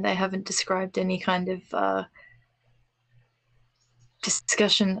 I mean, they haven't described any kind of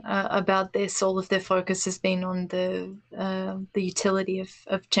discussion about this. All of their focus has been on the utility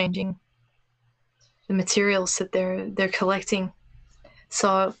of changing the materials that they're collecting.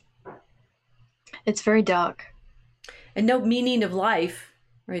 So it's very dark. And no meaning of life,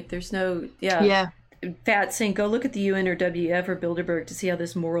 right? There's no, Yeah. Fat saying, go look at the UN or WF or Bilderberg to see how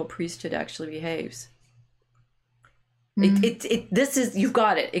this moral priesthood actually behaves. This is, you've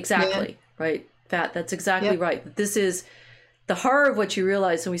got it exactly, right? Fat, that's exactly right. This is the horror of what you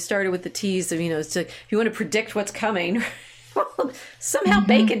realize when we started with the tease of, it's like, if you want to predict what's coming, well, somehow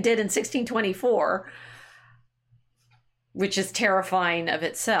Bacon did in 1624, which is terrifying of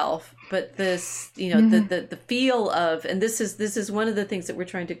itself. But this, the feel of, and this is one of the things that we're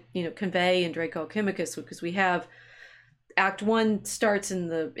trying to, convey in Draco Alchemicus, because we have Act 1 starts in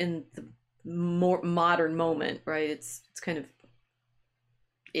the more modern moment, right? It's kind of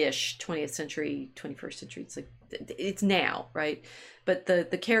ish 20th century, 21st century. It's like it's now, right? But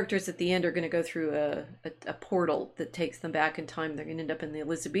the characters at the end are going to go through a portal that takes them back in time. They're going to end up in the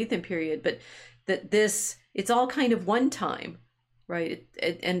Elizabethan period, but it's all kind of one time, right?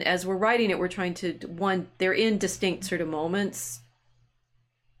 And as we're writing it, we're trying to they're in distinct sort of moments,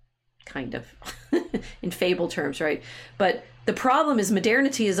 kind of in fable terms, right? But the problem is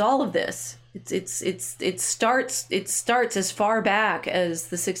modernity is all of this. It starts as far back as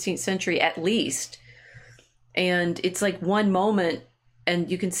the 16th century at least, and it's like one moment,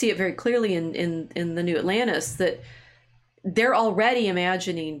 and you can see it very clearly in the New Atlantis that they're already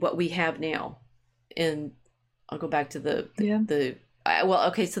imagining what we have now. And I'll go back to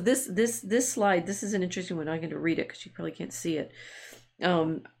okay. So this slide, this is an interesting one. I'm going to read it because you probably can't see it.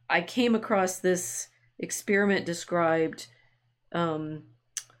 I came across this experiment described 2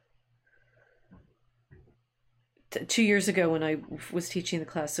 years ago when I was teaching the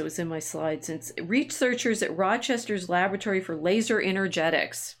class, so it was in my slides. And researchers at Rochester's Laboratory for Laser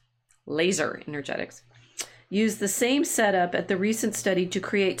Energetics used the same setup at the recent study to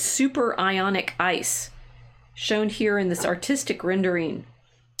create super ionic ice, shown here in this artistic rendering.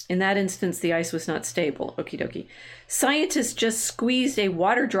 In that instance, the ice was not stable. Okie dokie. Scientists just squeezed a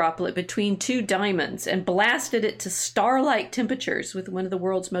water droplet between two diamonds and blasted it to star-like temperatures with one of the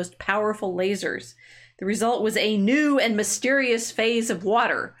world's most powerful lasers. The result was a new and mysterious phase of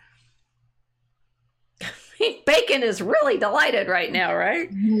water. Bacon is really delighted right now, right?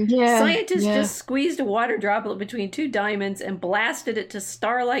 Yeah. Scientists just squeezed a water droplet between two diamonds and blasted it to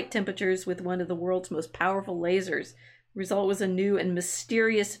star-like temperatures with one of the world's most powerful lasers. The result was a new and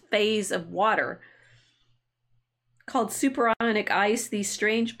mysterious phase of water. Called superionic ice, these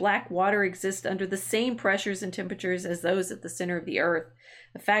strange black water exist under the same pressures and temperatures as those at the center of the Earth,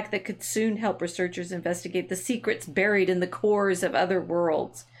 a fact that could soon help researchers investigate the secrets buried in the cores of other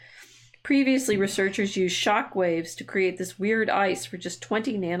worlds. Previously, researchers used shock waves to create this weird ice for just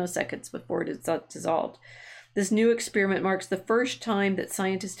 20 nanoseconds before it dissolved. This new experiment marks the first time that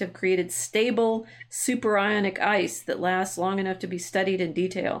scientists have created stable superionic ice that lasts long enough to be studied in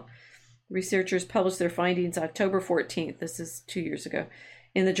detail. Researchers published their findings October 14th, this is 2 years ago,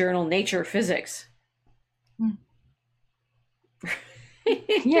 in the journal Nature Physics.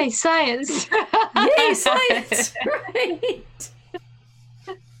 Yay, science! Yay, science! Right.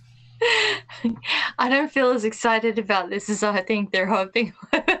 I don't feel as excited about this as I think they're hoping.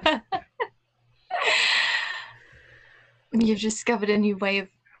 You've discovered a new way of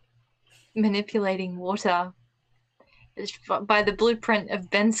manipulating water. By the blueprint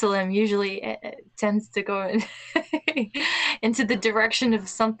of Bensalem, usually it tends to go into the direction of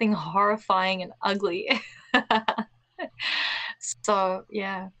something horrifying and ugly. So,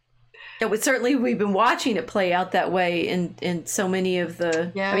 yeah. certainly we've been watching it play out that way in so many of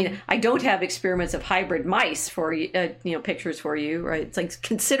the. Yeah. I mean, I don't have experiments of hybrid mice for you, pictures for you, right? It's like,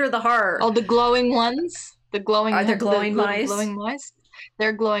 consider the horror. Oh, the glowing ones, the glowing. Are there glowing mice? Glowing mice.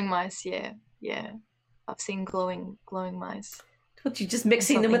 They're glowing mice. Yeah, yeah. I've seen glowing mice. Well, you're just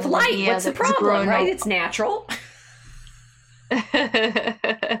mixing them with light. What's the problem, right? It's natural. I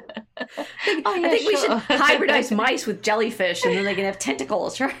think we should hybridize mice with jellyfish, and then they can have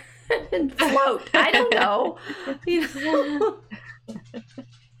tentacles, right? And float. I don't know.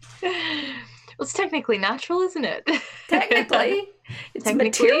 Well, it's technically natural, isn't it? Technically, it's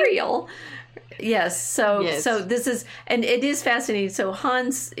material. Yes. So this is, and it is fascinating. So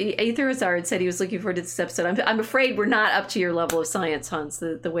Hans Atherazard said he was looking forward to this episode. I'm afraid we're not up to your level of science, Hans,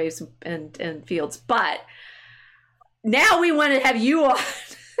 the waves and fields. But now we want to have you on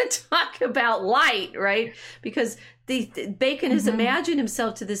talk about light, right? Because Bacon has imagined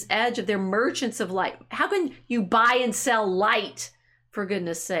himself to this edge of their merchants of light. How can you buy and sell light, for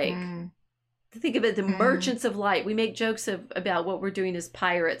goodness sake? Think of it, the merchants of light. We make jokes about what we're doing as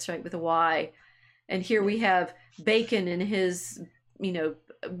pirates, right, with a Y. And here we have Bacon in his,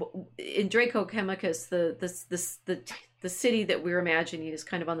 in Draco Chemicus, the city that we're imagining is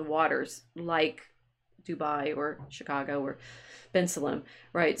kind of on the waters, like Dubai or Chicago or Ben Salem,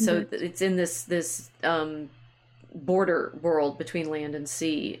 right? So it's in this border world between land and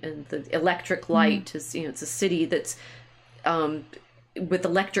sea, and the electric light is, it's a city that's with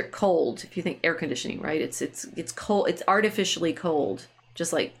electric cold. If you think air conditioning, right? It's cold. It's artificially cold,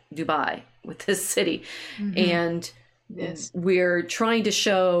 just like Dubai with this city. And we're trying to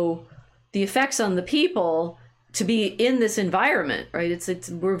show the effects on the people to be in this environment, right?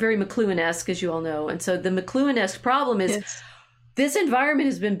 We're very McLuhan-esque, as you all know. And so the McLuhan-esque problem is this environment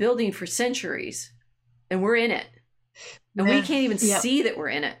has been building for centuries, and we're in it. And we can't even see that we're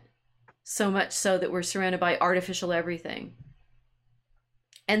in it. So much so that we're surrounded by artificial everything.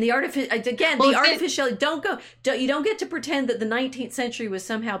 And the artificial, again, you don't get to pretend that the 19th century was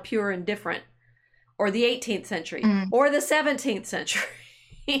somehow pure and different, or the 18th century, or the 17th century.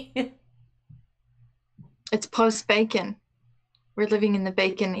 It's post-Bacon. We're living in the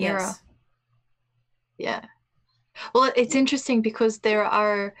Bacon era. Yeah. Well, it's interesting because there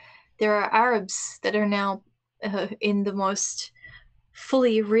are Arabs that are now in the most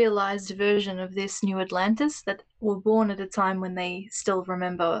fully realized version of this new Atlantis, that were born at a time when they still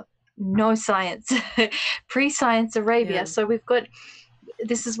remember no science, pre-science Arabia. So we've got,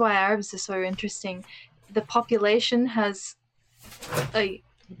 this is why Arabs are so interesting. The population has a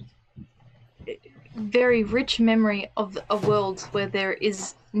very rich memory of a world where there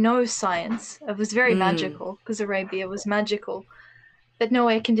is no science. It was very magical, because Arabia was magical, but no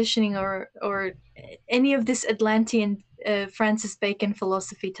air conditioning or any of this Atlantean Francis Bacon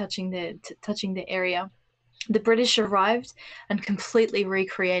philosophy touching the area. The British arrived and completely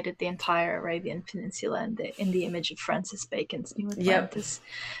recreated the entire Arabian Peninsula in the image of Francis Bacon's New Atlantis.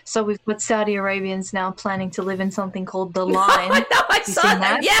 So we've got Saudi Arabians now planning to live in something called the Line. I saw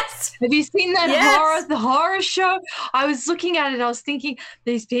that. Yes. Have you seen that the horror show? I was looking at it. I was thinking,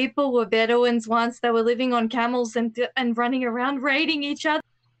 these people were Bedouins once. They were living on camels and running around raiding each other.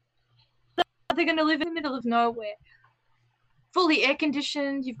 They're going to live in the middle of nowhere. Fully air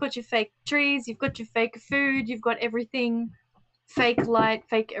conditioned, you've got your fake trees, you've got your fake food, you've got everything, fake light,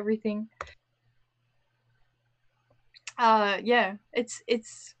 fake everything. It's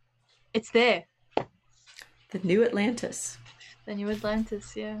there. The new Atlantis. The new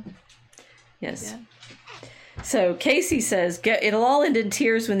Atlantis, yeah. Yes. Yeah. So Casey says, it'll all end in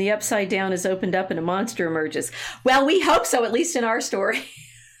tears when the upside down is opened up and a monster emerges. Well, we hope so, at least in our story.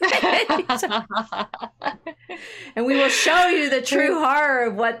 And we will show you the true horror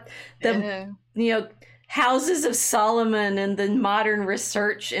of what the houses of Solomon and the modern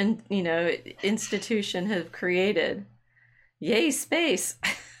research and institution have created. Yay, space.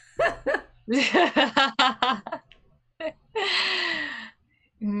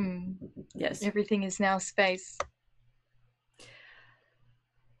 Yes. Everything is now space.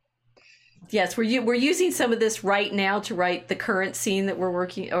 Yes, we're using some of this right now to write the current scene that we're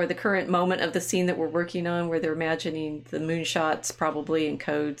working, or the current moment of the scene that we're working on, where they're imagining the moonshots probably, and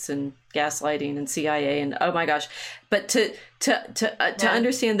codes and gaslighting and CIA and oh my gosh. But to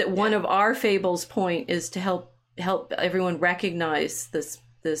understand that one of our fables' point is to help everyone recognize this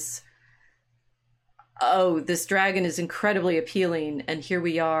dragon is incredibly appealing, and here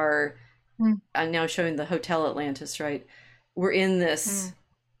we are. I'm now showing the Hotel Atlantis, right? We're in this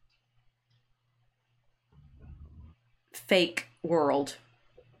fake world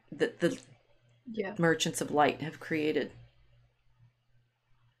that the merchants of light have created.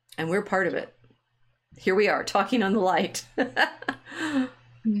 And we're part of it. Here we are talking on the light.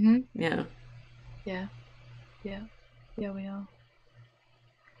 Mm-hmm. Yeah. Yeah. Yeah. Yeah, we are.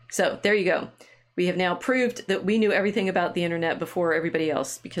 So there you go. We have now proved that we knew everything about the internet before everybody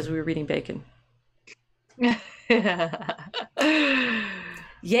else because we were reading Bacon. Yay,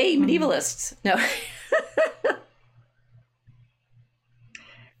 medievalists. No.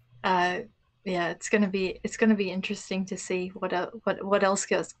 Yeah, it's gonna be interesting to see what else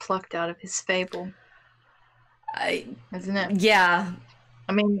gets plucked out of his fable. Isn't it? Yeah.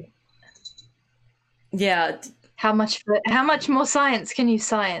 I mean, yeah. How much more science can you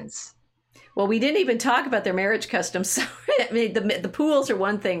science? Well, we didn't even talk about their marriage customs. So, I mean, the pools are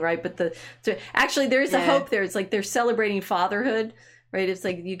one thing, right? But actually, there's a hope there. It's like they're celebrating fatherhood, right? It's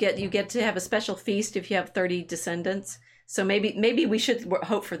like you get to have a special feast if you have 30 descendants. So maybe we should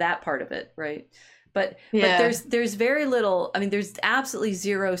hope for that part of it, right? But there's very little. I mean, there's absolutely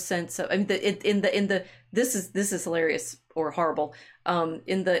zero sense of. I mean, this is hilarious or horrible.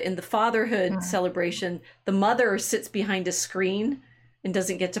 In the fatherhood celebration, the mother sits behind a screen and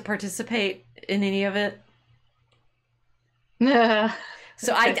doesn't get to participate in any of it.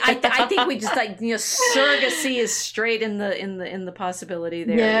 So I think we just surrogacy is straight in the possibility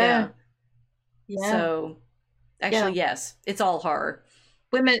there. Yeah. So actually, yes, it's all horror.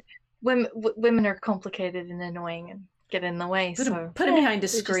 Women are complicated and annoying and get in the way. Put them behind a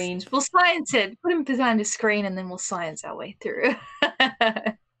screen. We'll science it. Put them behind a screen, and then we'll science our way through.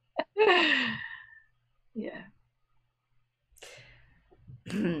 Yeah.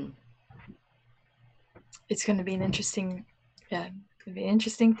 It's going to be an interesting,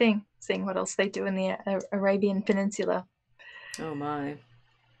 thing, seeing what else they do in the Arabian Peninsula. Oh my.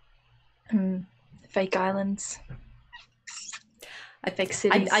 Fake islands. Fake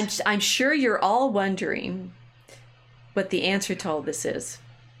cities. I'm sure you're all wondering what the answer to all this is.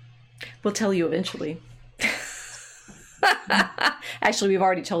 We'll tell you eventually. Actually, we've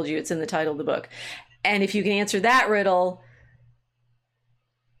already told you. It's in the title of the book. And if you can answer that riddle,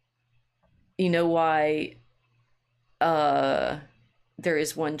 you know why there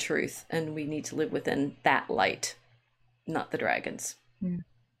is one truth, and we need to live within that light, not the dragons.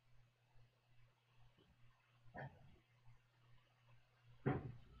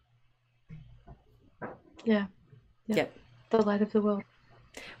 Yeah. Yep. The light of the world.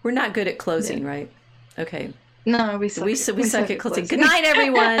 We're not good at closing, right? Okay. No, we suck at closing. Good night,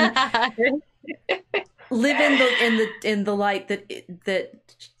 everyone. Live in the light that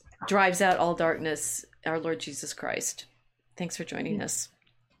drives out all darkness, our Lord Jesus Christ. Thanks for joining us.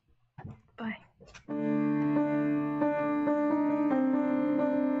 Bye.